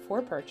available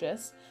for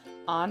purchase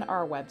on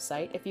our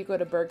website. If you go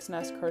to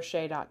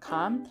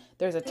birdsnestcrochet.com,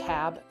 there's a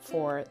tab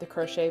for the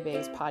Crochet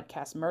Bays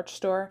podcast merch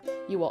store.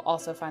 You will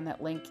also find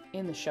that link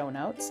in the show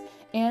notes.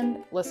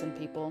 And listen,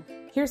 people,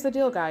 here's the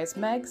deal, guys.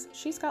 Megs,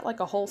 she's got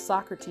like a whole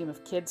soccer team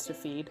of kids to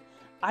feed.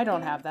 I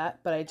don't have that,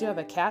 but I do have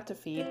a cat to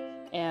feed,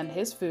 and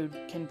his food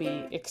can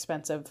be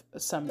expensive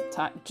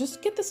sometimes.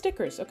 Just get the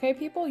stickers, okay,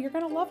 people? You're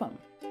going to love them.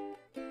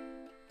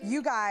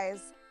 You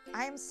guys,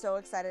 I am so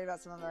excited about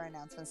some of our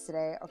announcements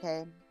today,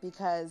 okay?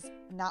 Because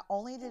not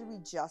only did we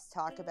just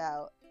talk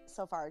about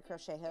Safari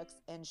Crochet Hooks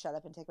and Shut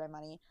Up and Take My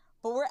Money,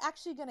 but we're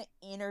actually going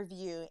to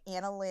interview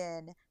Anna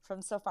Lynn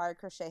from Safari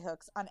Crochet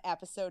Hooks on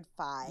episode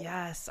 5.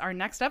 Yes, our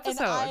next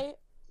episode. And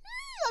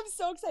I'm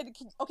so excited.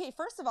 Okay,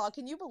 first of all,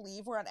 can you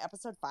believe we're on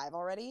episode 5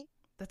 already?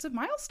 That's a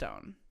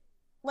milestone.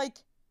 Like,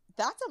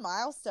 that's a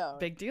milestone.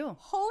 Big deal.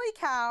 Holy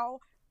cow.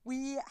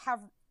 We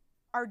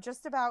are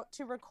just about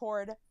to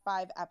record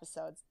 5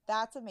 episodes.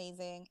 That's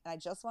amazing. And I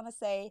just want to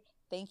say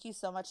thank you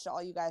so much to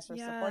all you guys for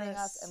supporting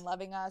us and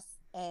loving us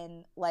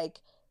and like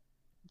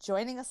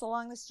joining us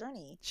along this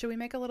journey. Should we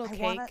make a little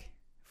cake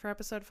for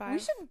episode 5? We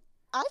should.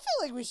 I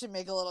feel like we should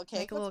make a little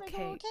cake. Let's make a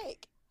little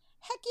cake.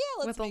 Heck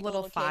yeah, let's make a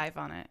little cake. 5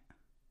 on it.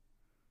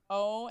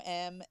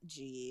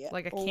 OMG.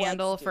 Like a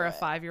candle for a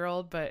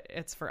 5-year-old, but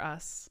it's for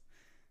us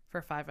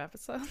for 5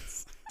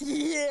 episodes.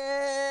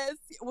 Yes.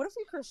 What if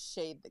we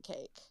crocheted the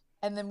cake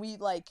and then we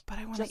like But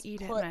I want to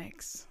eat it,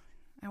 Max.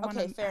 I want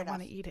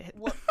to eat it.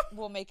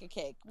 We'll make a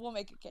cake. We'll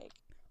make a cake.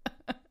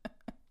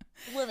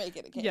 We're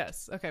making a cake.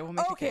 Yes. Okay, we'll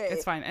make a cake.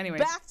 It's fine. Anyway.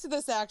 Back to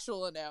this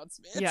actual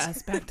announcement.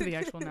 Yes, back to the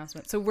actual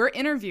announcement. So we're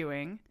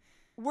interviewing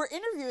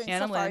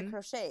Anna Safari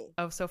Crochet.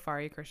 Of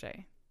Safari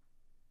Crochet.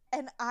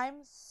 And I'm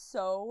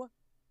so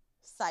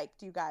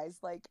psyched, you guys.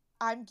 Like,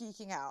 I'm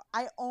geeking out.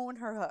 I own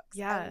her hooks.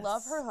 Yes. I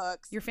love her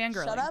hooks. You're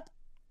fangirling. Shut up.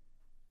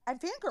 I'm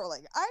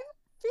fangirling.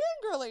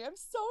 I'm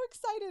so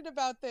excited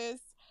about this.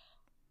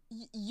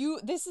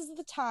 This is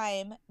the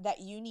time that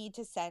you need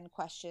to send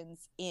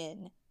questions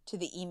in to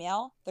the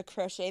email,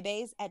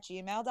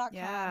 thecrochetbays@gmail.com.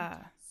 Yeah.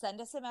 Send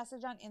us a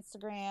message on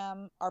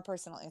Instagram, our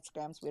personal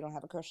Instagrams. We don't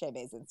have a Crochet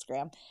Bays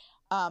Instagram.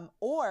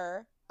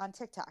 Or on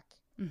TikTok.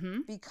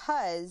 Mm-hmm.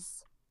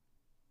 Because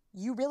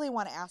you really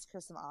want to ask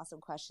her some awesome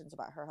questions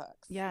about her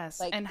hooks. Yes.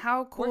 Like, and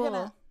how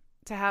cool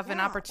to have an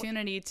Yeah.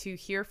 opportunity to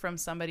hear from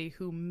somebody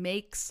who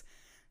makes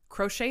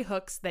crochet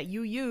hooks that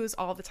you use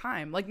all the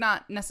time. Like,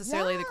 not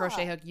necessarily the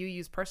crochet hook you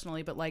use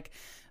personally, but like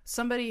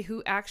somebody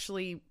who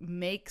actually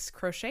makes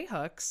crochet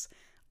hooks.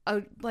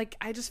 Like,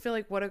 I just feel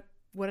like what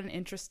an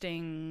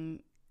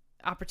interesting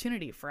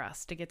opportunity for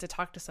us to get to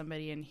talk to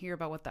somebody and hear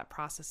about what that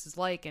process is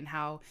like, and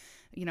how,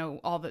 you know,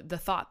 all the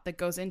thought that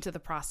goes into the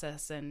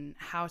process, and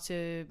how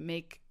to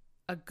make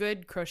a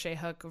good crochet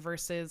hook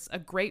versus a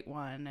great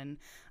one. And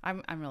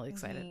I'm really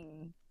excited.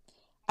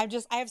 I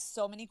have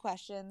so many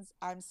questions.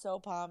 I'm so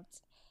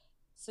pumped.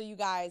 So you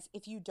guys,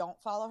 if you don't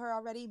follow her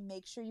already,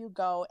 make sure you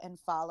go and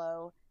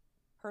follow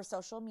her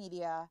social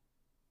media,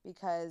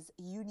 because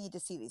you need to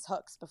see these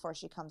hooks before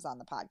she comes on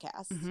the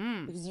podcast,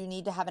 because you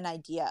need to have an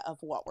idea of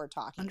what we're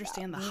talking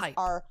Understand about. the These hype.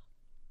 are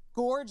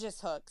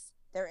gorgeous hooks.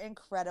 They're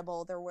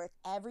incredible. They're worth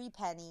every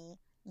penny.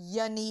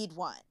 You need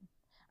one.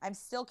 I'm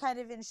still kind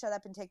of in shut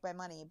up and take my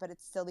money, but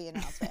it's still the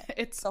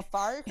announcement. So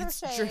Far it's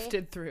Crochet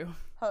drifted through.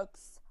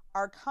 hooks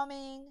are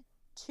coming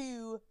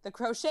to the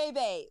Crochet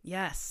Base.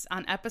 Yes,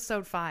 on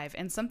episode 5.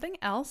 And something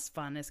else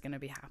fun is going to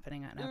be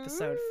happening on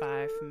episode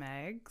 5,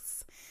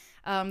 Megs.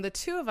 The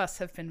two of us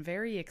have been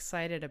very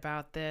excited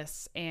about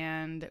this,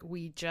 and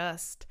we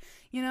just,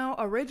 you know,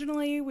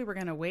 originally we were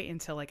going to wait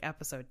until like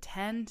episode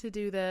 10 to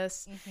do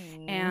this.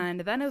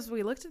 And then as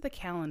we looked at the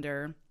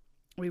calendar,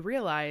 we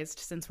realized,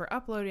 since we're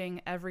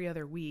uploading every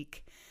other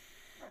week,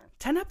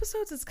 10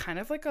 episodes is kind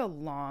of like a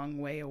long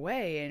way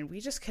away, and we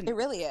just couldn't. It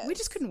really is. We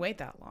just couldn't wait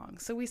that long.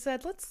 So we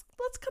said, let's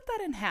cut that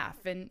in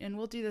half, and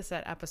we'll do this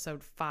at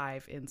episode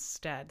 5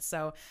 instead.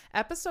 So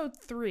episode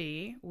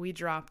 3, we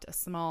dropped a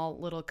small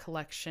little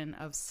collection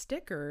of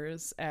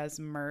stickers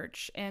as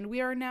merch, and we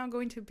are now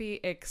going to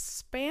be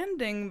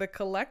expanding the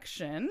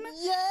collection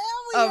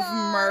of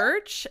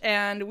merch,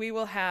 and we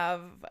will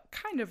have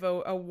kind of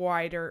a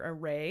wider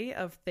array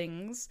of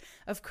things,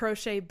 of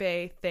Crochet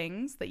Bay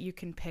things that you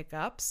can pick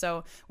up.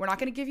 So we're not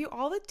going to give you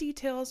all the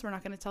details. We're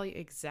not going to tell you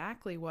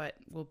exactly what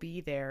will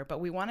be there, but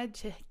we wanted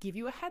to give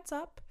you a heads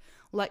up,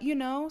 let you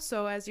know.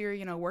 So as you're,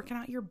 you know, working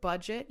out your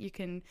budget, you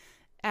can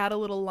add a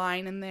little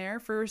line in there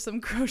for some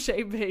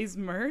Crochet Bay's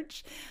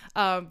merch,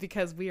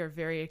 because we are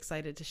very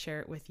excited to share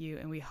it with you,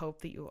 and we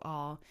hope that you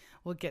all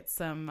will get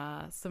some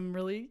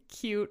really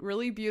cute,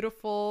 really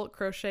beautiful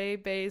Crochet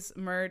Bay's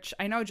merch.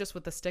 I know just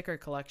with the sticker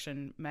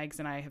collection, Megs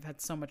and I have had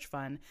so much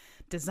fun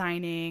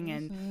designing,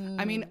 and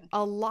I mean,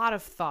 a lot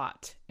of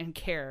thought and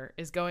care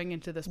is going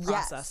into this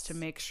process to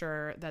make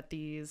sure that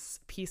these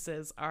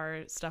pieces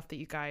are stuff that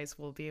you guys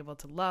will be able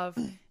to love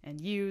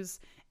and use,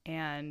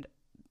 and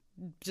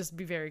just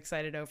be very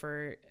excited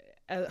over,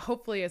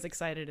 hopefully as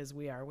excited as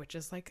we are, which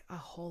is like a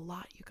whole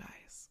lot, you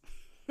guys.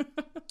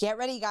 Get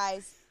ready,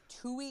 guys.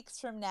 2 weeks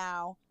from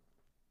now,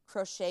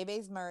 Crochet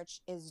Bay's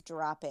merch is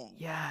dropping.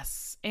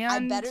 Yes. And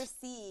I better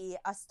see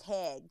us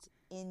tagged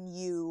in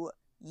you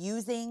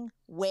using,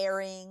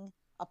 wearing,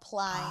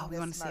 applying we this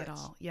want to see merch. it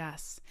all.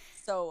 Yes.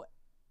 So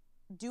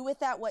do with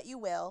that what you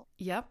will.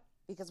 Yep.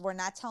 Because we're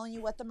not telling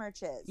you what the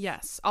merch is.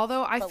 Yes.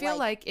 Although I feel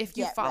like if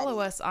you follow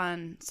ready. us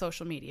on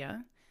social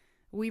media,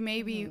 we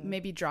may be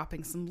maybe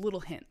dropping some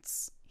little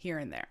hints here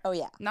and there. Oh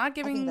yeah. Not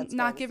giving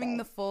say.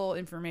 the full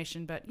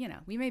information, but you know,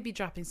 we may be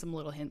dropping some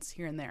little hints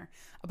here and there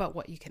about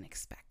what you can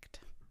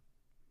expect.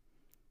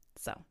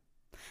 So,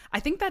 I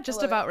think that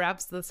just about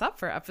wraps this up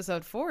for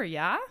episode 4,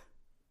 yeah?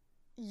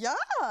 Yeah.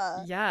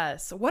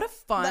 Yes. What a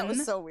fun. That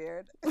was so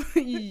weird.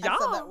 Yeah. I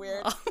said that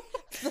weird.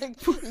 Like,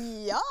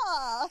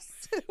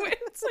 yes.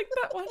 It's like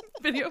that one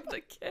video of the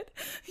kid.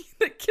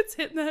 The kid's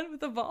hitting the head with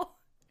the ball.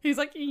 He's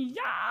like,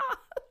 yes.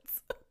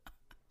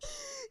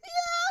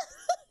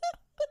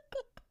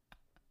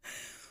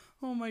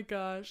 Oh my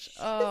gosh. His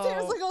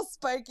hair's like all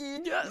spiky.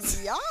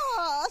 Yes.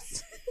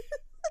 Yes.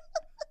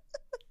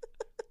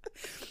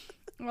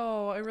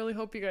 Oh, I really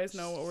hope you guys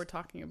know what we're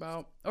talking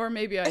about. Or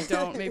maybe I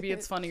don't. Maybe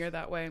it's funnier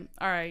that way.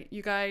 All right,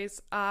 you guys,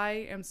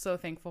 I am so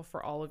thankful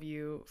for all of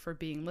you, for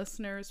being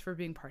listeners, for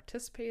being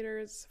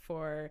participators,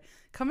 for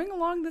coming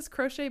along this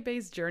Crochet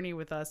Bay's journey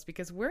with us,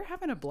 because we're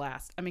having a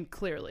blast. I mean,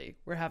 clearly,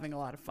 we're having a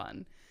lot of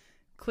fun.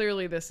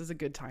 Clearly, this is a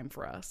good time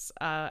for us.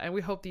 And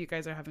we hope that you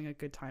guys are having a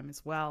good time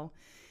as well.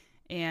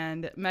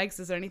 And Megs,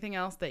 is there anything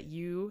else that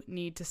you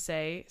need to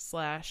say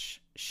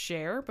 /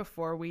 share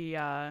before we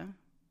end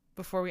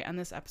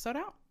this episode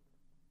out?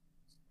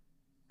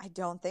 I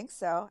don't think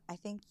so. I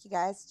think you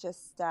guys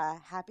just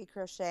happy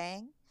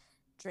crocheting,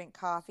 drink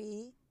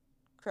coffee,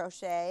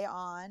 crochet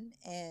on,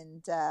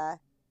 and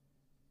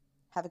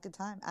have a good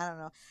time. I don't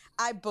know.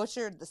 I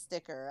butchered the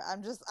sticker.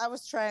 I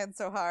was trying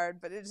so hard,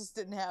 but it just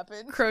didn't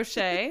happen.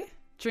 Crochet,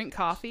 drink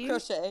coffee.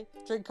 Crochet,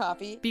 drink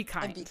coffee, be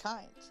kind. and be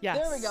kind. Yes.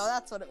 There we go.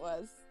 That's what it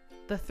was.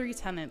 The 3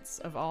 tenets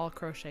of all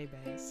Crochet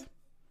Bays.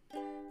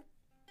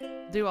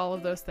 Do all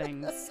of those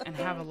things and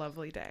have a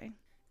lovely day.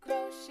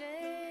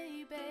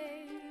 Crochet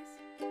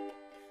Bays.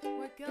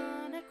 We're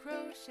gonna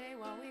crochet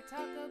while we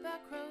talk about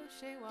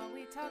crochet. While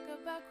we talk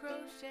about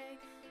crochet,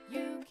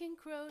 you can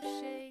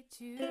crochet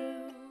too.